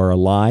when they are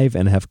alive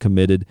and have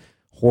committed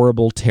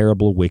horrible,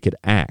 terrible, wicked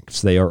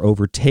acts. They are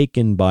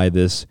overtaken by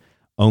this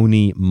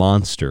Oni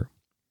monster.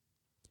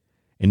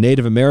 In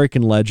Native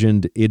American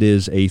legend, it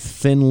is a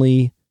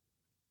thinly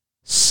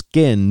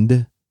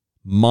skinned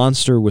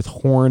monster with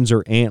horns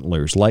or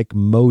antlers, like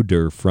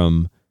Moder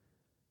from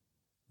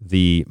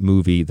the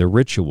movie The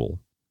Ritual.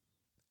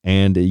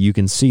 And you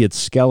can see its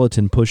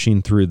skeleton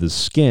pushing through the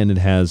skin. It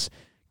has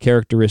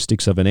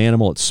characteristics of an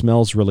animal. It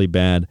smells really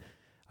bad.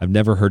 I've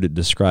never heard it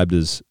described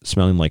as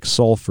smelling like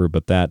sulfur,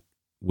 but that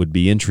would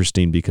be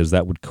interesting because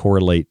that would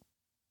correlate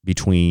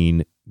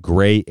between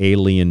gray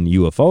alien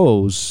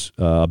UFOs,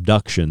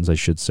 abductions, I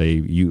should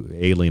say,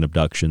 alien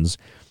abductions,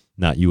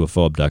 not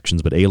UFO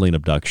abductions, but alien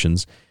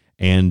abductions,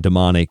 and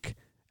demonic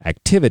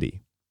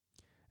activity.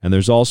 And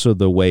there's also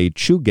the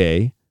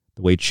Wei-Chuge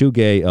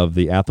of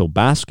the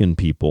Athabascan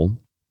people.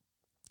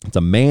 It's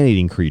a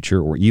man-eating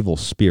creature or evil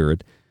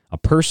spirit, a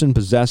person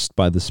possessed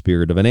by the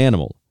spirit of an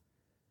animal.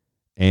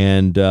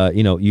 And,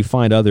 you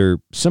find other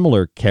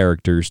similar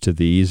characters to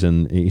these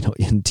in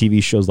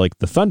TV shows like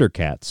the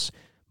Thundercats,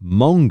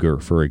 Monger,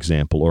 for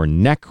example, or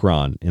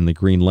Necron in the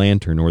Green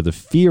Lantern, or the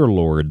Fear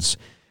Lords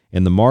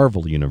in the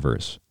Marvel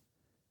Universe.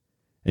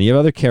 And you have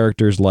other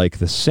characters like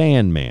the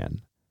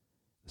Sandman,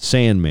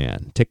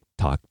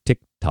 tick-tock,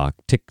 tick-tock,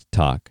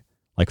 tick-tock,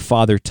 like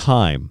Father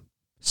Time,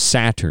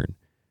 Saturn,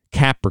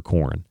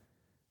 Capricorn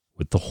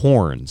with the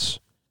horns.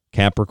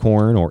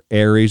 Capricorn or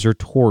Aries or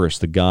Taurus,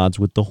 the gods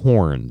with the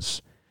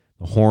horns.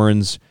 The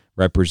horns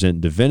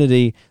represent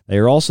divinity. They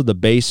are also the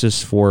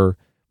basis for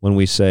when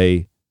we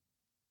say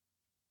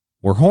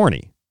we're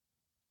horny.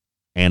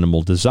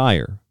 Animal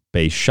desire,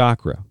 base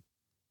chakra.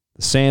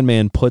 The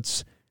Sandman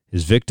puts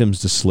his victims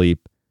to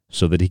sleep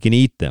so that he can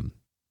eat them.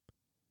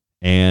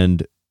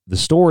 And the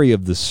story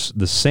of the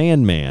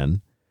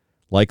Sandman,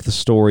 like the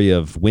story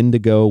of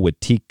Wendigo,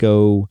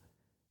 Watiko,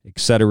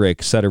 etc.,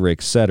 etc.,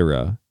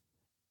 etc.,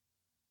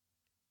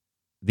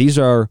 these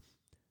are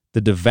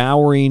the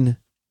devouring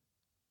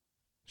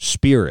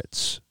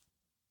spirits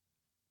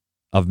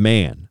of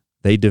man.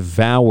 They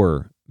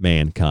devour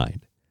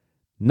mankind.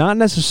 Not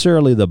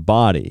necessarily the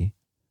body,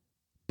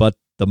 but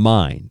the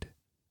mind.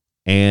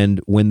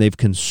 And when they've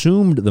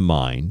consumed the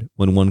mind,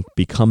 when one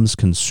becomes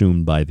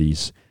consumed by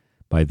these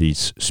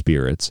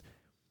spirits,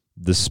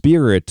 the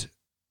spirit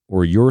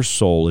or your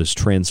soul is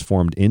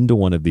transformed into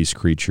one of these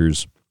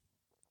creatures,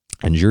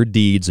 and your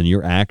deeds and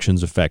your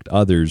actions affect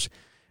others,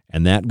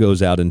 and that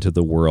goes out into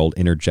the world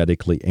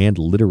energetically and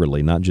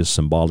literally, not just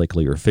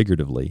symbolically or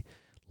figuratively,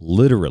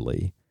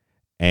 literally.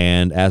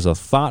 And as a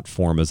thought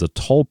form, as a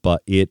tulpa,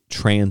 it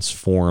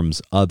transforms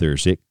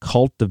others. It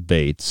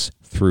cultivates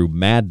through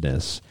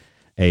madness,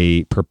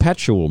 a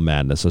perpetual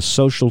madness, a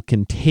social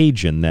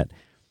contagion that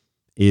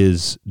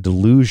is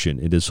delusion,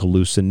 it is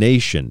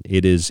hallucination,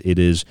 it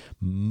is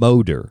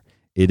motor,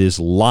 it is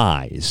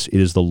lies, it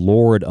is the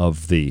Lord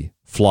of the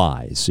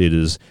Flies, it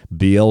is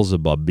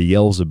Beelzebub,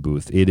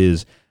 Beelzebuth, it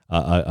is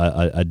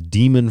a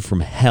demon from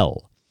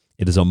hell,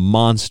 it is a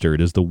monster,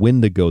 it is the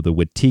Wendigo, the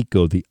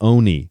Watiko, the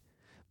Oni,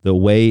 the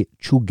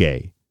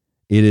Wei-Chuge.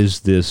 It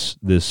is this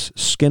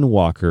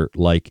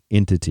skinwalker-like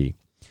entity,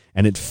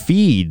 and it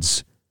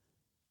feeds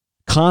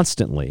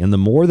constantly. And the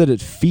more that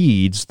it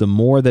feeds, the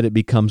more that it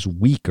becomes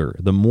weaker,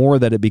 the more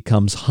that it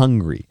becomes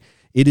hungry.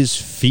 It is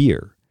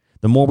fear.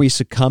 The more we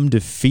succumb to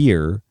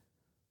fear,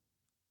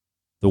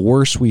 the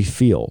worse we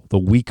feel, the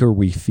weaker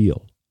we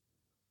feel.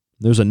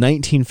 There's a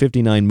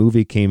 1959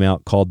 movie came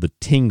out called The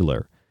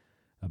Tingler.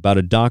 about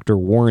a Dr.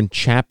 Warren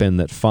Chapin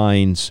that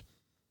finds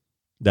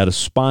that a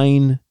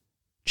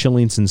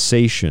spine-chilling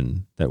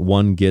sensation that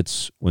one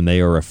gets when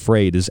they are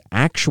afraid is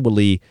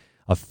actually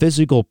a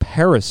physical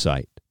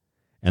parasite,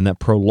 and that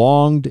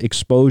prolonged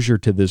exposure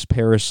to this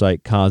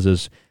parasite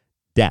causes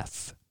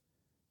death.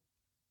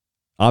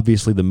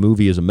 Obviously, the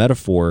movie is a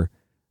metaphor.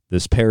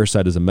 This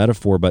parasite is a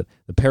metaphor, but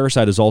the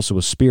parasite is also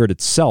a spirit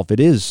itself. It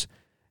is,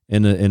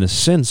 in a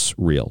sense,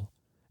 real.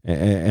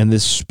 And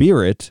this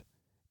spirit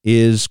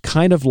is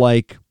kind of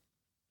like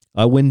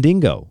a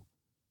Wendigo.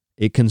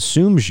 It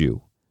consumes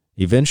you.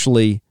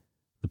 Eventually,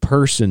 the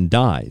person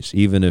dies.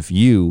 Even if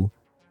you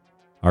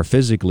are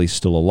physically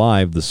still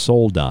alive, the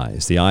soul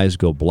dies. The eyes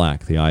go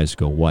black. The eyes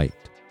go white.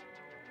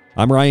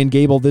 I'm Ryan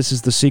Gable. This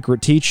is The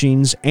Secret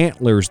Teachings.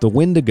 Antlers, the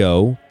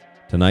Wendigo.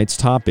 Tonight's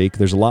topic.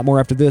 There's a lot more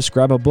after this.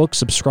 Grab a book,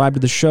 subscribe to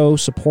the show,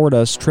 support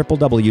us,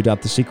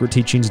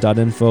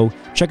 www.thesecretteachings.info.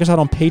 Check us out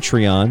on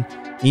Patreon.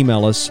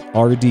 Email us,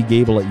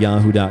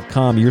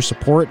 rdgable@yahoo.com. Your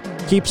support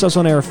keeps us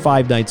on air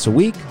 5 nights a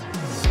week,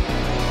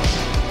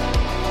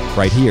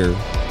 right here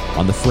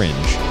on The Fringe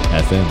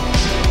FM.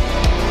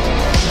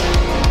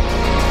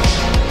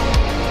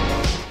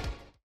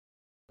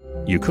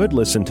 You could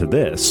listen to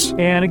this.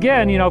 And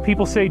again,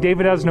 people say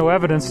David has no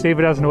evidence,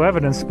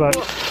 but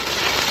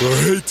I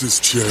hate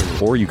this channel.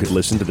 Or you could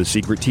listen to The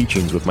Secret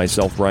Teachings with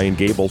myself, Ryan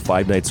Gable,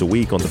 5 nights a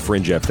week on The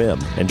Fringe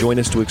FM, and join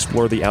us to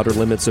explore the outer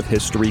limits of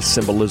history,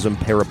 symbolism,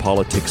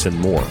 parapolitics, and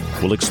more.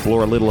 We'll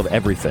explore a little of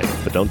everything,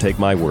 but don't take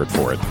my word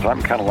for it.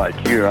 I'm kind of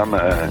like you. I'm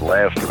a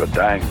last of a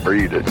dying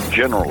breed, a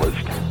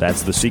generalist.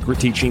 That's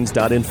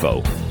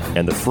thesecretteachings.info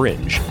and The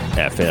Fringe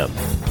FM.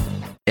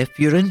 If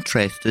you're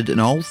interested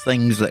in all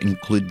things that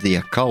include the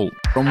occult,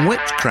 from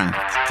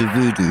witchcraft to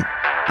voodoo,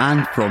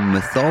 and from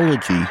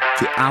mythology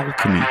to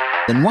alchemy,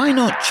 then why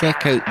not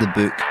check out the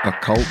book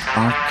Occult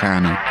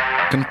Arcana,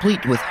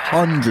 complete with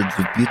hundreds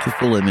of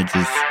beautiful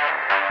images.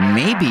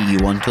 Maybe you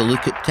want to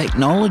look at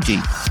technology,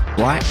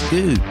 black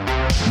goo,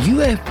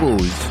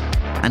 UFOs,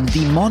 and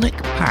demonic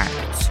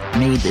pacts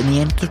made in the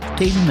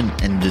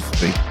entertainment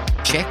industry.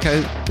 Check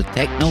out the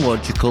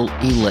technological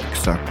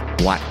elixir,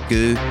 black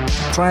goo,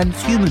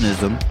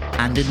 transhumanism,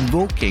 and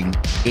invoking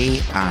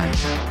AI.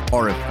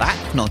 Or if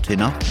that's not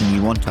enough and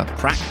you want a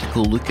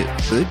practical look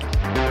at food,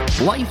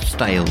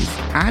 lifestyles,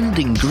 and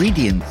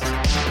ingredients,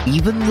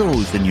 even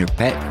those in your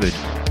pet food,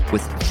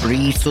 with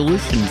free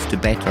solutions to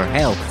better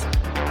health,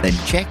 then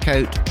check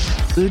out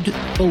Food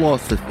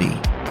Philosophy.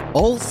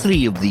 All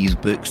 3 of these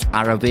books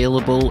are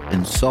available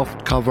in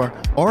softcover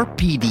or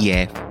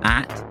PDF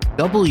at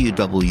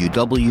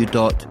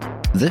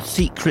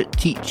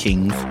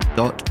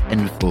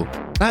www.thesecretteachings.info.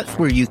 That's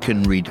where you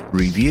can read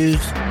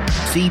reviews,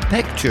 see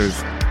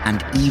pictures,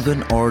 and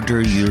even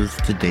order yours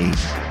today.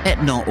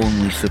 It not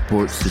only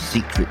supports The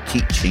Secret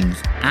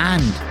Teachings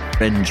and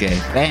Fringe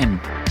FM,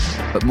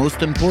 but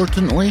most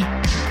importantly,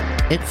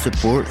 it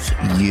supports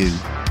you.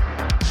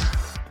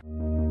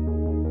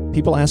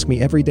 People ask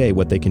me every day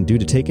what they can do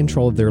to take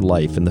control of their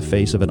life in the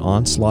face of an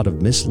onslaught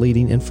of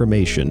misleading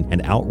information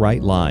and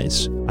outright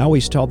lies. I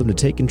always tell them to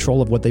take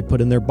control of what they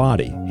put in their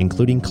body,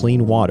 including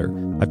clean water.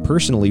 I've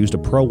personally used a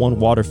Pro One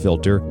water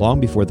filter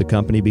long before the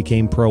company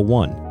became Pro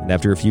One. And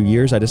after a few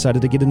years, I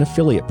decided to get an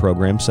affiliate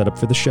program set up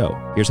for the show.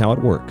 Here's how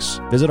it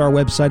works. Visit our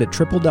website at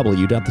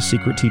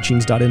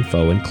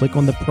www.thesecretteachings.info and click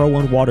on the Pro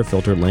One water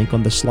filter link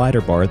on the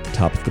slider bar at the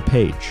top of the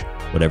page.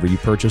 Whatever you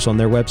purchase on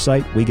their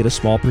website, we get a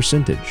small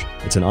percentage.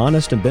 It's an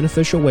honest and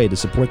beneficial way to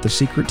support The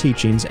Secret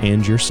Teachings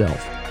and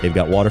yourself. They've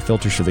got water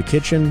filters for the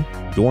kitchen,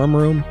 dorm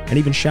room, and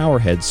even shower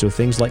heads so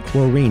things like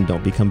chlorine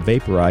don't become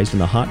vaporized in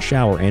the hot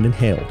shower and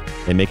inhaled.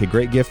 They make a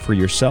great gift for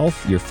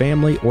yourself, your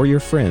family, or your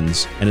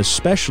friends, and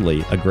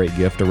especially a great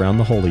gift around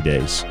the holy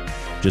days.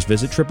 Just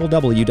visit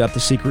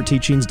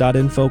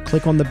www.thesecretteachings.info,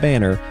 click on the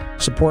banner,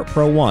 support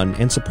Pro One,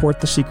 and support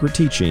The Secret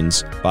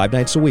Teachings 5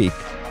 nights a week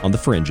on The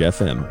Fringe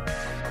FM.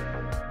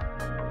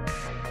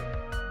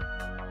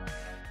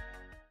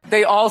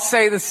 They all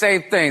say the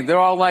same thing. They're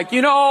all like,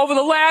 over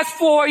the last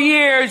 4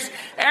 years,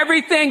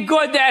 everything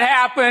good that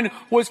happened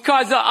was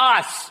because of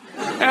us.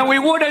 And we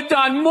would have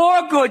done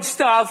more good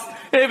stuff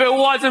if it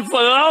wasn't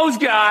for those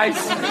guys.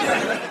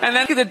 And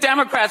then the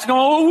Democrats go,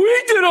 oh,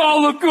 we did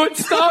all the good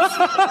stuff.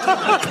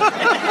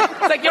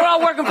 It's like you're all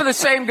working for the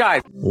same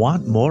guy.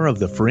 Want more of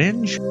The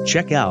Fringe?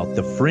 Check out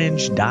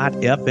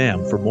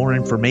thefringe.fm for more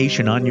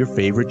information on your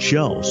favorite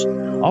shows.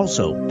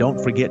 Also,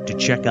 don't forget to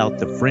check out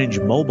the Fringe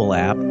mobile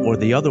app or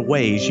the other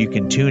ways you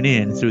can tune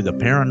in through the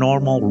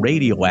Paranormal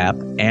Radio app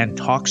and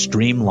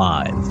TalkStream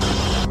Live.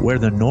 Where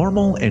the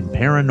normal and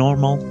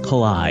paranormal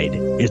collide,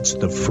 it's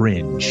The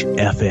Fringe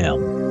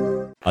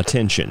FM.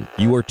 Attention,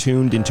 you are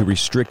tuned into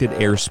restricted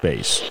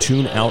airspace.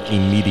 Tune out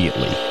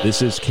immediately.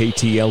 This is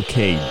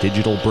KTLK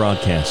Digital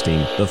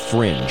Broadcasting, The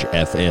Fringe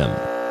FM.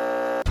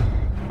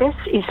 This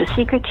is The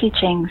Secret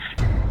Teachings.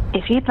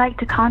 If you'd like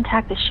to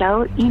contact the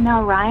show,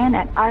 email Ryan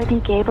at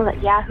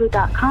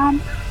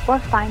rdgable@yahoo.com or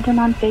find him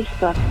on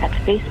Facebook at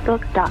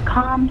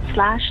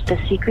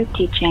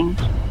facebook.com/thesecretteachings.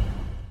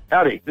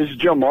 Howdy, this is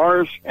Joe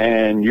Mars,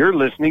 and you're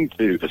listening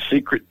to The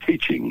Secret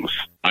Teachings.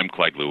 I'm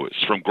Clyde Lewis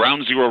from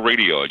Ground Zero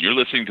Radio, and you're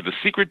listening to The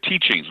Secret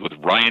Teachings with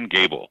Ryan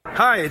Gable.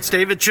 Hi, it's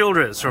David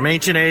Childress from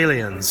Ancient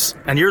Aliens,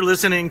 and you're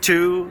listening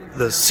to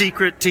The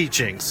Secret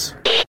Teachings.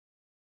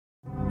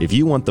 If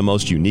you want the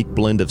most unique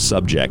blend of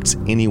subjects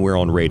anywhere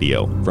on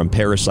radio, from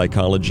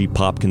parapsychology,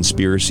 pop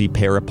conspiracy,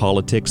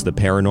 parapolitics, the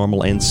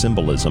paranormal, and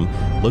symbolism,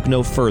 look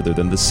no further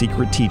than The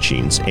Secret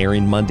Teachings,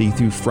 airing Monday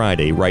through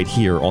Friday right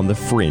here on The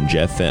Fringe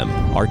FM.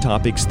 Our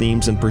topics,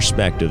 themes, and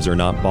perspectives are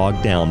not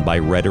bogged down by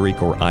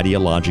rhetoric or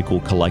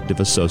ideological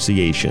collective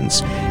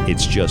associations.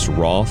 It's just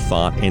raw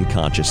thought and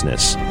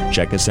consciousness.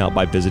 Check us out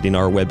by visiting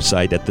our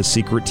website at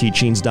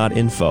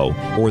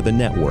thesecretteachings.info or the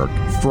network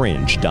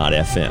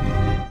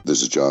fringe.fm.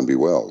 This is John B.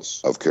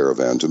 Wells of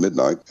Caravan to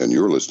Midnight, and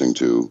you're listening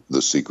to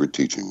The Secret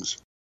Teachings.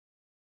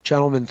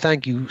 Gentlemen,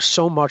 thank you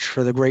so much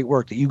for the great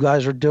work that you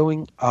guys are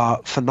doing.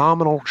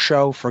 Phenomenal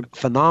show, for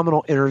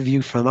phenomenal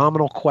interview,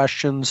 phenomenal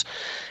questions,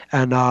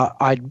 and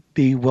I'd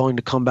be willing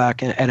to come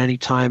back at any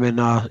time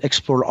and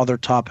explore other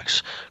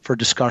topics for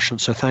discussion.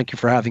 So thank you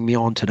for having me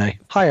on today.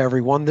 Hi,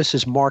 everyone. This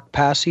is Mark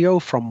Passio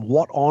from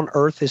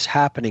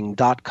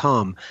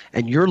WhatOnEarthIsHappening.com,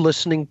 and you're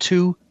listening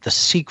to The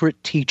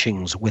Secret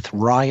Teachings with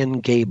Ryan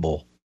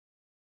Gable.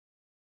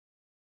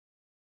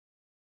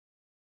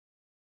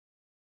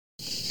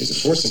 There's a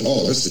force in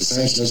all of us that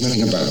science knows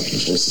nothing about, the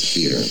force of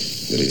fear.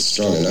 That it's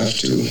strong enough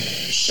to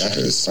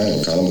shatter the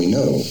spinal column, we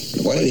know.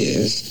 But what it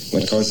is,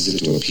 what causes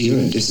it to appear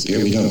and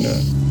disappear, we don't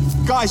know.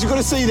 Guys, you've got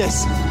to see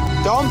this.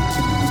 Dom?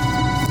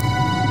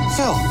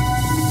 Phil?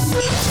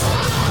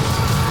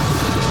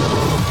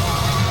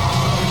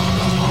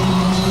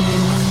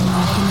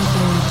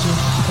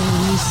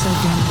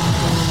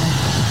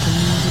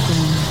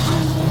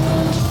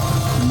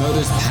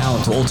 Moto's power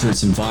to alter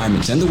its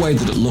environment and the way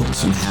that it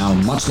looked and how,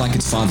 much like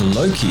its father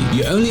Loki,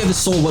 you only ever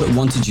saw what it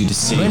wanted you to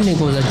see.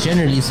 Wendigos are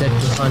generally said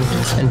to hunt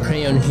and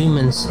prey on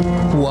humans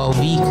who are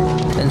weak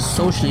and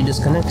socially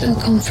disconnected. They'll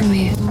come from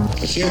here.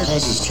 The fear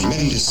causes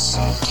tremendous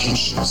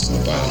tensions in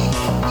the body. If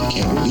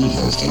you can't relieve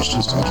those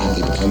tensions, why can't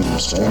they become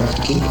strong enough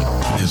to kill you?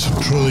 It's a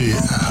truly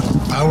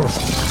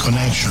powerful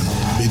connection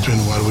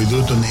between what we do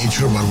to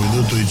nature, what we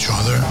do to each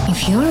other.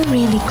 If you're a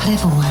really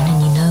clever one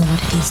and you know what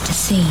it is to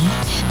see,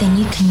 then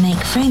you can make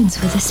friends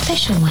with a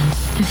special one,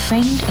 a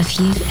friend of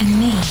you and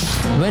me.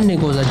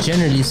 Wendigos are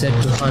generally said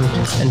to hunt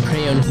and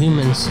prey on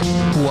humans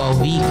who are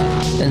weak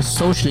and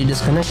socially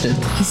disconnected.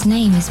 His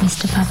name is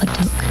Mr.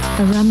 Babadook.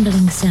 A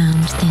rumbling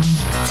sound, then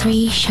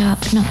 3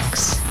 sharp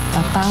knocks.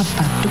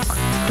 Ba-ba-ba-dook,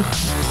 dook,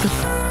 dook.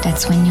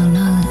 That's when you'll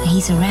know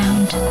he's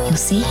around. You'll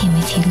see him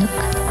if you look.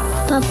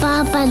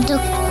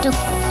 Ba-ba-ba-dook, dook,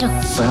 dook.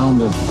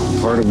 Found a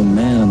part of a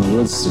man in the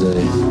woods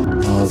today.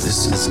 Oh,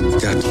 this has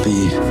got to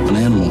be an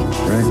animal,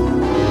 right?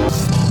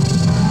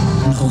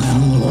 No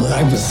animal that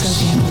I've ever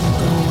seen.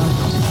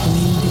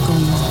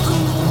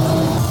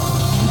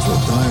 It's a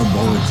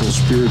diabolical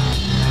spirit.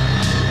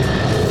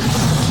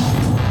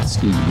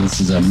 Excuse me, this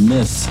is a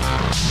myth.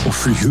 Well,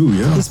 for you,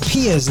 yeah. His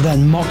peers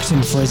then mocked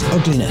him for his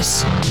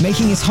ugliness,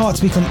 making his heart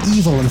become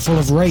evil and full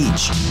of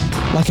rage.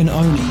 Like an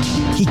Oni,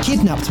 he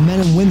kidnapped men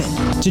and women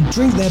to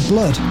drink their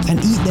blood and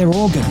eat their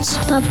organs.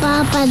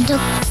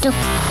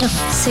 Ba-ba-ba-dook-dook-dook.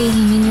 See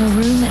him in your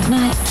room at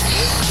night.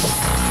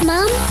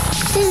 Mom,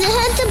 does it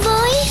hurt the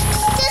boy?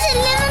 Does it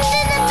live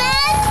under the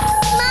bed?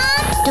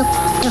 Mom?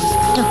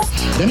 Dook-dook-dook.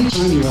 At any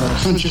time you are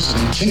conscious of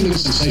a tingling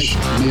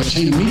sensation, you may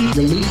obtain immediate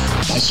relief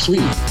by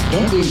screaming.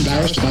 Don't be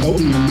embarrassed about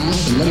opening your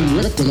mouth and letting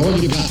rip with all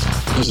you got,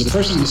 because the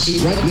person in the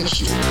seat right next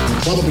to you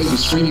will probably be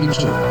screaming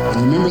too.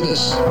 And remember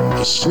this,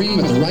 a scream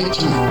at the right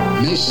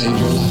time may save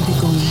your life.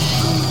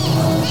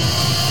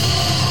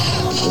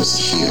 The force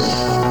of fear,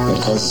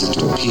 what causes it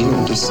to appear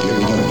and disappear,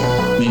 we don't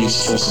know. Maybe it's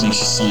the force that makes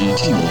you sign a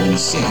tingle when you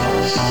see it.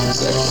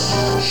 Exactly.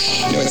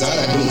 You know, it's odd,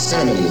 I've been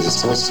experimenting with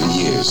this force for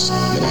years.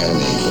 Never had a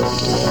name for it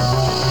until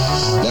now.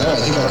 Now I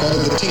think I'll call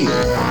it the Tinger.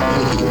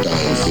 Many people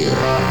die in fear.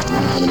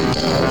 How many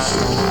die of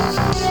fear?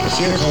 The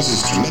fear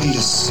causes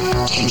tremendous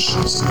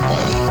tensions in the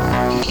body.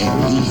 If you can't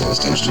relieve those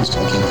tensions,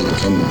 why can't they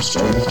become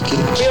strong enough to kill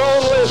you? The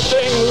only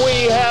thing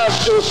we have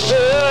to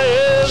fear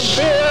is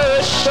fear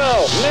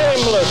itself.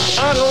 Nameless,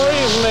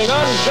 unreasoning,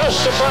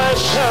 unjustified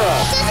terror.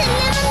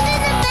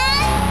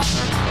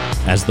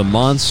 As the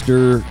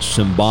monster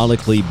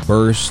symbolically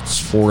bursts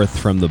forth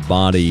from the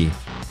body,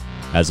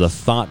 as a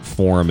thought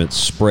form, it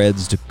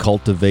spreads to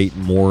cultivate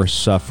more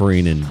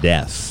suffering and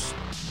death.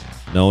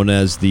 Known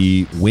as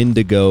the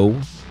Wendigo,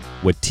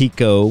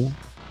 Wetiko,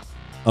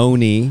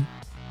 Oni,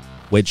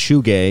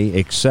 Wetsuge,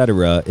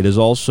 etc., it is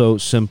also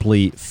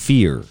simply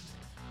fear.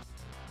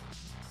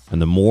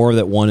 And the more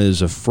that one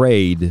is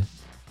afraid,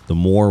 the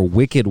more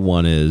wicked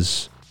one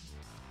is,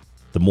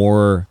 the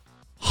more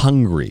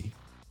hungry,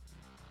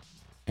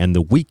 and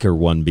the weaker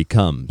one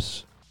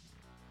becomes.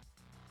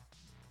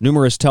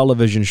 Numerous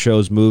television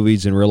shows,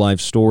 movies, and real-life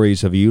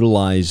stories have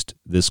utilized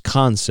this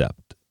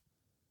concept.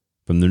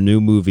 From the new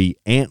movie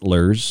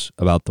Antlers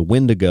about the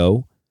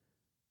Wendigo,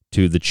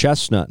 to the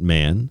Chestnut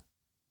Man,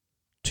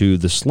 to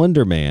the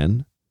Slender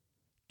Man,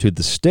 to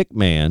the Stick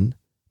Man,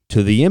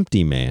 To the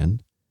empty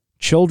man,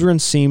 children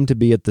seem to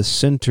be at the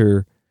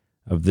center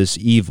of this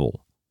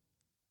evil.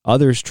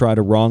 Others try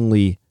to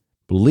wrongly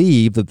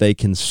believe that they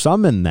can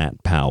summon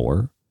that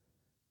power,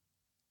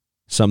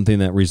 something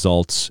that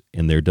results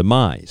in their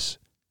demise.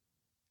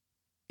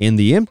 In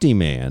the empty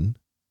man,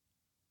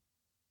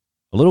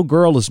 a little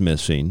girl is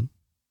missing.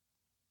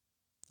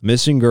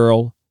 Missing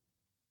girl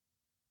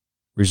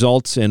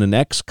results in an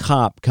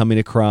ex-cop coming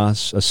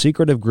across a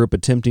secretive group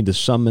attempting to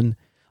summon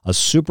a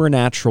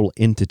supernatural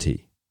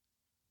entity.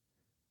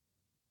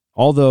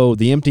 Although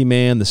the empty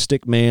man, the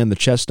stick man, the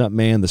chestnut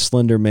man, the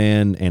slender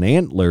man, and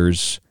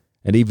antlers,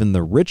 and even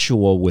the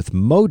ritual with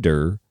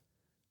Moder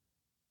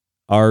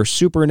are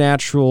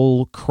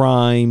supernatural,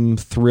 crime,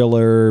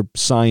 thriller,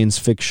 science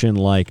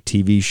fiction-like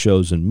TV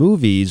shows and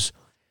movies,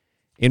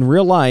 in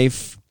real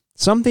life,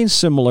 something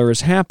similar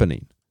is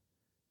happening.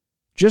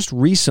 Just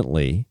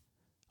recently,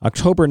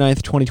 October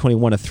 9th,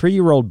 2021, a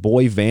 3-year-old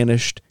boy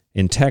vanished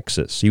in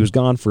Texas. He was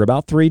gone for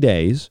about 3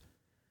 days,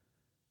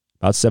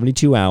 about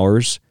 72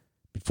 hours,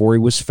 before he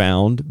was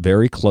found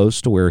very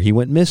close to where he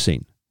went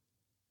missing.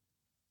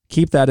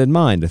 Keep that in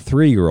mind, a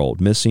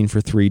 3-year-old missing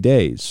for 3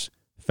 days,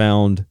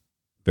 found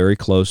very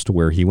close to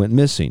where he went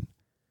missing.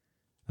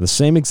 The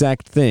same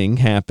exact thing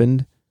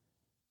happened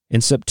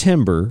in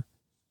September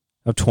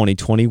of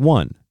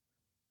 2021.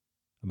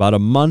 About a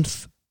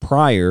month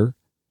prior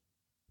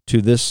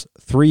to this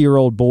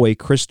 3-year-old boy,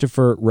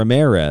 Christopher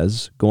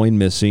Ramirez, going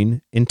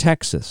missing in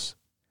Texas.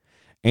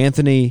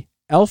 Anthony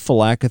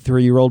Elfalak, a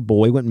 3-year-old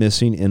boy, went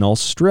missing in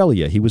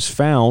Australia. He was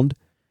found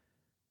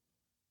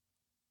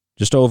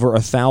just over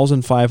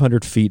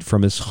 1,500 feet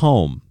from his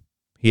home.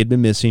 He had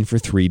been missing for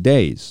 3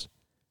 days.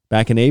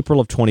 Back in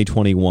April of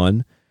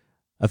 2021,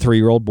 a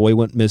 3-year-old boy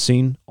went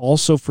missing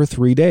also for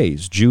 3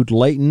 days. Jude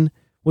Layton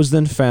was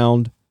then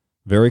found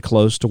very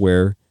close to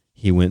where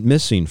he went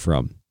missing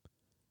from.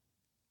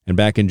 And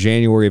back in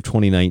January of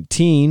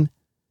 2019,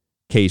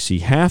 Casey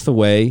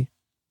Hathaway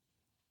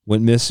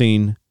went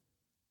missing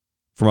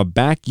from a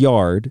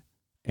backyard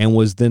and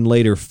was then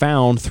later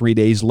found 3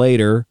 days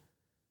later,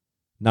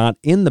 not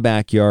in the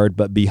backyard,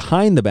 but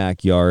behind the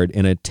backyard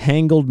in a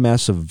tangled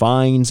mess of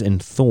vines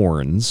and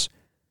thorns,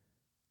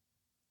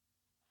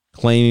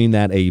 claiming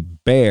that a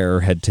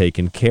bear had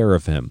taken care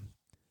of him.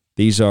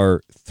 These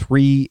are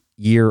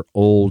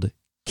 3-year-old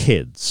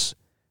kids,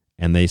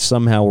 and they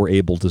somehow were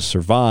able to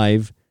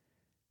survive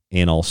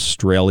in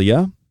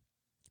Australia,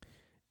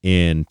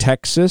 in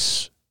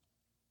Texas,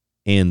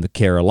 in the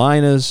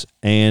Carolinas,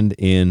 and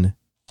in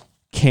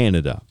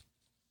Canada.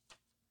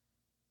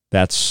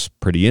 That's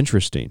pretty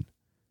interesting.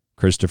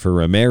 Christopher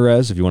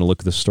Ramirez, if you want to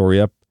look the story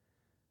up,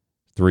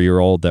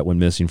 3-year-old that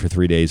went missing for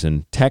 3 days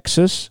in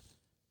Texas.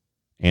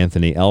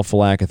 Anthony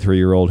Elfalak, a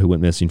 3-year-old who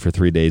went missing for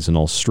 3 days in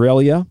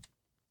Australia.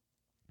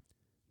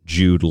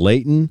 Jude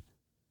Layton,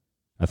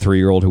 a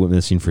 3-year-old who went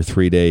missing for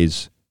 3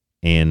 days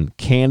in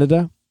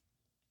Canada.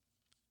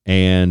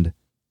 And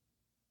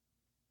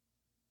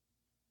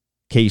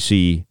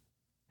Casey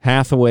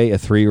Hathaway, a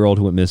 3-year-old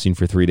who went missing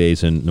for 3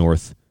 days in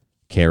North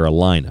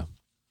Carolina.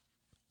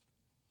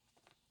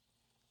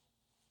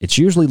 It's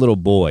usually little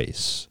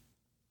boys.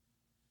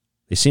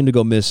 They seem to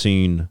go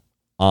missing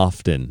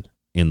often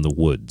in the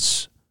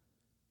woods.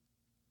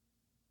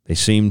 They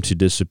seem to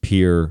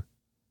disappear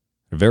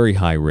at a very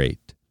high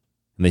rate.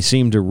 And they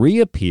seem to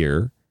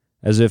reappear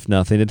as if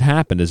nothing had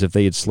happened, as if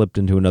they had slipped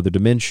into another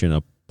dimension,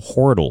 a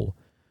portal,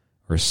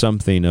 or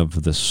something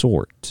of the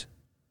sort.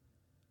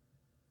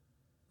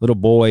 Little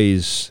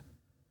boys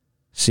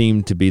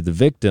seem to be the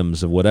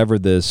victims of whatever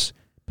this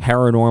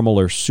paranormal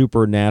or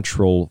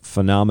supernatural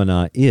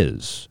phenomena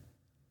is.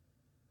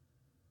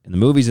 In the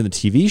movies and the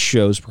TV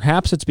shows,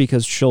 perhaps it's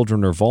because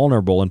children are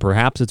vulnerable, and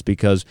perhaps it's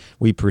because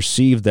we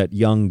perceive that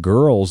young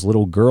girls,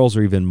 little girls,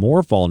 are even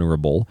more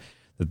vulnerable,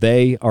 that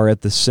they are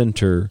at the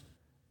center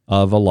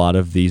of a lot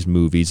of these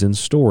movies and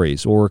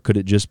stories. Or could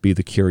it just be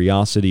the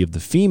curiosity of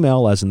the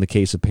female, as in the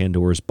case of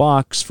Pandora's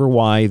Box, for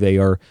why they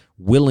are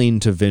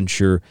willing to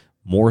venture,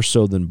 more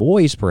so than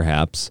boys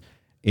perhaps,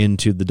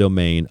 into the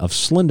domain of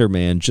Slender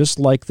Man, just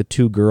like the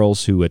 2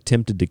 girls who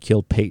attempted to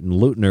kill Peyton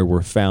Leutner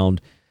were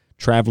found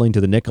traveling to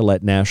the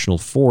Nicollet National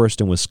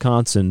Forest in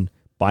Wisconsin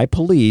by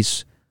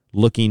police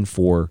looking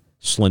for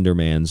Slender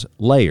Man's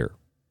lair.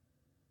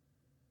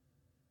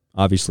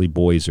 Obviously,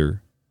 boys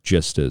are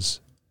just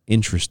as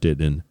interested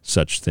in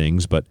such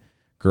things, but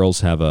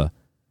girls have a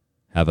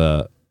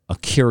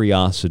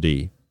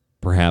curiosity,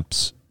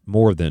 perhaps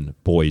more than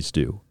boys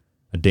do,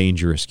 a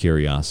dangerous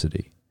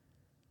curiosity.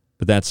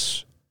 But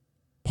that's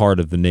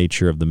part of the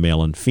nature of the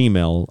male and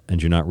female,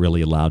 and you're not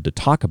really allowed to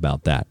talk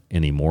about that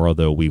anymore,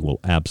 although we will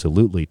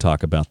absolutely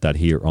talk about that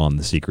here on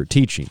The Secret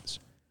Teachings.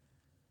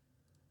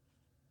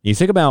 You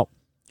think about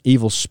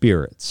evil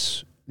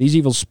spirits. These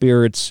evil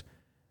spirits,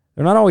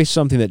 they're not always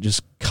something that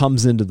just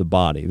comes into the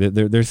body.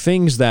 They're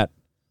things that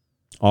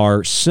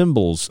are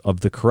symbols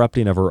of the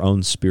corrupting of our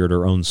own spirit,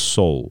 our own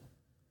soul,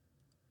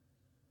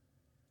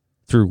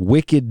 through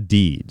wicked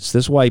deeds.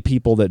 This is why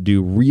people that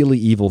do really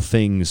evil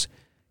things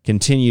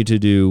continue to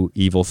do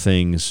evil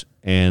things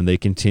and they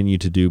continue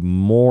to do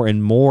more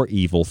and more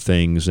evil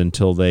things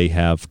until they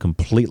have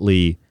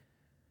completely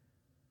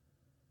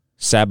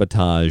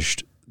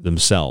sabotaged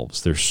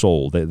themselves, their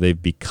soul.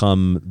 They've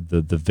become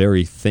the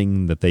very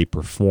thing that they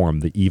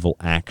perform, the evil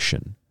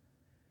action.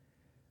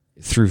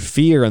 Through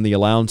fear and the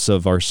allowance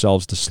of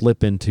ourselves to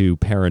slip into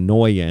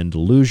paranoia and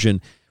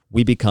delusion,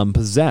 we become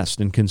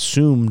possessed and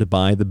consumed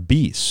by the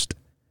beast,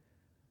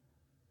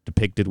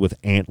 depicted with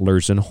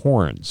antlers and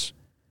horns.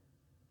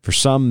 For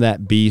some,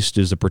 that beast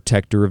is a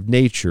protector of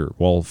nature,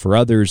 while for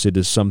others, it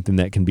is something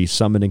that can be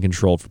summoned and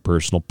controlled for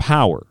personal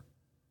power.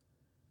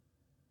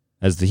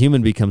 As the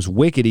human becomes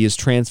wicked, he is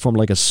transformed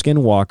like a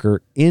skinwalker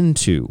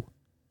into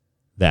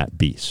that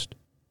beast.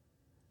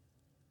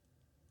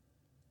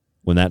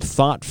 When that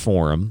thought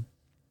form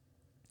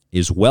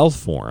is well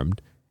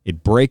formed,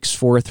 it breaks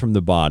forth from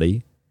the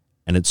body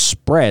and it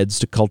spreads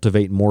to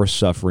cultivate more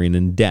suffering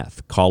and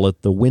death. Call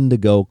it the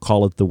Wendigo,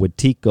 call it the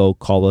Wetiko,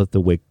 call it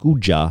the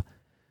Wekuja,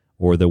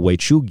 or the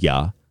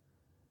Wechugya.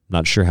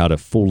 Not sure how to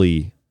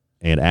fully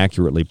and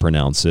accurately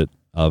pronounce it,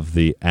 of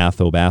the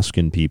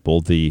Athabascan people,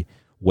 the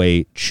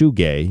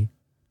Wechuge.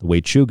 The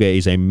Wechuge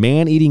is a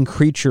man-eating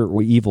creature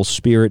or evil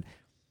spirit,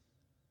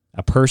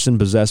 a person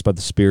possessed by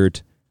the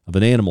spirit of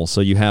an animal.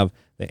 So you have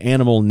the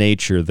animal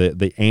nature,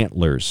 the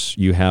antlers,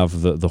 you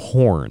have the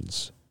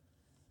horns.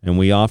 And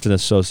we often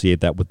associate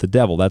that with the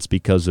devil. That's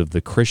because of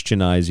the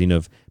Christianizing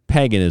of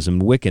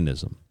paganism,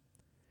 Wiccanism.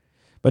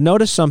 But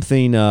notice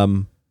something, I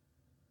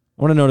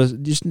want to notice,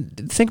 just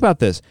think about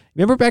this.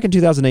 Remember back in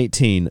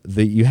 2018,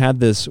 you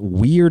had this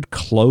weird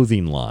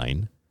clothing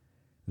line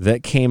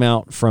that came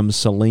out from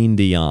Celine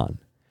Dion.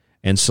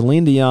 And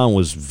Celine Dion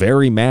was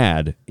very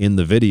mad in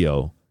the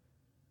video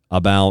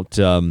about,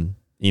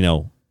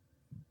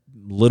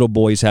 little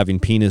boys having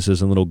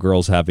penises and little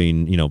girls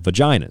having,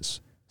 vaginas.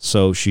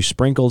 So she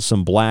sprinkled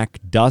some black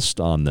dust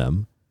on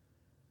them,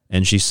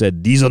 and she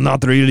said, "These are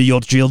not really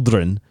your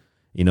children."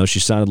 She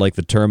sounded like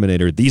the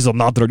Terminator. "These are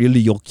not really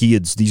your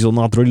kids. These are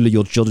not really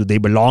your children. They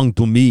belong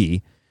to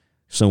me."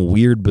 Some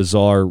weird,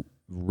 bizarre,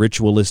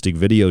 ritualistic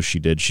video she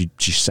did.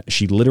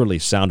 She literally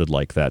sounded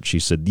like that. She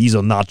said, "These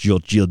are not your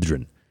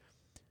children."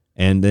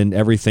 And then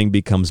everything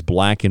becomes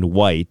black and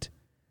white.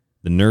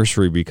 The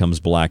nursery becomes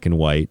black and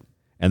white.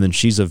 And then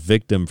she's a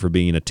victim for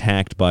being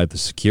attacked by the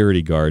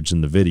security guards in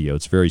the video.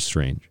 It's very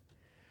strange.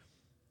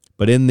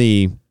 But in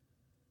the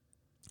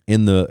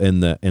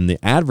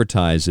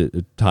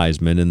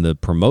advertisement, in the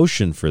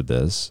promotion for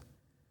this,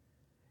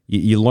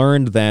 you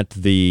learned that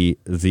the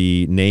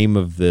name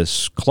of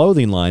this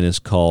clothing line is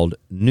called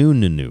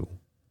Nununu.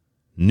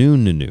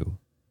 Nununu.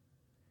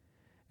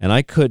 And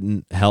I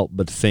couldn't help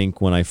but think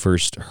when I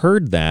first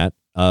heard that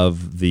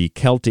of the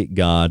Celtic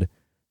god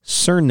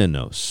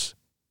Cernunnos.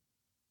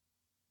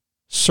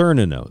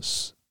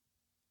 Cernunnos.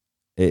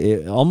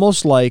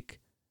 Almost like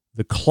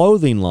the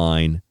clothing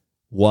line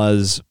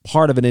was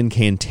part of an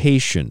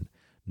incantation.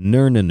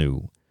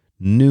 Nurnunu,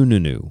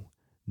 Nununu,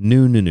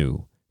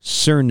 Nununu,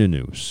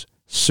 Cernunnos,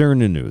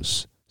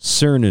 Cernunnos,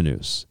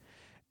 Cernunnos.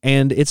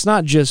 And it's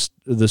not just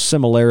the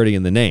similarity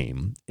in the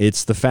name.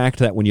 It's the fact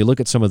that when you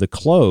look at some of the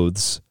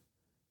clothes,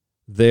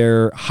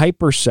 they're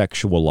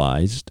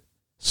hypersexualized.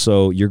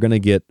 So you're going to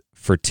get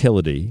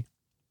fertility.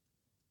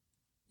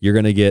 You're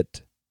going to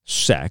get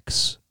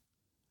sex.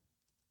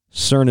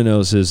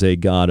 Cernunnos is a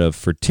god of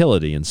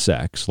fertility and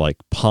sex, like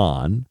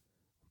Pan,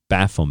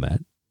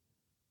 Baphomet.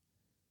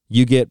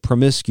 You get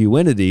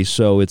promiscuity,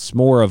 so it's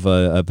more of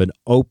an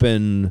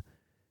open,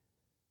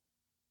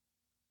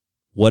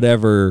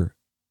 whatever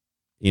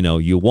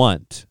you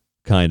want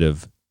kind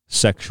of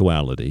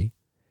sexuality.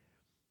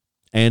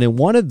 And in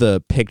one of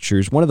the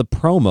pictures, one of the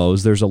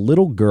promos, there's a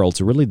little girl. It's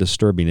a really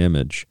disturbing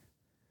image.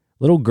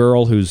 Little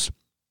girl who's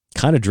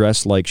kind of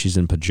dressed like she's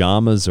in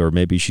pajamas, or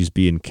maybe she's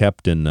being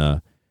kept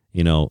in,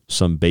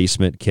 some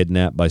basement,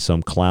 kidnapped by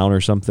some clown or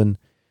something.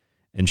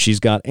 And she's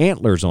got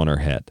antlers on her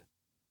head.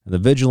 And the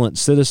Vigilant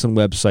Citizen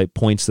website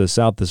points this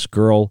out. This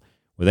girl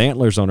with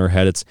antlers on her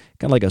head, it's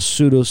kind of like a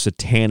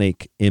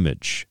pseudo-satanic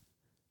image.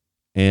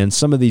 And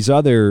some of these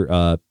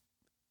other,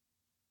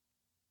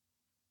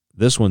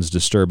 this one's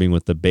disturbing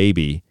with the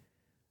baby,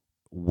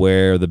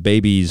 where the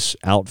baby's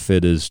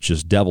outfit is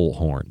just devil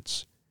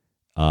horns.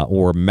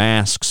 Or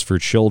masks for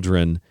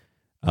children,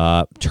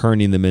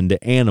 turning them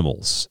into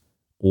animals,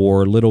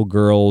 or little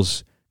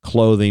girls'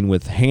 clothing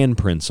with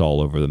handprints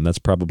all over them. That's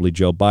probably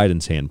Joe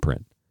Biden's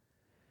handprint.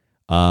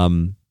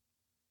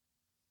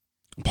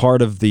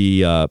 Part of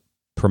the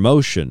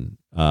promotion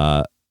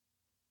on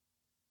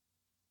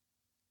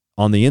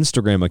the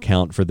Instagram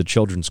account for the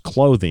children's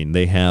clothing,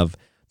 they have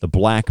the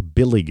black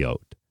billy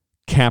goat,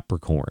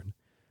 Capricorn,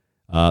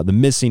 the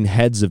missing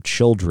heads of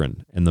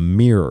children, and the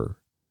mirror.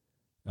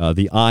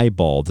 The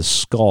eyeball, the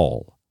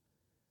skull.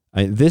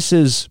 This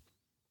is,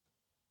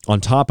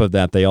 on top of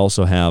that, they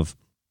also have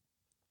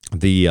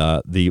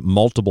the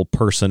multiple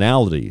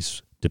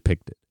personalities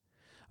depicted.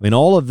 I mean,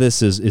 all of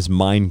this is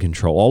mind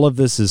control. All of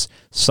this is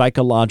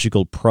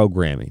psychological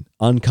programming,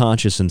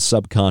 unconscious and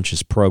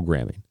subconscious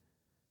programming.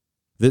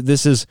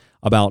 This is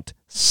about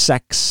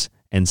sex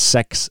and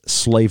sex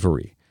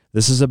slavery.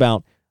 This is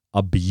about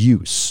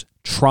abuse,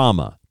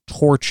 trauma,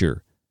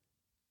 torture.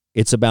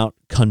 It's about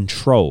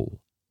control.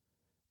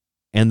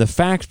 And the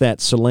fact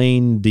that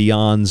Celine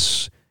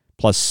Dion's,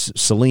 plus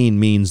Celine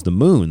means the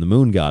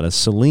moon goddess,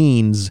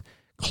 Celine's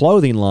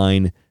clothing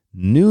line,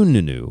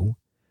 Nunu,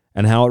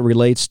 and how it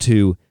relates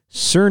to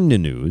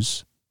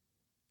Cernunnos,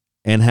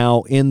 and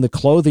how in the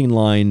clothing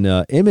line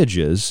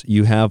images,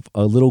 you have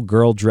a little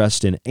girl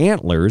dressed in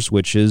antlers,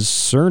 which is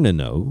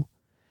Cernunno.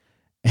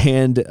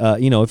 And,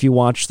 if you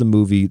watch the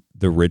movie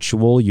The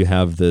Ritual, you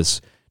have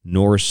this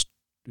Norse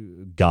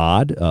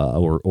god,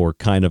 or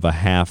kind of a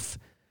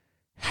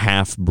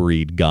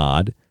half-breed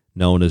god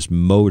known as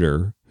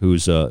Moder,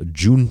 who's a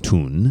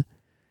Juntun,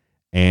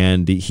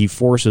 and he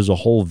forces a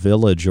whole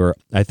village, or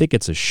I think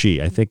it's a she.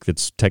 I think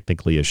it's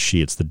technically a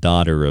she. It's the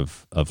daughter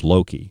of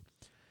Loki.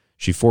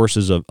 She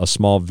forces a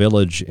small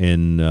village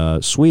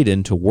in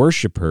Sweden to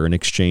worship her in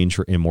exchange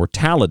for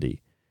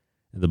immortality.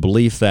 The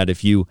belief that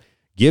if you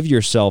give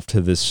yourself to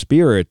this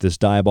spirit, this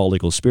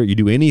diabolical spirit, you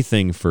do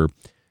anything for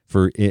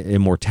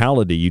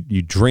immortality.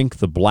 You drink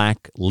the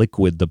black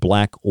liquid, the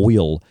black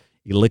oil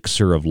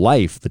elixir of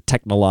life, the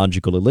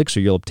technological elixir,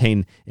 you'll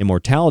obtain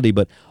immortality,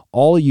 but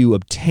all you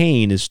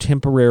obtain is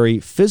temporary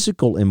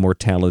physical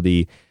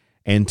immortality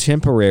and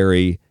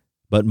temporary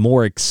but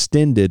more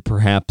extended,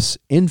 perhaps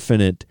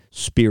infinite,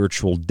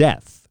 spiritual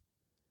death.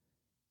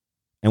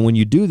 And when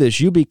you do this,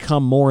 you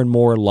become more and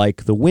more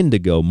like the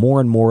Wendigo, more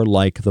and more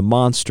like the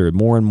monster,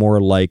 more and more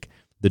like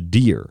the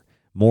deer,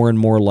 more and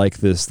more like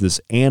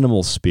this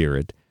animal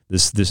spirit,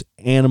 this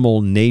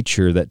animal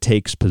nature that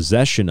takes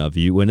possession of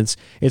you. And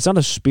it's not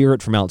a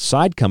spirit from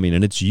outside coming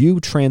in, it's you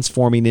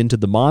transforming into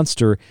the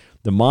monster,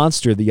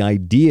 the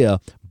idea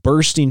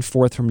bursting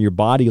forth from your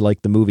body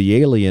like the movie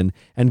Alien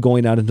and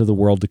going out into the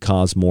world to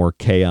cause more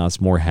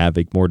chaos, more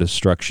havoc, more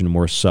destruction,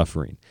 more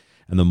suffering.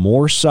 And the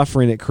more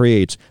suffering it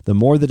creates, the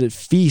more that it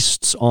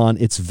feasts on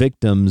its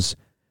victims,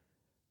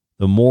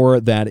 the more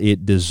that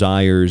it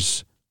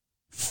desires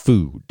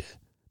food,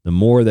 the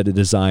more that it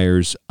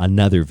desires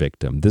another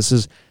victim. This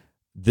is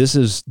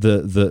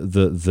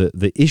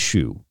the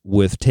issue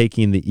with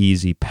taking the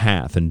easy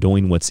path and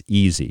doing what's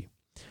easy.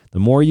 The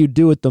more you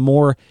do it, the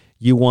more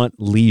you want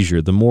leisure,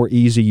 the more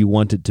easy you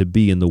want it to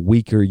be, and the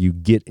weaker you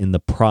get in the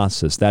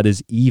process. That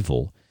is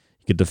evil.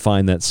 You could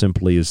define that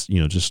simply as,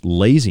 just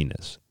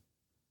laziness.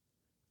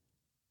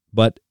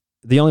 But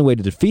the only way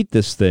to defeat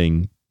this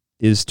thing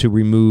is to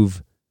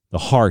remove the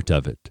heart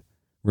of it.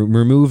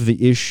 Remove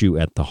the issue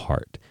at the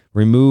heart.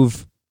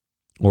 Remove,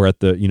 or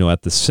at the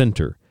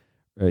center,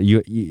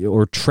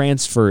 or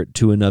transfer it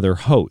to another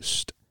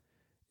host.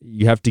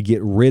 You have to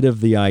get rid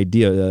of the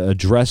idea,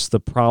 address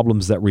the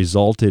problems that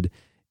resulted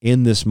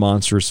in this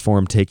monstrous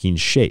form taking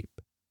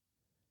shape.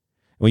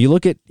 When you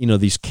look at,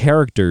 these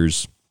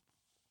characters,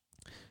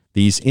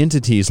 these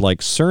entities like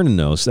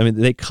Cernunnos,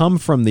 they come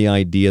from the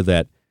idea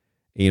that,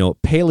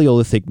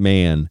 Paleolithic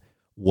man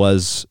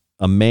was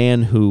a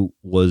man who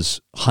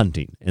was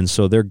hunting. And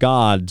so their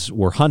gods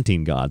were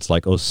hunting gods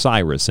like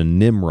Osiris and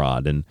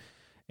Nimrod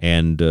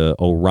and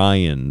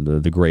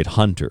Orion, the great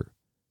hunter.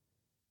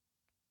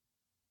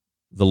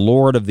 The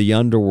Lord of the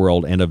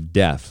underworld and of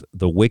death,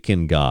 the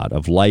Wiccan god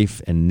of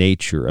life and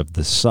nature, of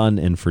the sun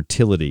and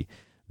fertility.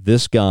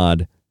 This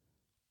god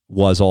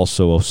was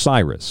also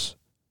Osiris.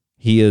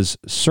 He is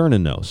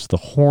Cernunnos, the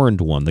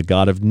horned one, the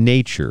god of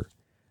nature.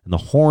 And the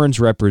horns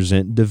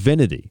represent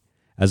divinity,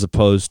 as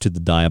opposed to the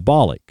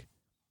diabolic.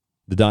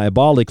 The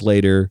diabolic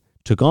later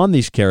took on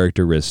these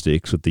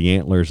characteristics with the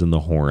antlers and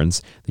the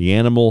horns, the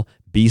animal,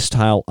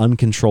 bestial,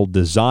 uncontrolled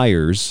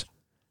desires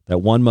that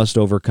one must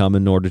overcome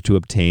in order to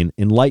obtain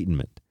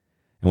enlightenment.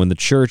 And when the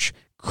church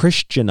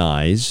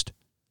Christianized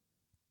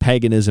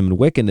paganism and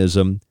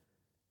Wiccanism,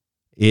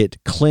 it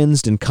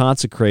cleansed and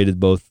consecrated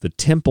both the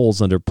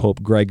temples under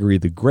Pope Gregory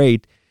the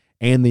Great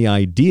and the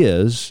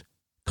ideas,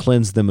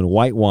 cleansed them and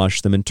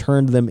whitewashed them and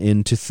turned them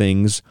into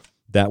things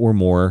that were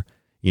more,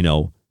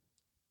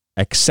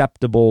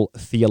 acceptable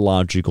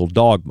theological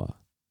dogma.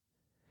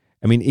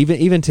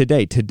 Even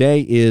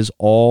today is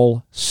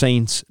All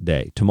Saints'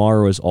 Day.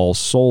 Tomorrow is All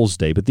Souls'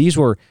 Day. But these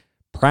were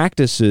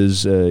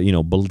practices,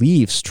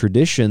 beliefs,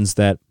 traditions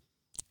that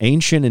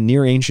ancient and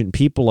near ancient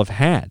people have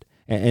had.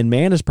 And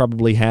man has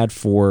probably had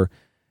for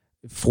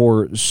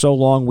so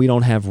long we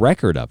don't have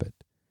record of it.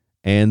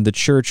 And the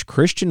church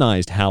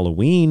Christianized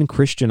Halloween,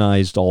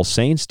 Christianized All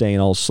Saints' Day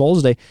and All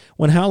Souls' Day,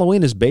 when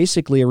Halloween is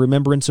basically a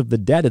remembrance of the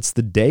dead. It's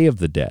the Day of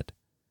the Dead.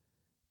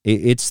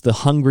 It's the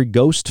Hungry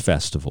Ghost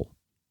Festival,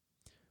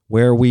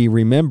 where we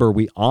remember,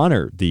 we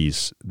honor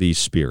these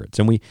spirits.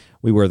 And we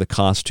wear the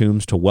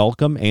costumes to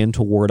welcome and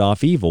to ward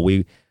off evil.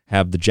 We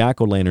have the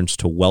jack-o'-lanterns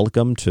to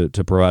welcome, to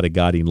provide a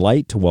guiding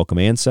light, to welcome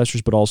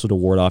ancestors, but also to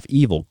ward off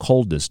evil,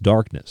 coldness,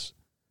 darkness.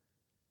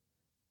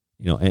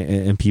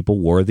 And people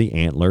wore the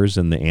antlers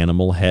and the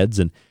animal heads.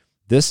 And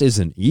this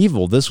isn't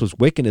evil. This was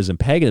Wiccanism,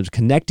 paganism,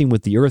 connecting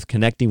with the earth,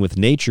 connecting with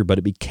nature, but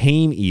it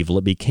became evil.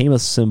 It became a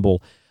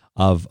symbol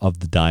of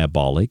the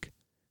diabolic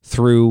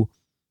through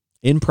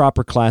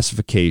improper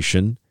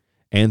classification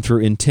and through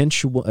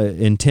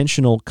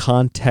intentional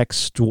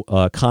contextual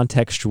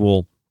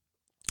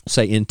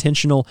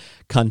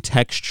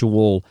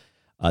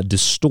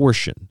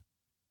distortion,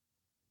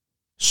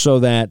 so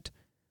that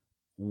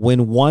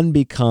when one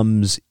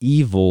becomes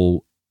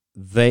evil,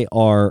 they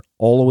are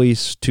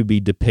always to be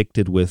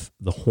depicted with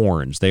the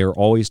horns. They are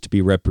always to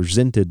be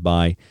represented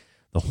by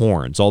the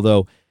horns.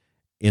 Although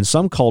in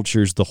some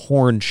cultures, the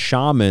horned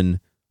shaman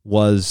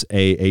was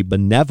a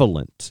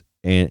benevolent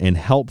and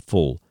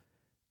helpful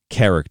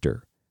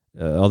character,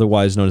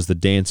 otherwise known as the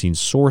dancing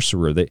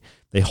sorcerer.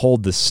 They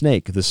hold the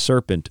snake, the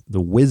serpent,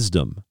 the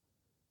wisdom,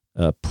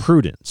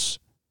 prudence,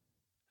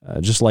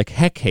 just like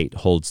Hecate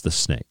holds the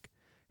snake.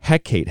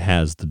 Hecate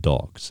has the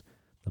dogs,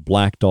 the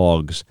black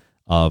dogs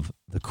of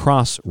the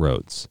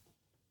crossroads.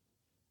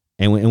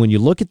 And when you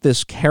look at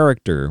this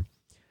character,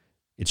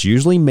 it's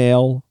usually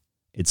male,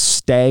 it's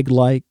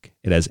stag-like,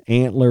 it has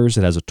antlers,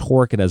 it has a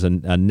torque, it has a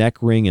neck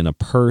ring and a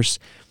purse.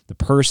 The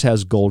purse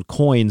has gold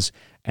coins,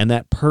 and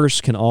that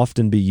purse can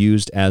often be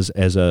used as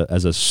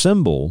a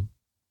symbol,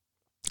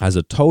 as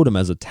a totem,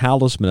 as a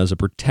talisman, as a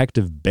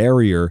protective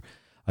barrier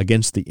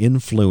against the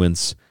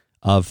influence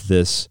of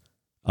this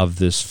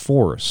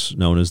force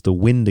known as the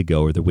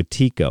Wendigo or the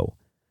Wetiko.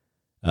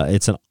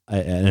 It's in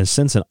a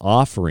sense an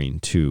offering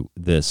to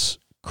this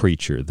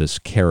creature, this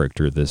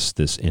character,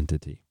 this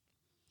entity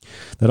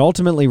that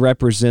ultimately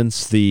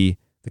represents the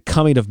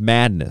coming of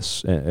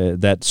madness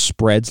that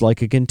spreads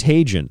like a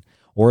contagion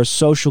or a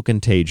social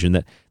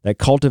contagion that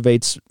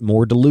cultivates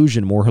more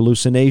delusion, more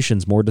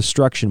hallucinations, more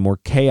destruction, more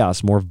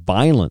chaos, more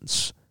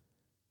violence.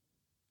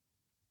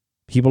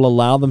 People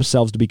allow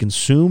themselves to be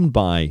consumed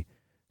by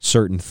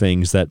certain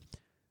things that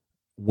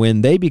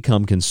when they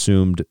become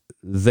consumed,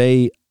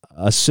 they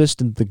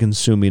assist in the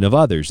consuming of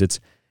others.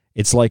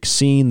 It's like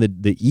seeing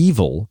the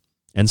evil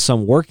and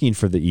some working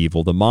for the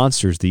evil, the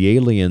monsters, the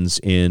aliens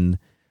in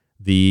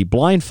the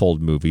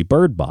Blindfold movie,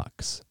 Bird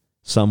Box.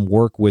 Some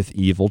work with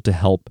evil to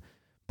help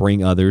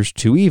bring others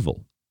to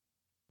evil.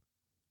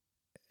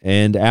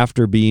 And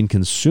after being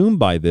consumed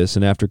by this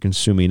and after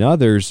consuming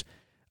others,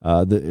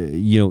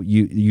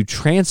 you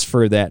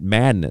transfer that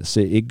madness.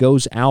 It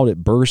goes out,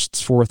 it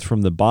bursts forth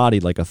from the body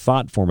like a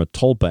thought form, a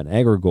tulpa, an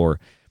egregore,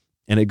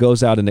 and it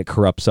goes out and it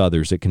corrupts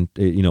others. It can,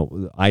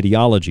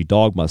 ideology,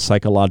 dogma,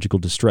 psychological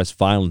distress,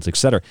 violence,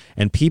 etc.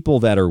 And people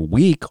that are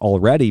weak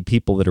already,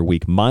 people that are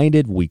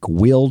weak-minded,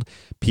 weak-willed,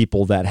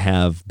 people that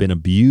have been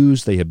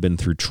abused, they have been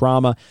through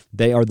trauma,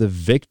 they are the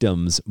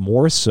victims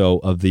more so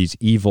of these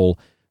evil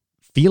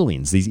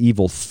feelings, these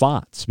evil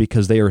thoughts,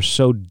 because they are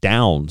so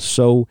down,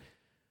 so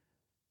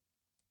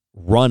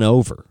run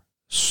over,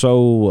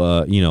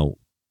 so,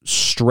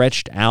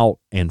 stretched out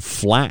and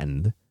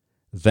flattened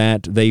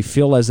that they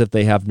feel as if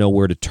they have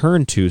nowhere to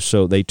turn to,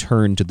 so they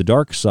turn to the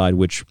dark side,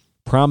 which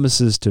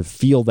promises to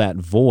fill that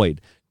void,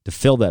 to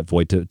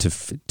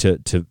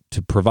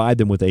provide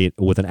them with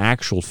an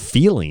actual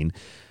feeling,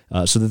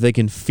 so that they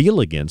can feel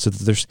again.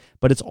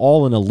 But it's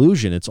all an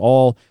illusion. It's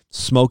all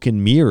smoke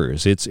and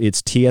mirrors. It's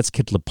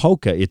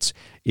Tezcatlipoca.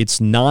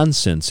 It's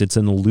nonsense. It's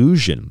an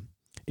illusion.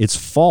 It's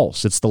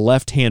false. It's the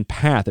left-hand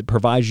path. It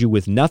provides you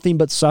with nothing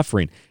but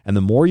suffering. And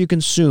the more you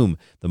consume,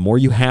 the more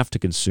you have to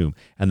consume.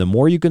 And the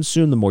more you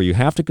consume, the more you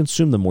have to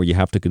consume, the more you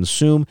have to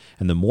consume.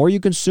 And the more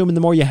you consume and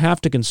the more you have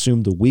to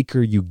consume, the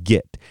weaker you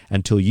get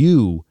until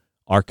you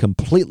are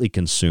completely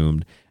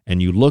consumed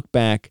and you look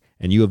back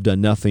and you have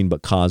done nothing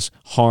but cause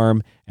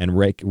harm and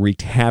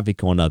wreak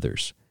havoc on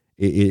others.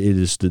 It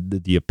is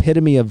the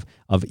epitome of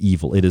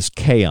evil. It is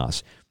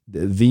chaos.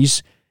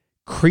 These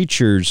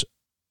creatures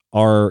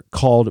are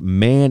called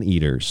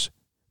man-eaters.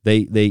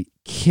 They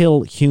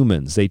kill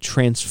humans. They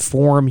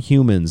transform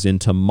humans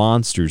into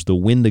monsters. The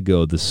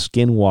Wendigo, the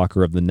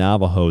Skinwalker of the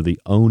Navajo, the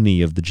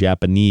Oni of the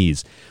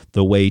Japanese,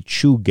 the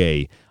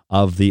Wei-Chuge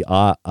of the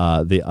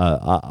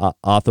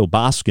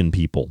Athabascan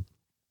people.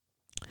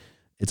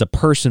 It's a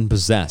person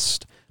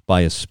possessed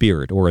by a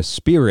spirit, or a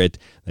spirit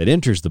that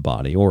enters the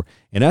body, or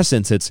in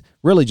essence, it's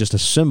really just a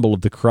symbol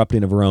of the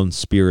corrupting of our own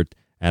spirit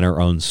and our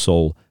own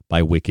soul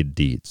by wicked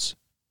deeds.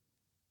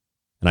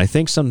 And I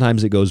think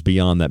sometimes it goes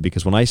beyond that,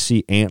 because when I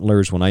see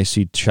Antlers, when I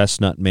see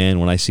Chestnut Man,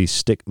 when I see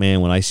Stick Man,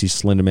 when I see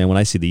Slender Man, when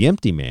I see the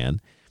Empty Man,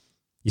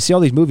 you see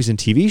all these movies and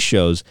TV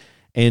shows,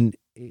 and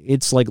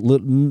it's like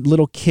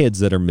little kids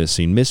that are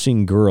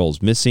missing girls,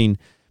 missing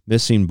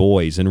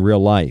boys in real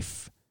life.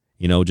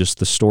 Just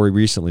the story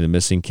recently, the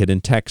missing kid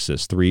in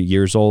Texas, 3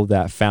 years old,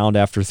 that found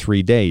after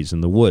 3 days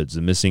in the woods,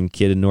 the missing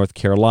kid in North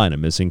Carolina,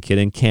 missing kid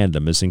in Canada,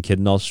 missing kid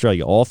in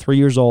Australia, all 3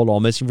 years old, all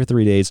missing for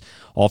 3 days,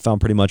 all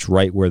found pretty much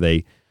right where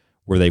they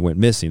went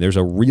missing. There's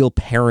a real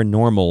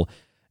paranormal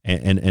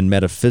and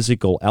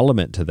metaphysical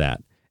element to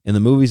that. In the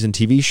movies and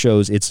TV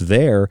shows, it's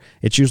there.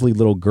 It's usually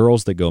little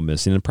girls that go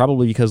missing, and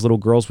probably because little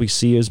girls we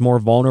see is more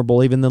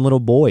vulnerable even than little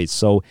boys,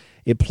 so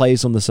it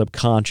plays on the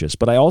subconscious.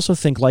 But I also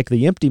think, like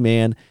the Empty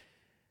Man,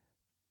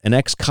 an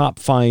ex-cop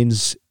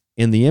finds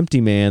in the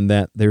Empty Man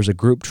that there's a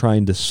group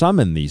trying to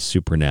summon these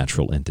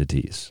supernatural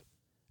entities.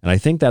 And I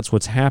think that's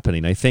what's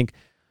happening. I think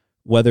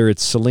whether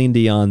it's Celine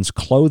Dion's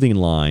clothing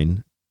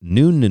line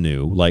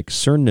Nunu, like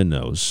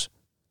Cernunnos,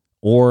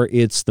 or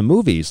it's the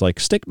movies like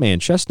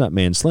Stickman, Chestnut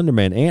Man, Slender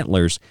Man,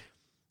 Antlers,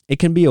 it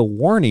can be a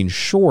warning,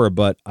 sure,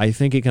 but I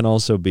think it can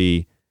also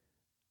be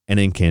an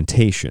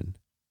incantation.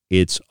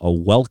 It's a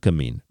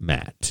welcoming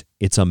mat.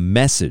 It's a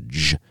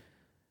message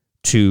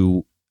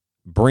to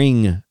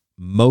bring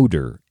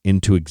Motor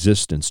into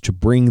existence, to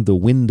bring the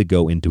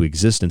Wendigo into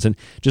existence. And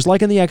just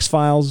like in the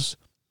X-Files,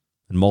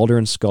 and Mulder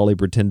and Scully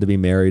pretend to be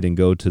married and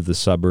go to the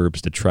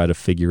suburbs to try to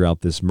figure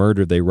out this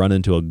murder, they run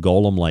into a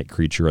golem-like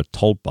creature, a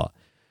tulpa,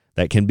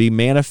 that can be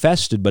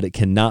manifested, but it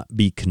cannot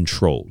be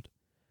controlled.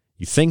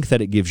 You think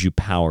that it gives you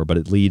power, but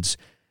it leads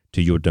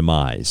to your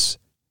demise.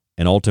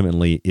 And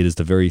ultimately, it is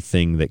the very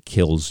thing that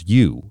kills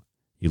you,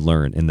 you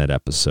learn in that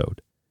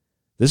episode.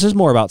 This is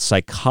more about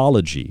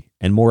psychology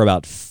and more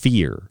about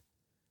fear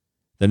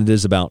than it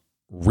is about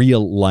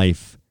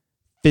real-life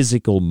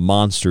physical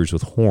monsters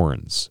with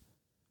horns.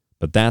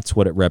 But that's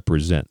what it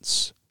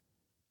represents.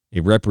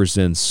 It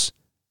represents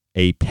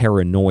a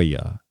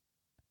paranoia,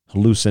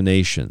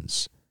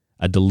 hallucinations,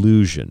 a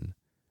delusion,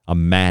 a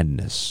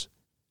madness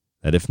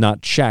that, if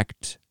not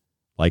checked,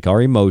 like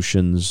our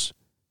emotions,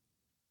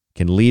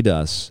 can lead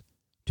us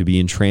to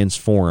being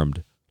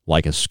transformed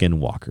like a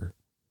skinwalker,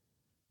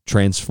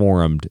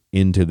 transformed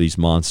into these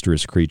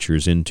monstrous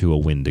creatures, into a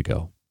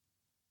Wendigo.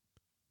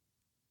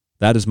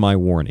 That is my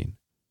warning.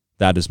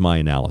 That is my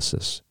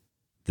analysis.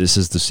 This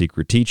is The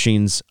Secret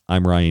Teachings.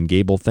 I'm Ryan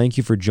Gable. Thank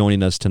you for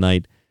joining us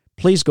tonight.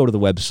 Please go to the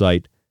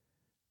website,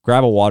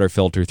 grab a water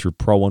filter through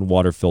Pro One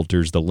Water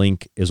Filters. The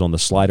link is on the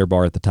slider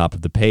bar at the top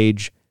of the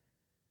page.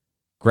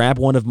 Grab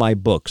one of my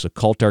books,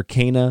 Occult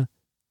Arcana,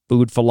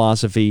 Food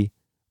Philosophy,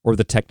 or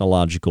The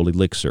Technological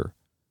Elixir.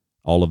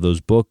 All of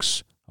those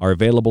books are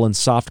available in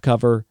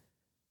softcover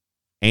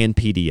and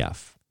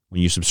PDF.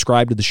 When you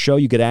subscribe to the show,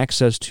 you get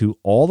access to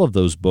all of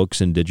those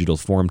books in digital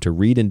form to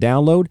read and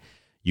download.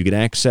 You get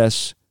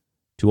access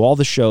to all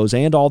the shows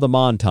and all the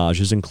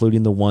montages,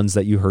 including the ones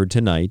that you heard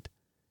tonight.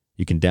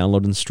 You can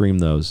download and stream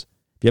those.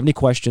 If you have any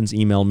questions,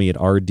 email me at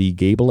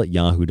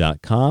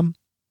rdgable@yahoo.com,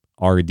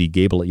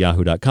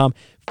 rdgable@yahoo.com,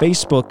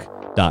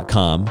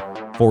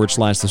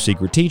 facebook.com/The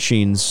Secret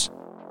Teachings,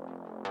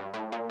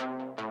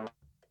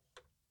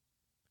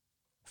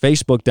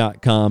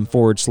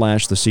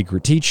 facebook.com/The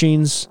Secret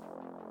Teachings,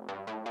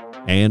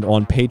 and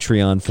on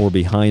Patreon for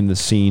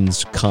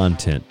behind-the-scenes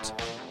content.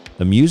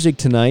 The music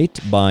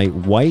tonight by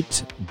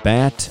White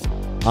Bat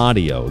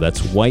Audio. That's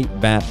White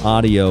Bat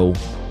Audio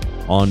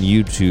on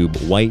YouTube.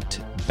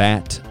 White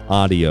Bat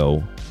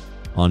Audio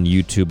on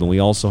YouTube. And we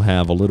also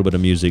have a little bit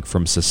of music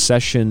from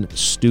Secession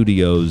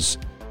Studios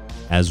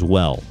as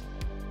well.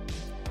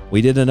 We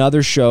did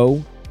another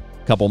show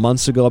a couple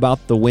months ago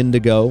about the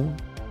Wendigo.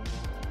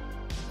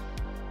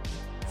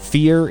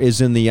 Fear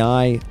is in the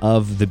eye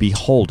of the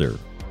beholder.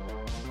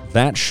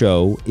 That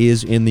show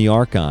is in the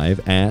archive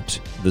at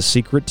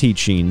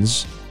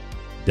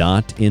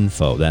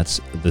thesecretteachings.info. That's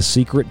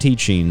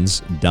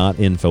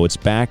thesecretteachings.info. It's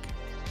back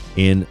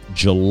in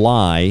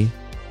July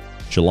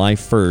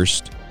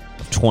 1st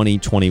of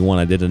 2021.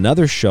 I did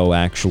another show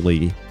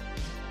actually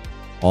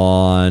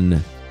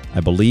on, I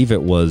believe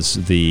it was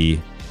the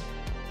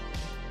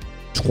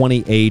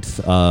 28th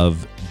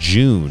of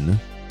June,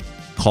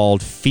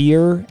 called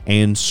Fear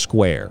and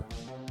Square.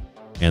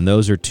 And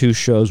those are two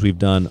shows we've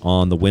done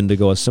on the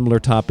Wendigo, a similar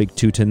topic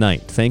to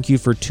tonight. Thank you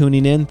for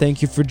tuning in.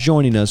 Thank you for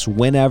joining us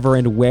whenever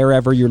and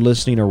wherever you're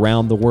listening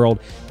around the world.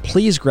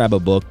 Please grab a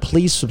book.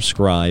 Please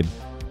subscribe.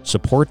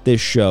 Support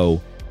this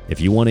show. If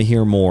you want to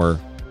hear more,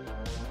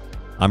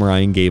 I'm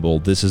Ryan Gable.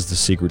 This is The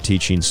Secret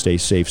Teaching. Stay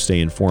safe,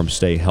 stay informed,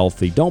 stay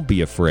healthy. Don't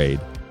be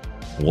afraid.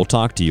 We'll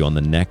talk to you on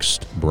the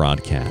next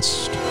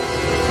broadcast.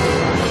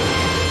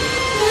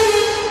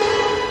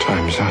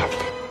 Time's up.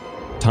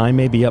 Time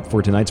may be up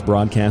for tonight's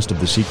broadcast of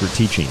The Secret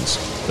Teachings,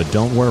 but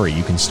don't worry,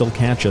 you can still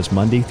catch us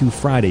Monday through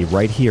Friday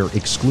right here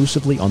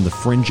exclusively on the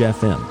Fringe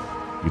FM.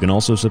 You can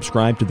also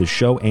subscribe to the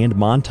show and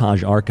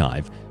montage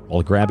archive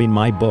while grabbing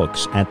my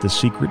books at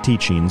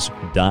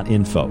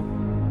thesecretteachings.info.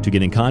 To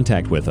get in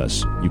contact with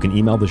us, you can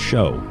email the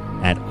show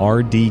at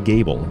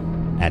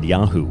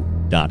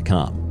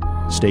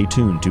rdgable@yahoo.com. Stay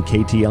tuned to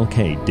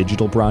KTLK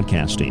Digital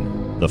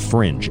Broadcasting, The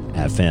Fringe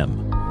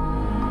FM.